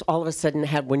I just all of a sudden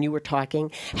had, when you were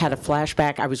talking, had a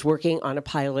flashback. I was working on a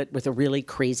pilot with a really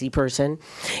crazy person.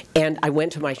 And I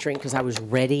went to my shrink because I was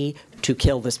ready to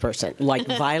kill this person. Like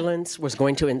violence was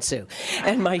going to ensue.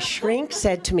 And my shrink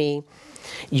said to me,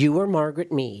 "You are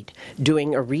Margaret Mead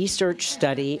doing a research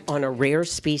study on a rare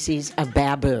species of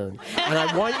baboon. And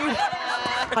I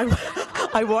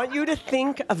want you to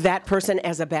think of that person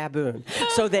as a baboon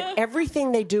so that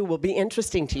everything they do will be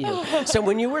interesting to you." So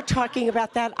when you were talking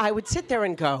about that, I would sit there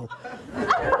and go,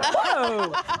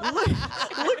 whoa,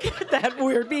 look at that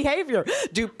weird behavior.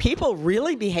 Do people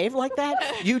really behave like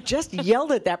that? You just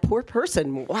yelled at that poor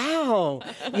person. Wow.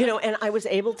 And I was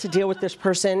able to deal with this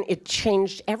person. It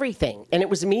changed everything. And it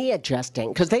was me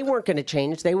adjusting because they weren't going to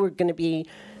change. They were going to be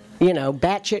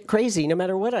batshit crazy no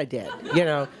matter what I did,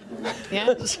 Yeah.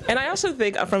 And I also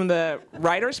think from the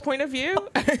writer's point of view,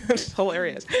 it's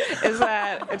hilarious, is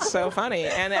that it's so funny.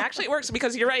 And actually it works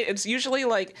because you're right, it's usually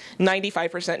like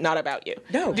 95% not about you.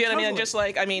 No, do you know what I mean? Just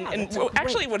like, and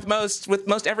actually with most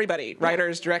everybody,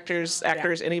 writers, directors,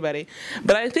 actors, anybody.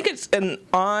 But I think it's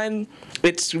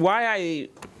why I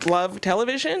love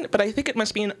television, but I think it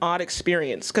must be an odd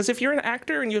experience. Because if you're an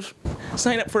actor and you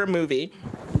sign up for a movie,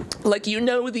 like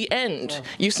the end. Yeah.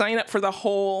 You sign up for the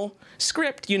whole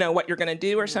script, what you're going to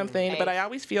do or something. Right. But I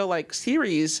always feel like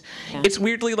series, it's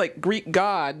weirdly like Greek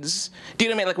gods. Do you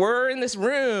know what I mean? Like we're in this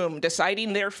room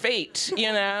deciding their fate,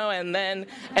 and then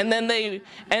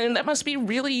that must be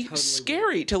really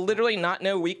scary to literally not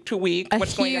know week to week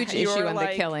what's going to happen. A huge issue on The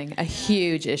Killing. A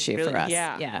huge issue really, for us.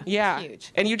 Yeah.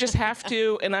 Huge. And you just have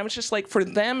to, and I was just like, for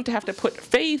them to have to put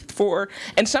faith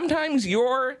and sometimes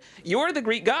you're the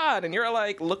Greek god and you're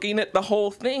like looking at the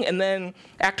whole thing, and then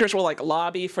actors will like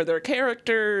lobby for their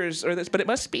characters or this, but it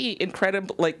must be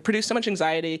incredible, like produce so much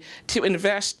anxiety to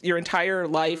invest your entire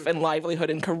life and livelihood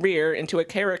and career into a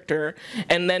character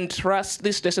and then trust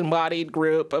this disembodied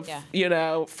group of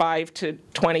 5 to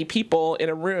 20 people in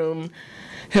a room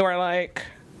who are like,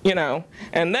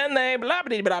 and then they blah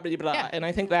blah blah blah blah. And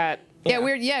I think that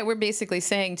We're basically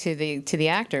saying to the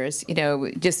actors,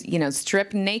 just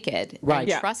strip naked, Right.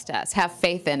 and trust us, have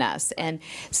faith in us. And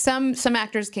some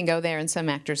actors can go there, and some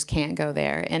actors can't go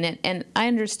there. And I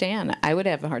understand. I would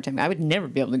have a hard time. I would never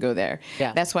be able to go there.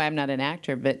 Yeah. That's why I'm not an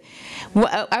actor. But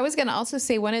I was going to also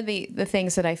say one of the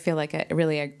things that I feel like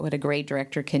what a great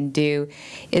director can do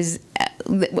is,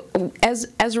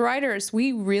 as writers,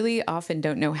 we really often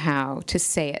don't know how to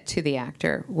say it to the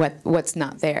actor what's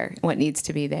not there, what needs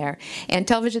to be there. And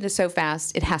television is so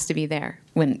fast; it has to be there.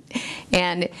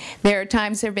 And there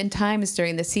have been times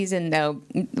during the season though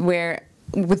where,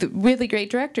 with a really great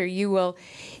director, you'll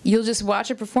just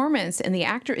watch a performance and the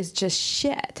actor is just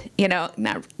shit.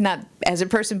 Not as a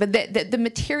person, but the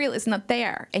material is not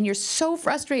there, and you're so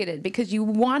frustrated because you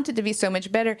want it to be so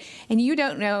much better, and you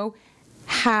don't know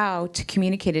how to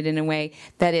communicate it in a way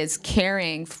that is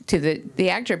caring to the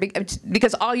actor,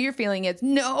 because all you're feeling is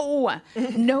no,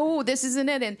 this isn't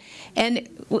it. And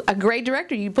a great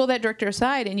director, you pull that director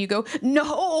aside and you go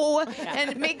no,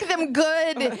 and make them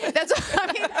good. That's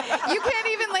you can't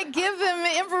even give them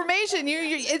information.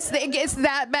 It's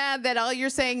that bad that all you're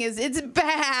saying is it's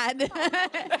bad.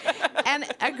 And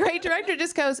a great director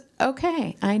just goes,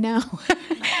 okay, I know.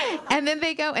 And then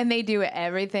they go and they do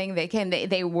everything they can.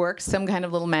 They work some kind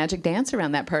of little magic dance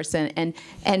around that person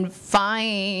and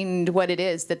find what it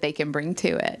is that they can bring to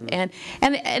it. And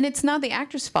it's not the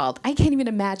actor's fault. I can't even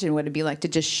imagine what it'd be like to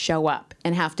just show up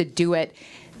and have to do it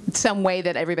some way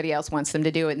that everybody else wants them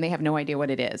to do it, and they have no idea what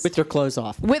it is. With their clothes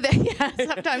off.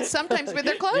 Sometimes with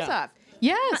their clothes off.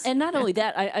 Yes. And not only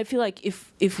that, I feel like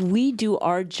if we do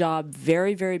our job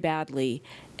very, very badly,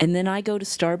 and then I go to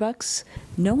Starbucks,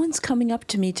 no one's coming up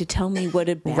to me to tell me what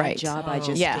a bad job I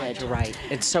just did. Right.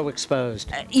 It's so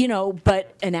exposed.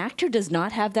 But an actor does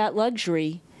not have that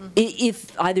luxury.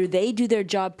 If either they do their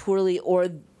job poorly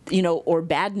or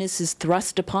badness is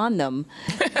thrust upon them,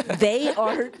 they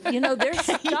are, they're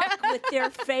stuck with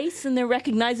their face and their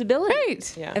recognizability.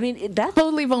 Right. Yeah. I mean, that's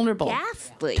totally vulnerable.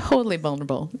 ghastly. Totally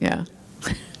vulnerable. Yeah.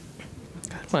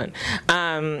 Fun.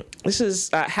 This is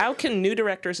how can new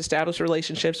directors establish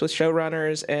relationships with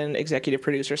showrunners and executive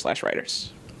producers /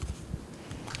 writers?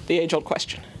 The age-old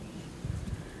question.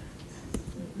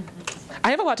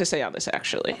 I have a lot to say on this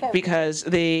actually, because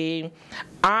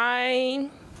my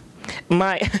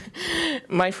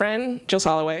friend Jill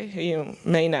Soloway, who you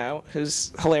may know,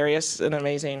 who's hilarious and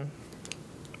amazing,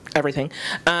 everything.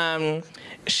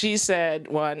 She said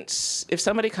once, if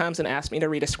somebody comes and asks me to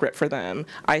read a script for them,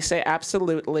 I say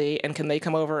absolutely, and can they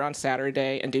come over on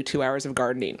Saturday and do 2 hours of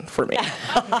gardening for me? And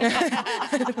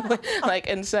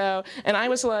I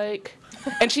was like,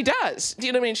 and she does. Do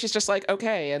you know what I mean? She's just like,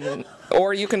 okay,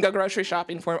 or you can go grocery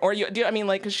shopping for him, or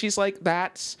she's like,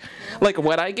 that's like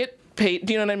what I get paid.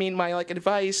 Do you know what I mean? My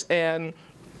advice, and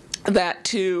that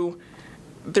too,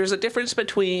 there's a difference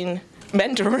between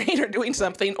mentoring or doing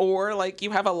something, or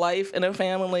you have a life and a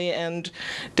family and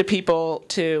to people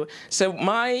too. So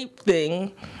my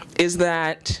thing is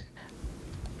that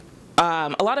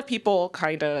a lot of people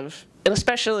kind of, and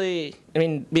especially,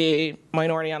 be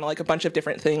minority on a bunch of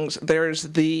different things, there's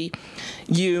the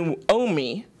you owe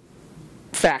me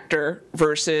factor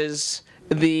versus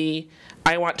the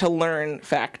I want to learn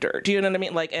factor. Do you know what I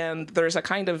mean? And there's a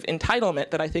kind of entitlement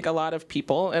that I think a lot of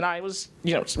people, and I was,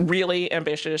 really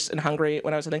ambitious and hungry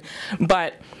when I was a thing,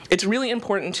 but it's really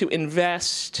important to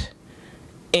invest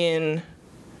in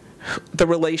the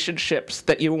relationships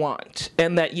that you want,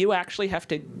 and that you actually have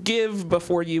to give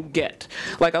before you get.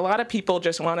 A lot of people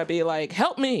just want to be like,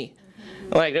 help me.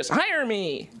 Just hire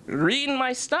me, read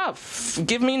my stuff,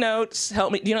 give me notes,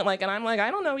 help me, and I'm like, I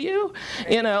don't know you,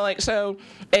 so,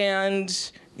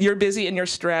 and you're busy and you're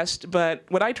stressed, but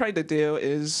what I tried to do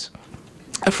is,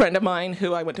 a friend of mine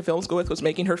who I went to film school with was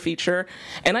making her feature,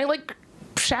 and I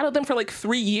shadowed them for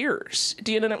 3 years.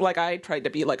 Do you know, I tried to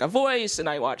be a voice, and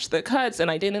I watched the cuts, and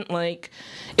I didn't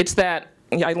it's that,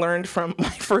 I learned from my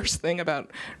first thing about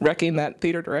wrecking that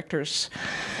theater director's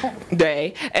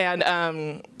day,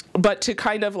 and, but to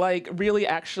kind of really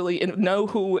actually know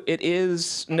who it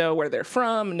is, know where they're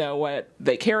from, know what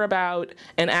they care about,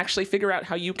 and actually figure out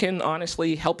how you can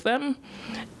honestly help them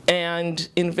and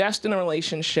invest in a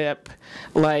relationship.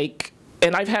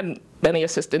 And I've had many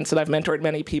assistants and I've mentored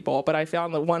many people, but I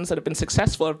found the ones that have been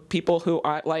successful are people who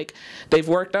are they've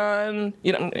worked on,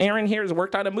 Erin here has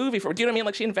worked on a movie for, do you know what I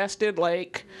mean? She invested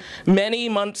many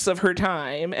months of her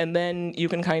time, and then you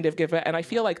can kind of give it, and I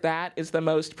feel that is the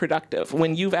most productive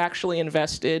when you've actually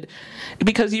invested,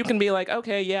 because you can be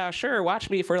okay, yeah, sure, watch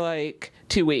me for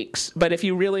 2 weeks, but if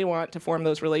you really want to form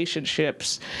those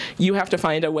relationships, you have to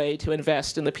find a way to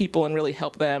invest in the people and really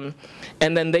help them,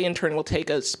 and then they in turn will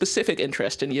take a specific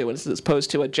interest in you, and as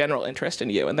opposed to a general interest in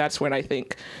you. And that's when I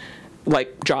think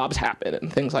like jobs happen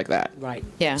and things like that. Right.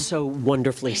 Yeah. So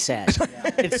wonderfully said.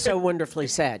 It's so wonderfully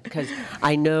said, because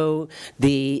I know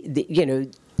the you know,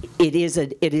 it is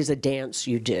a dance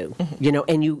you do, you know,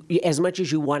 and you as much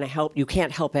as you want to help, you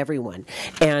can't help everyone,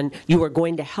 and you are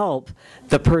going to help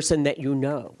the person that you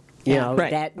know, you know,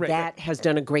 that has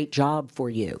done a great job for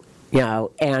you, you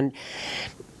know, and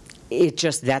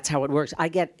that's how it works. I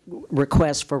get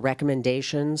requests for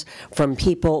recommendations from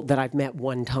people that I've met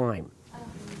one time,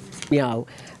 you know.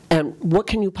 And what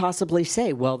can you possibly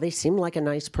say? Well, they seem like a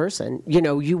nice person. You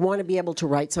know, you want to be able to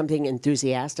write something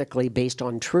enthusiastically based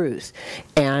on truth.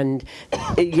 And,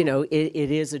 you know, it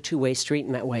is a two-way street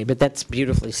in that way. But that's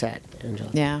beautifully said, Angela.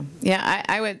 Yeah, yeah.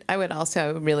 I would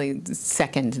also really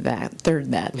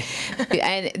third that,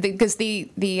 and because the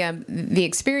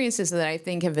experiences that I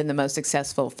think have been the most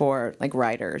successful for like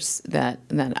writers that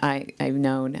I've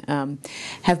known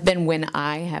have been when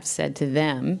I have said to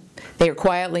them, they are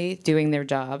quietly doing their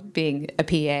job, being a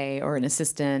PA or an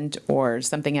assistant or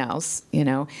something else, you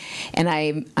know, and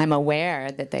I'm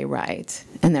aware that they write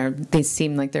and they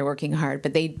seem like they're working hard,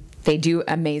 but they do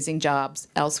amazing jobs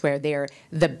elsewhere. They're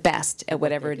the best at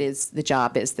whatever it is the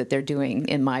job is that they're doing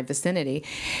in my vicinity,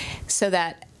 so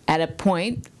that at a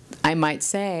point I might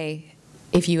say,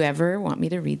 if you ever want me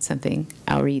to read something,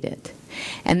 I'll read it.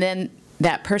 And then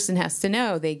that person has to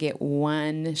know they get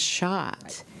one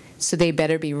shot, so they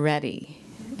better be ready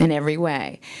in every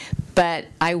way. But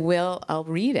I'll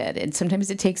read it. And sometimes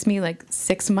it takes me like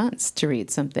 6 months to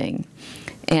read something.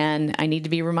 And I need to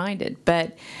be reminded.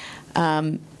 But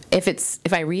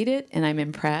if I read it and I'm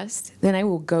impressed, then I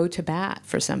will go to bat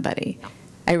for somebody.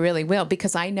 I really will,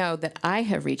 because I know that I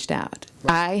have reached out.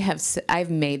 I've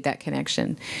made that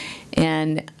connection.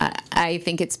 And I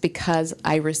think it's because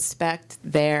I respect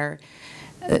their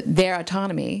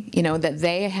autonomy, you know,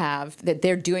 that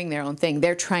they're doing their own thing.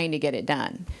 They're trying to get it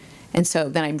done. And so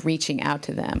then I'm reaching out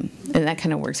to them, and that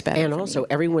kind of works better. And also,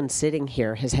 everyone sitting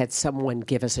here has had someone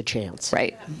give us a chance.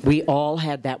 Right. We all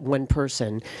had that one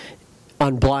person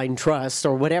on blind trust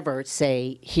or whatever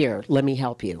say, here, let me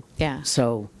help you. Yeah.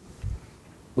 So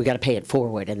we got to pay it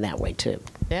forward in that way, too.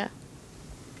 Yeah.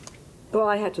 Well,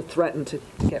 I had to threaten to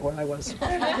get where I was.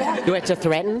 You had to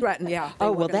threaten? Threaten, yeah.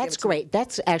 Oh, well, that's great.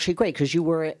 That's actually great, because you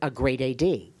were a great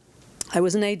AD. I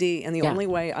was an AD, and the only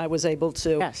way I was able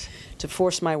to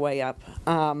force my way up,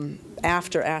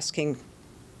 after asking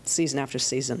season after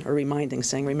season, or reminding,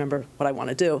 saying, remember what I want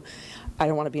to do. I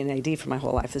don't want to be an AD for my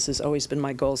whole life. This has always been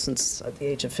my goal since the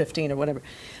age of 15 or whatever.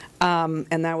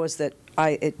 And that was that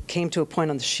it came to a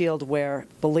point on The Shield where,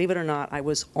 believe it or not, I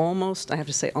was almost, I have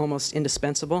to say almost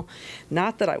indispensable.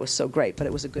 Not that I was so great, but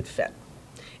it was a good fit.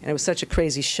 And it was such a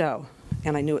crazy show,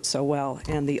 and I knew it so well.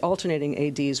 And the alternating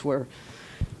ADs were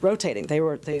rotating.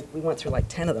 We went through like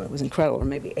 10 of them. It was incredible, or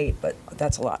maybe 8, but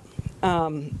that's a lot.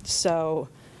 So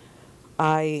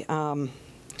I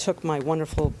took my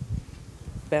wonderful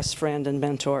best friend and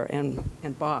mentor and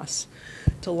boss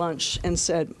to lunch and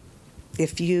said,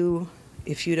 if you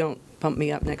don't bump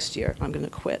me up next year, I'm going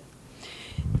to quit.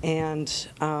 And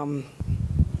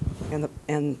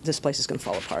this place is going to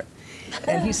fall apart.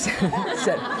 And he said,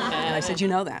 and I said, you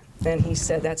know that? And he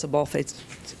said, that's a bald-faced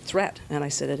threat. And I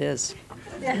said, it is.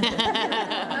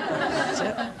 That's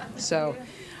it. So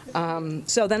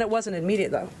then it wasn't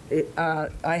immediate, though.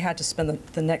 I had to spend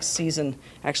the next season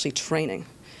actually training.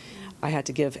 I had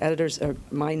to give editors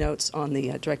my notes on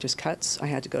the director's cuts. I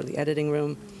had to go to the editing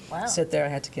room, sit there. I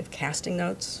had to give casting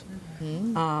notes.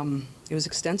 Mm-hmm. It was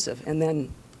extensive. And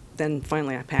then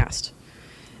finally I passed.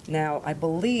 Now, I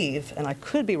believe, and I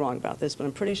could be wrong about this, but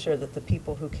I'm pretty sure that the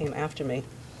people who came after me,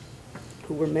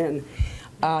 who were men,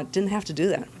 didn't have to do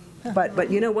that.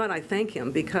 But you know what? I thank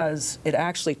him, because it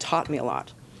actually taught me a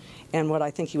lot. And what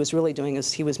I think he was really doing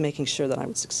is he was making sure that I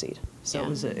would succeed. So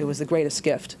it was the greatest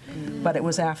gift. Mm. But it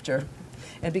was after.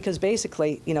 And because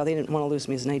basically, you know, they didn't want to lose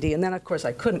me as an AD. And then, of course,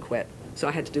 I couldn't quit. So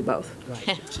I had to do both.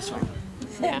 Right. Which is fine.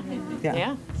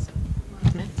 Yeah.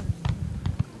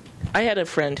 I had a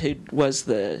friend who was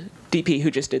the DP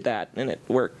who just did that, and it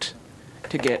worked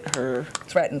to get her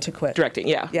threatened to quit directing.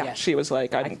 Yeah. She was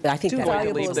like, I think I'm going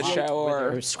to leave the show,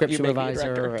 or script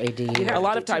supervisor or AD. A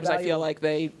lot of times I feel like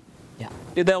they'll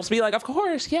be like, of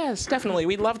course, yes, definitely,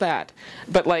 we'd love that.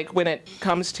 But like when it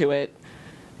comes to it,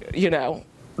 you know,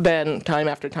 then time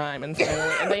after time, and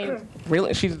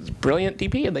finally, she's a brilliant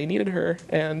DP, and they needed her,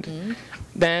 and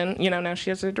then, you know, now she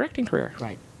has a directing career.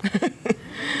 Right.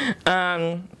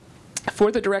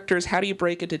 For the directors, how do you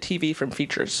break into TV from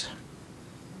features?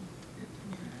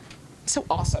 it's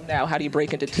so awesome now. How do you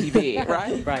break into TV,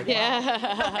 right? Right.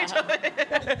 Yeah,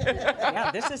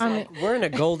 this is we're in a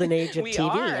golden age of We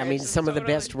TV. are. I mean, some of the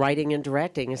best writing and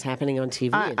directing is happening on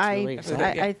TV. It's really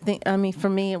exciting. I think, I mean, for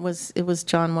me, it was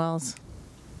John Wells,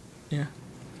 Yeah.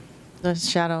 the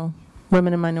Shadow,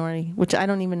 Women and Minority, which I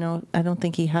don't even know, I don't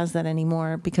think he has that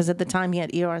anymore, because at the time he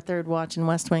had ER Third Watch and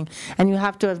West Wing, and you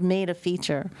have to have made a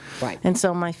feature. Right. And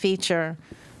so my feature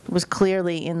was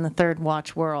clearly in the Third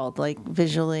Watch world, like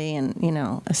visually and, you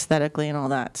know, aesthetically and all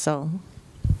that. So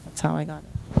that's how I got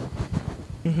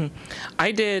it.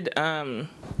 I did, I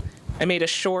made a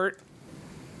short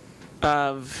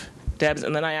of Debs,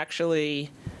 and then Eileen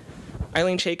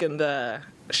Chaikin, the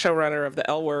showrunner of the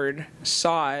L Word,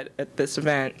 saw it at this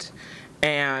event,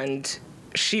 and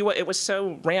it was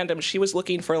so random. She was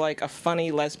looking for like a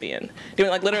funny lesbian, doing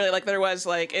like literally like there was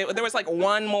like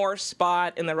one more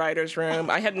spot in the writers' room.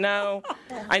 I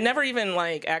never even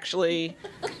like actually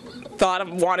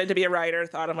wanted to be a writer,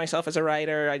 thought of myself as a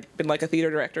writer. I'd been like a theater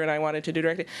director and I wanted to do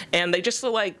directing. And they just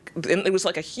like, and it was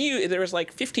like there was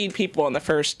like 15 people in the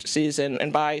first season,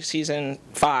 and by season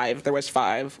 5 there was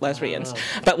 5 lesbians. Wow.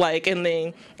 But like in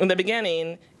the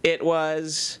beginning, it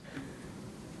was,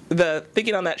 the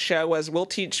thinking on that show was, we'll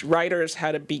teach writers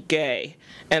how to be gay,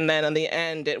 and then in the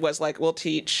end it was like, we'll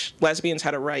teach lesbians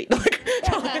how to write.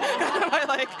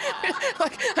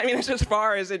 I mean, it's as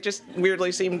far as it just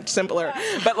weirdly seemed simpler.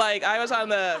 But like, I was on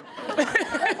the,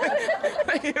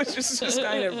 it was just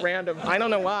kind of random. I don't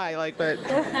know why, like, but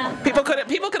people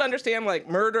could understand like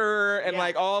murder and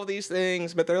like all of these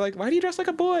things, but they're like, why do you dress like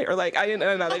a boy? Or like, I don't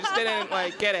know, they just didn't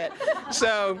like get it.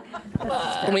 So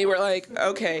we were like,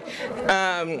 okay,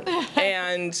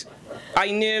 and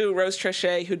I knew Rose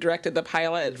Trichet, who directed the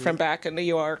pilot, from back in New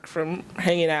York, from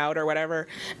hanging out or whatever.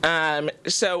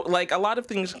 So like a lot of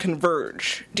things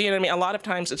converge. Do you know what I mean? A lot of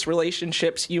times it's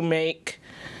relationships you make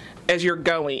as you're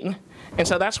going. And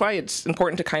so that's why it's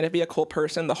important to kind of be a cool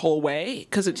person the whole way,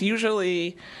 because it's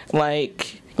usually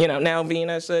like, you know, now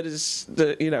Venus is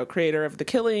the, you know, creator of The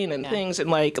Killing and things, and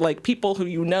like people who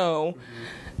you know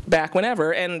back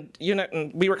whenever, and you know,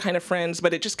 and we were kind of friends,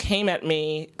 but it just came at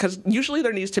me because usually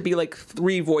there needs to be like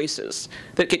 3 voices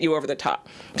that get you over the top.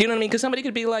 Do you know what I mean? Because somebody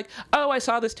could be like, oh, I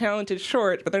saw this talented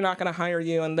short, but they're not going to hire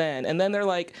you, and then they're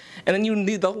like, and then you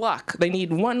need the luck. They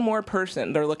need one more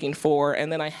person they're looking for,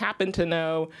 and then I happen to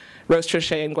know Rose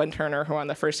Trichet and Gwen Turner, who are on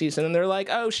the first season, and they're like,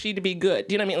 oh, she'd be good.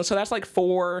 Do you know what I mean? So that's like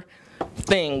 4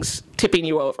 things tipping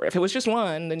you over. If it was just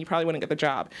one, then you probably wouldn't get the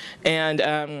job.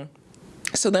 And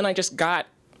so then I just got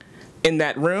in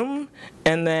that room,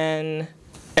 and then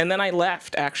I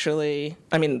left, actually.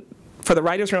 I mean, for the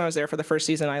writers' room I was there for the first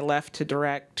season. I left to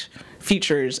direct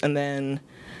features, and then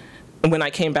when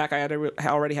I came back, I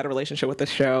already had a relationship with the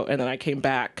show, and then I came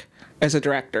back as a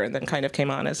director, and then kind of came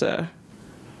on as a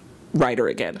writer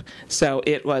again. So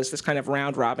it was this kind of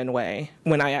round-robin way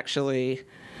when I actually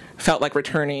felt like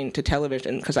returning to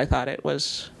television, because I thought it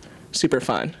was super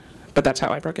fun. But that's how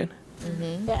I broke in.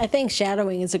 Mm-hmm. Yeah, I think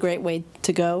shadowing is a great way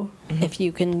to go if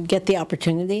you can get the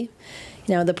opportunity.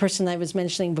 You know, the person I was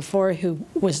mentioning before who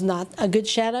was not a good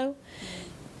shadow,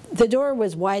 the door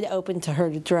was wide open to her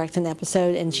to direct an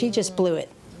episode, and she just blew it.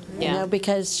 You know,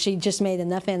 because she just made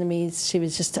enough enemies. She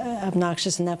was just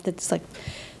obnoxious enough that it's like,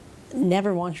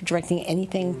 never want her directing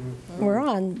anything we're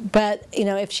on. But, you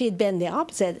know, if she had been the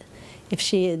opposite, if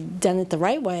she had done it the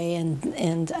right way,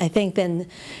 and I think then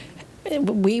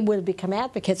we would have become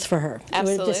advocates for her. Absolutely.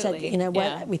 We would have just said, you know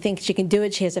what, we think she can do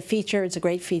it. She has a feature. It's a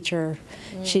great feature.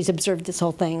 She's observed this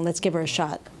whole thing. Let's give her a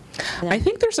shot. You know? I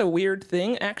think there's a weird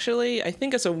thing, actually. I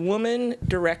think as a woman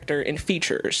director in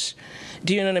features,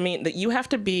 do you know what I mean? That you have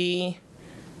to be,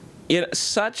 you know,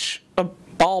 such a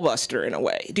ball buster in a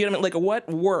way. Do you know what I mean? Like, what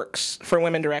works for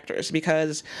women directors?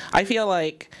 Because I feel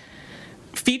like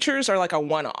features are like a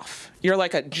one-off. You're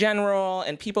like a general,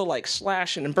 and people like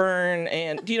slash and burn,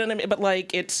 and do you know what I mean? But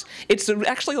like it's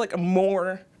actually like a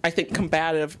more, I think,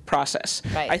 combative process.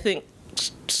 Right. I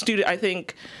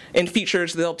think in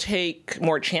features they'll take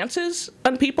more chances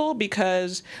on people,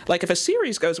 because like if a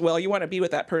series goes well, you want to be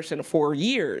with that person for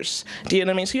years. Do you know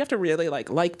what I mean? So you have to really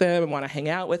like them and want to hang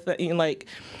out with them. You know, like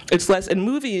it's less in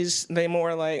movies. They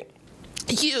more like,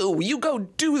 you go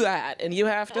do that, and you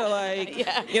have to like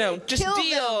you know, just kill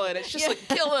deal them. And it's just like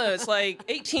kill them. It's like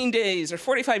 18 days or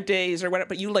 45 days or whatever,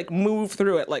 but you like move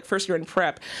through it. Like first you're in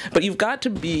prep, but you've got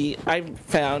to be, I've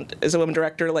found as a woman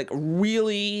director, like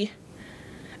really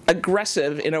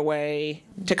aggressive in a way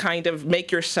to kind of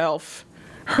make yourself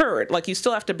heard. Like you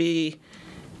still have to be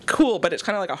cool, but it's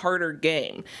kind of like a harder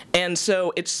game. And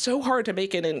so it's so hard to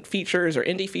make it in features or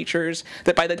indie features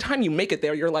that by the time you make it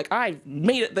there, you're like, I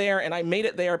made it there, and I made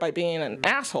it there by being an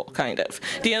asshole, kind of.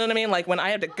 Do you know what I mean? Like, when I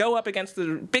had to go up against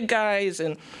the big guys,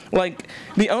 and like,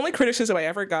 the only criticism I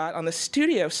ever got on the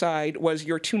studio side was,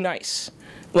 you're too nice.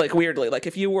 Like, weirdly, like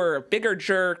if you were a bigger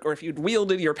jerk or if you'd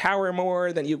wielded your power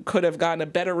more, then you could have gotten a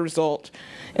better result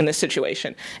in this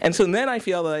situation. And so then I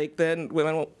feel like then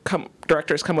when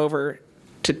directors come over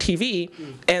to TV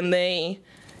and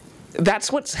that's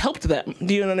what's helped them.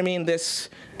 Do you know what I mean? This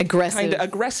kind of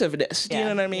aggressiveness. Do you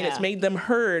know what I mean? It's made them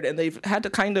heard, and they've had to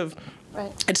kind of,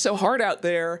 it's so hard out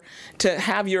there to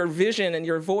have your vision and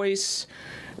your voice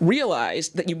realize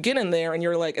that you get in there and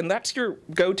you're like, and that's your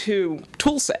go-to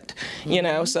tool set, you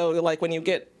know? So like when you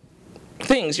get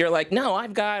things, you're like, no,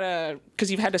 I've got to,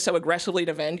 because you've had to so aggressively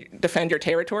defend your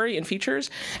territory in features,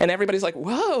 and everybody's like,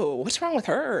 whoa, what's wrong with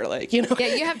her? Like, you know?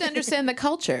 Yeah, you have to understand the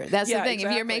culture. That's the thing.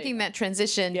 Exactly. If you're making that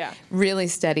transition, really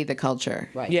study the culture.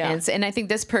 Right. Yeah. And I think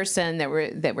this person that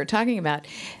we're talking about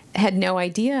had no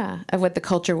idea of what the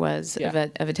culture was of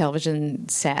a television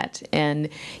set, and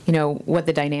you know what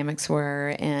the dynamics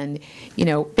were, and you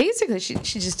know basically she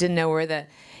just didn't know where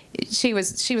she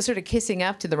was sort of kissing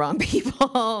up to the wrong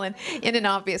people and in an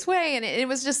obvious way, and it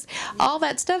was just all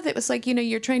that stuff that was like, you know,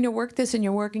 you're trying to work this and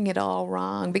you're working it all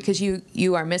wrong because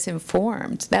you are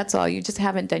misinformed. That's all. You just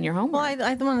haven't done your homework. Well,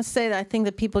 I want to say that I think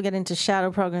that people get into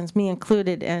shadow programs, me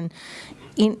included, and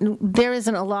there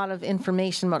isn't a lot of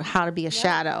information about how to be a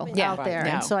shadow out there.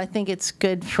 And so I think it's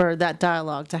good for that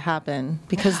dialogue to happen,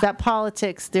 because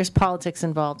there's politics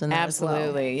involved in that as well.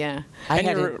 Absolutely, yeah. I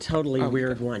had a totally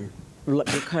weird one,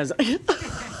 because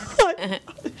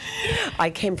I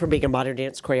came from being a modern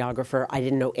dance choreographer. I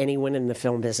didn't know anyone in the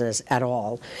film business at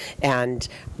all. And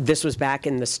this was back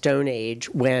in the Stone Age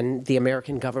when the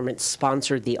American government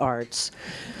sponsored the arts.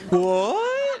 What?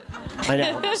 I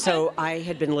know. So I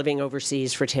had been living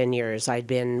overseas for 10 years. I'd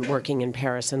been working in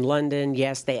Paris and London.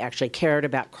 Yes, they actually cared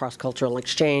about cross-cultural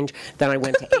exchange. Then I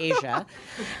went to Asia,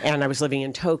 and I was living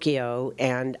in Tokyo,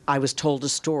 and I was told a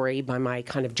story by my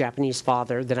kind of Japanese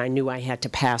father that I knew I had to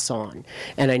pass on,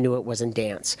 and I knew it wasn't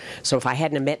dance. So if I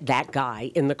hadn't met that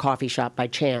guy in the coffee shop by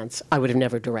chance, I would have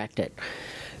never directed.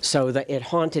 So it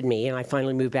haunted me, and I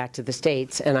finally moved back to the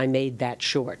States, and I made that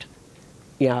short.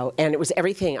 You know, and it was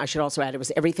everything, I should also add, it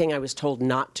was everything I was told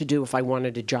not to do if I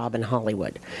wanted a job in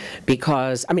Hollywood.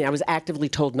 Because, I mean, I was actively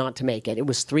told not to make it. It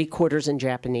was 3/4 in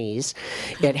Japanese.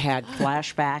 It had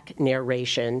flashback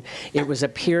narration. It was a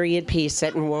period piece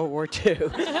set in World War II.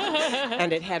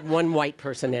 And it had one white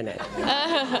person in it.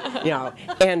 You know,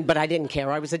 but I didn't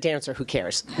care. I was a dancer. Who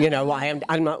cares? You know,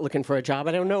 I'm not looking for a job.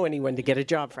 I don't know anyone to get a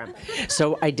job from.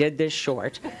 So I did this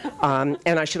short. And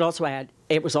I should also add,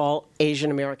 it was all Asian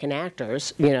American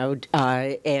actors, you know,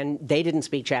 and they didn't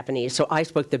speak Japanese, so I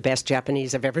spoke the best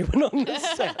Japanese of everyone on the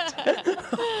set.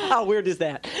 How weird is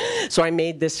that? So I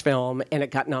made this film, and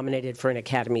it got nominated for an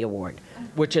Academy Award,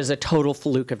 which is a total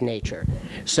fluke of nature.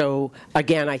 So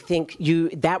again, I think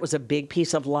that was a big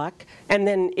piece of luck, and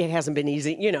then it hasn't been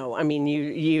easy. You know, I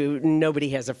mean, nobody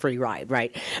has a free ride,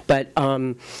 right? But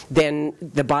then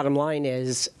the bottom line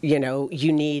is, you know,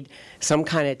 you need some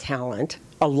kind of talent,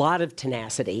 a lot of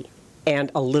tenacity,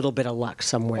 and a little bit of luck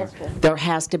somewhere. There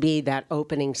has to be that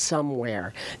opening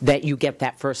somewhere that you get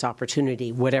that first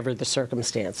opportunity, whatever the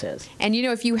circumstance is. And you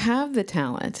know, if you have the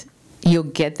talent, you'll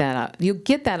get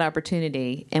that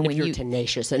opportunity. And when you're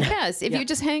tenacious enough. Yes, if you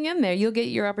just hang in there, you'll get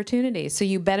your opportunity. So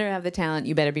you better have the talent.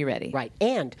 You better be ready. Right.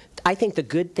 And I think the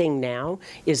good thing now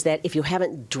is that if you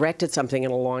haven't directed something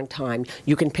in a long time,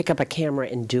 you can pick up a camera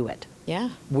and do it. Yeah.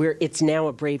 Where it's now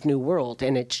a brave new world,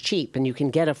 and it's cheap, and you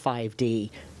can get a 5D.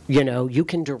 You know, you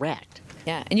can direct.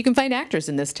 Yeah, and you can find actors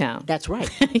in this town. That's right.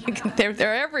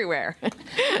 They're everywhere.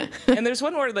 And there's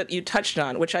one word that you touched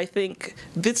on, which I think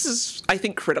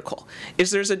critical,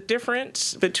 is there's a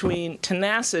difference between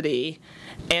tenacity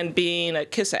and being a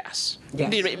kiss-ass.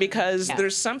 Yes. Because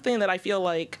there's something that I feel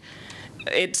like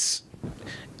it's,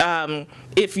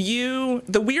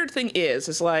 the weird thing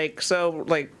is like, so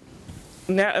like,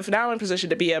 now I'm in position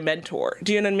to be a mentor,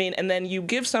 do you know what I mean? And then you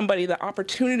give somebody the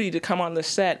opportunity to come on the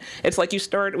set. It's like we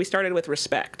started with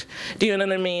respect. Do you know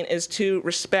what I mean? Is to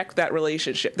respect that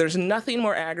relationship. There's nothing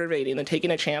more aggravating than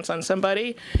taking a chance on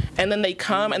somebody, and then they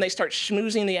come and they start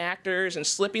schmoozing the actors and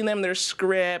slipping them their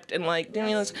script and like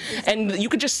doing this, and you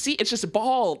could just see it's just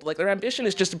bald. Like their ambition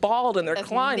is just bald, and they're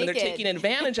climbing, and they're taking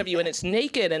advantage of you, and it's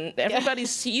naked, and everybody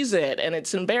sees it, and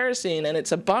it's embarrassing, and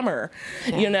it's a bummer,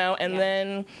 you know. And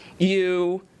then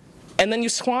you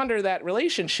squander that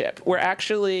relationship where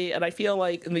actually, and I feel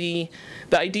like the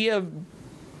idea of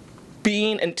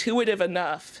being intuitive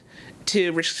enough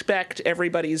to respect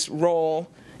everybody's role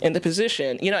in the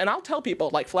position. You know, and I'll tell people,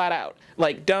 like, flat out,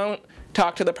 like, don't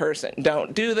talk to the person,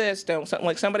 don't do this, don't,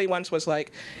 like, somebody once was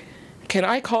like, can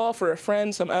I call for a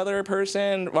friend, some other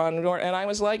person, and I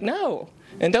was like, no.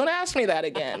 And don't ask me that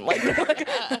again. Like,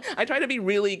 I try to be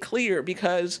really clear,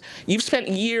 because you've spent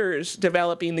years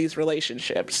developing these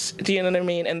relationships. Do you know what I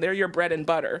mean? And they're your bread and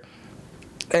butter.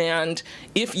 And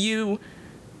if you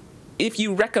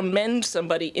recommend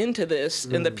somebody into this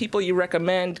and the people you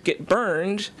recommend get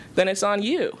burned, then it's on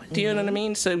you. Do you know what I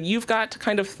mean? So you've got to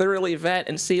kind of thoroughly vet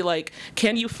and see, like,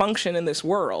 can you function in this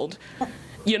world?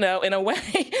 You know, in a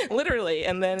way, literally,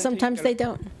 and then Sometimes they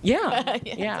don't. Yeah,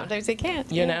 yeah. Sometimes they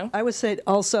can't. You know, I would say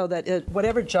also that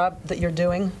whatever job that you're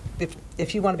doing,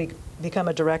 if you want to become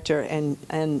a director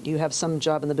and you have some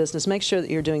job in the business, make sure that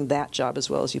you're doing that job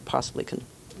as well as you possibly can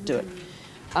do it.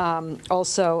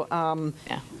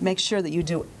 Make sure that you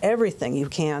do everything you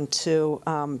can to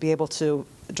be able to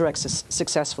direct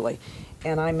successfully.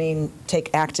 And I mean,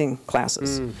 take acting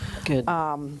classes. Good.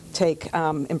 Take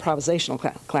improvisational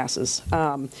classes.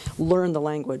 Learn the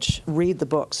language. Read the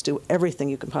books. Do everything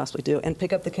you can possibly do. And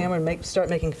pick up the camera and start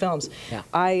making films. Yeah.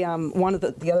 One of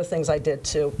the other things I did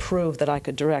to prove that I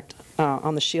could direct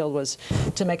on the Shield was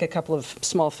to make a couple of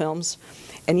small films.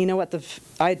 And you know what?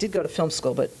 I did go to film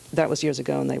school, but that was years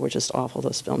ago, and they were just awful,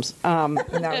 those films. And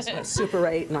that was my Super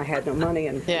 8, and I had no money.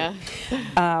 And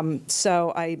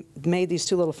so I made these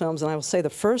two little films, and I will say the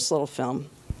first little film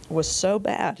was so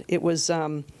bad. It was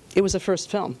a first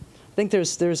film. I think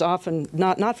there's often,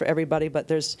 not for everybody,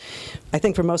 but I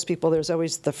think for most people, there's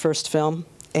always the first film.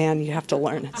 And you have to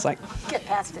learn. It's like Get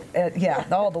past it. Yeah,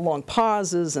 all the long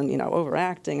pauses and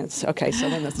overacting. It's okay. So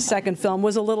then the second film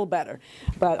was a little better,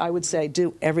 but I would say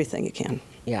do everything you can.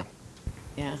 Yeah.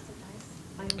 Yeah.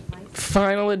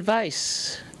 final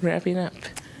advice, wrapping up.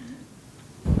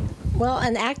 Well,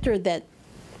 an actor the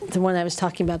one I was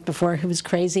talking about before, who was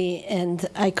crazy, and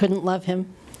I couldn't love him,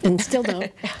 and still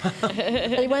don't. But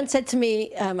he once said to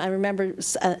me, I remember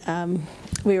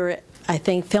we were, I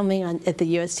think, filming at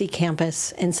the USC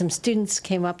campus, and some students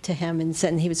came up to him and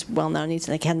said, and he was well-known, he's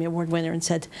an Academy Award winner, and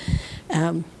said,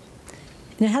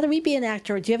 now, how do we be an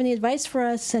actor? Do you have any advice for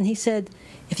us? And he said,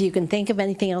 if you can think of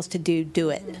anything else to do, do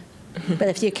it. But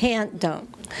if you can't, don't.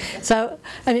 So,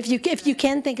 I mean, if you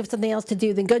can think of something else to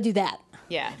do, then go do that.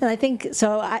 Yeah. And I think,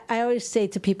 so I always say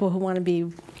to people who want to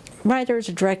be writers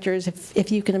or directors,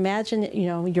 if you can imagine,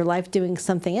 your life doing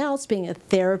something else, being a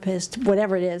therapist,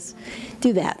 whatever it is,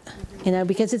 do that.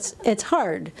 Because it's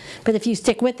hard. But if you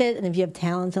stick with it, and if you have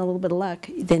talent and a little bit of luck,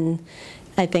 then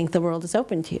I think the world is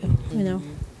open to you,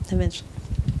 eventually.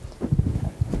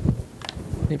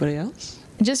 Anybody else?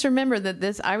 Just remember that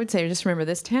this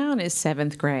town is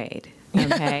 7th grade,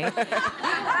 okay?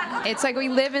 It's like we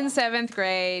live in 7th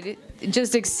grade.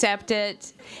 Just accept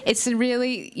it. It's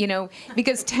really,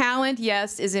 because talent,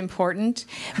 yes, is important,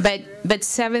 but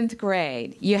 7th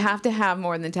grade, you have to have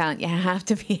more than talent. You have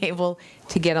to be able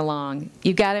to get along.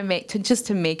 You got to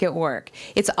make it work.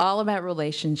 It's all about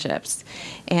relationships,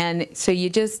 and so you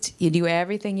do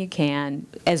everything you can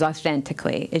as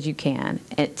authentically as you can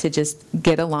to just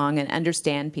get along and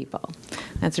understand people.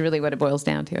 That's really what it boils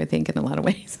down to, I think, in a lot of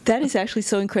ways. That is actually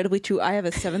so incredibly true. I have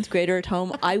a 7th grader at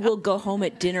home. I will go home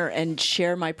at dinner and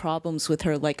share my problems with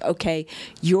her, like, okay,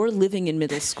 you're living in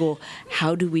middle school.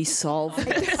 How do we solve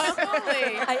this?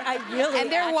 Totally. I really. And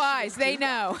they're wise. They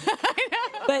know.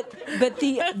 But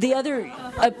the other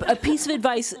a piece of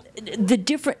advice, the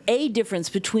difference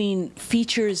between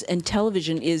features and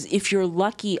television is, if you're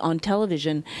lucky on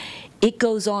television, it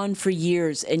goes on for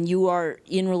years, and you are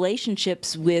in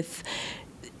relationships with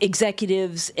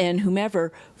executives and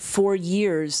whomever for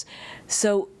years.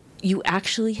 So you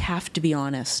actually have to be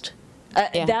honest.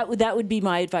 That would be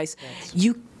my advice.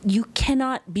 Yes. You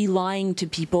cannot be lying to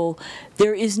people.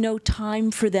 There is no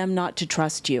time for them not to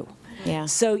trust you. Yeah.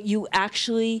 So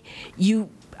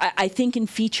I think in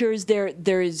features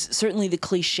there is certainly the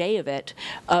cliche of it,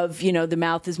 of the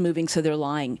mouth is moving, so they're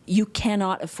lying. You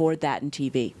cannot afford that in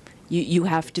TV. You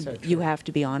have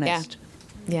to be honest.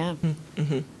 Yeah.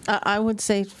 Mm-hmm. I would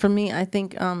say, for me, I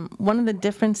think one of the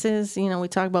differences, we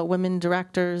talk about women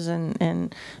directors,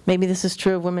 and maybe this is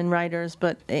true of women writers,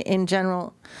 but in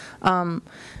general,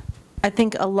 I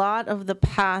think a lot of the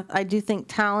path, I do think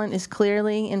talent is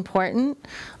clearly important,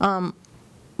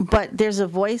 but there's a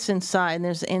voice inside, and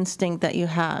there's an instinct that you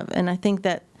have, and I think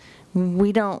that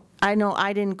I know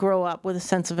I didn't grow up with a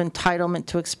sense of entitlement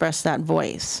to express that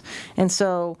voice. And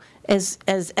so as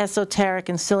esoteric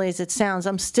and silly as it sounds,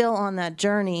 I'm still on that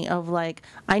journey of like,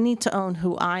 I need to own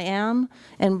who I am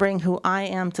and bring who I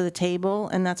am to the table,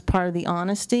 and that's part of the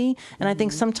honesty. And I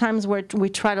think sometimes we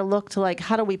try to look to like,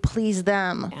 how do we please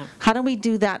them? Yeah. How do we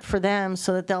do that for them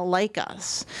so that they'll like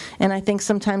us? And I think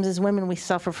sometimes as women we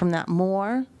suffer from that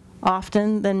more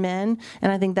often than men,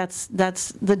 and I think that's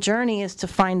the journey, is to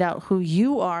find out who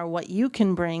you are, what you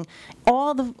can bring.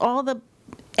 All the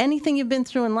anything you've been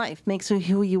through in life makes you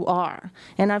who you are,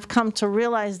 and I've come to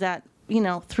realize that, you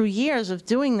know, through years of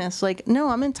doing this, like, no,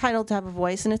 I'm entitled to have a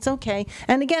voice, and it's okay.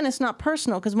 And again, it's not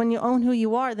personal, because when you own who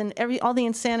you are, then all the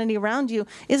insanity around you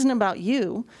isn't about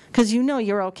you, because you know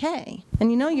you're okay,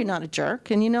 and you know you're not a jerk,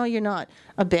 and you know you're not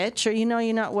a bitch, or you know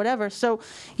you're not whatever. So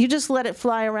you just let it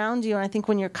fly around you, and I think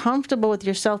when you're comfortable with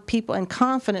yourself, people, and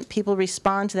confident, people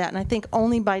respond to that. And I think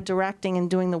only by directing and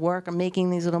doing the work of making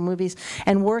these little movies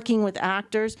and working with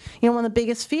actors, you know, one of the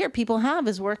biggest fear people have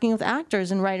is working with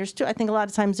actors and writers too. I think a lot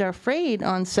of times they're afraid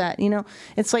on set, you know.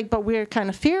 It's like, but we're kind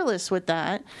of fearless with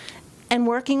that. And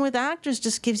working with actors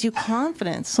just gives you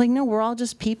confidence. Like, no, we're all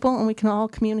just people, and we can all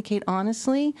communicate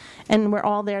honestly, and we're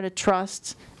all there to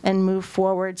trust and move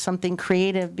forward something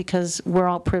creative, because we're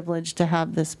all privileged to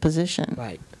have this position.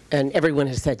 Right. And everyone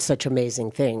has said such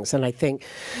amazing things. And I think,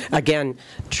 again,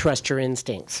 trust your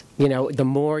instincts. You know, the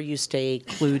more you stay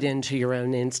clued into your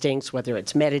own instincts, whether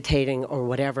it's meditating or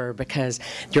whatever, because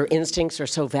your instincts are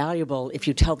so valuable. If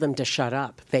you tell them to shut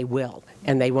up, they will,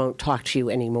 and they won't talk to you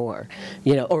anymore,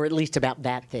 you know, or at least about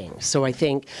that thing. So I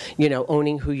think, you know,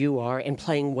 owning who you are and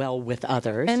playing well with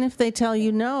others. And if they tell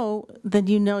you no, then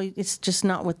you know it's just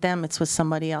not with them, it's with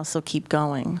somebody else, so keep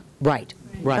going. Right,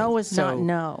 right. No is not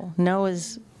no. No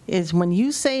is when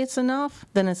you say it's enough,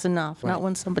 then it's enough, not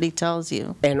when somebody tells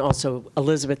you. And also,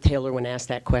 Elizabeth Taylor, when asked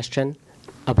that question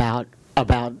about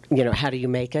you know, how do you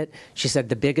make it, she said,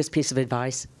 the biggest piece of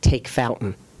advice, take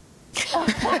Fountain.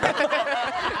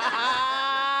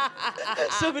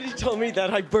 Somebody told me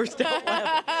that, I burst out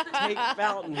laughing. Take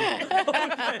Fountain.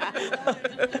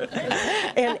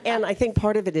 And I think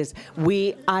part of it is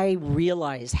I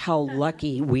realize how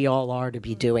lucky we all are to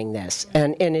be doing this.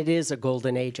 And it is a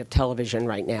golden age of television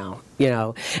right now, you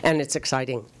know, and it's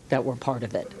exciting that we're part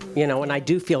of it, you know, and I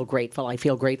do feel grateful. I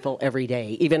feel grateful every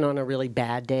day, even on a really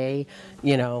bad day,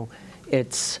 you know,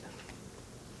 it's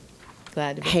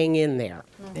glad to be. Hang in there,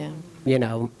 yeah. You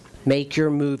know. Make your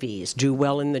movies, do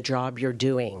well in the job you're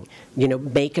doing, you know,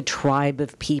 make a tribe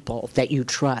of people that you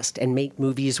trust and make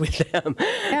movies with them.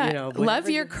 Yeah, you know, love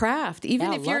your craft.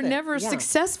 Even if you're never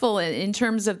successful in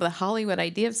terms of the Hollywood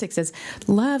idea of success,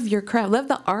 love your craft, love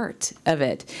the art of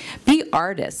it. Be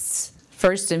artists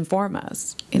first and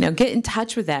foremost. You know, get in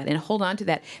touch with that and hold on to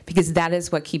that, because that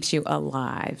is what keeps you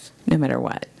alive, no matter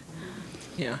what.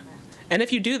 Yeah. And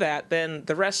if you do that, then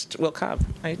the rest will come.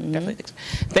 I definitely think so.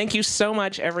 Thank you so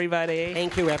much, everybody.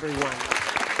 Thank you, everyone.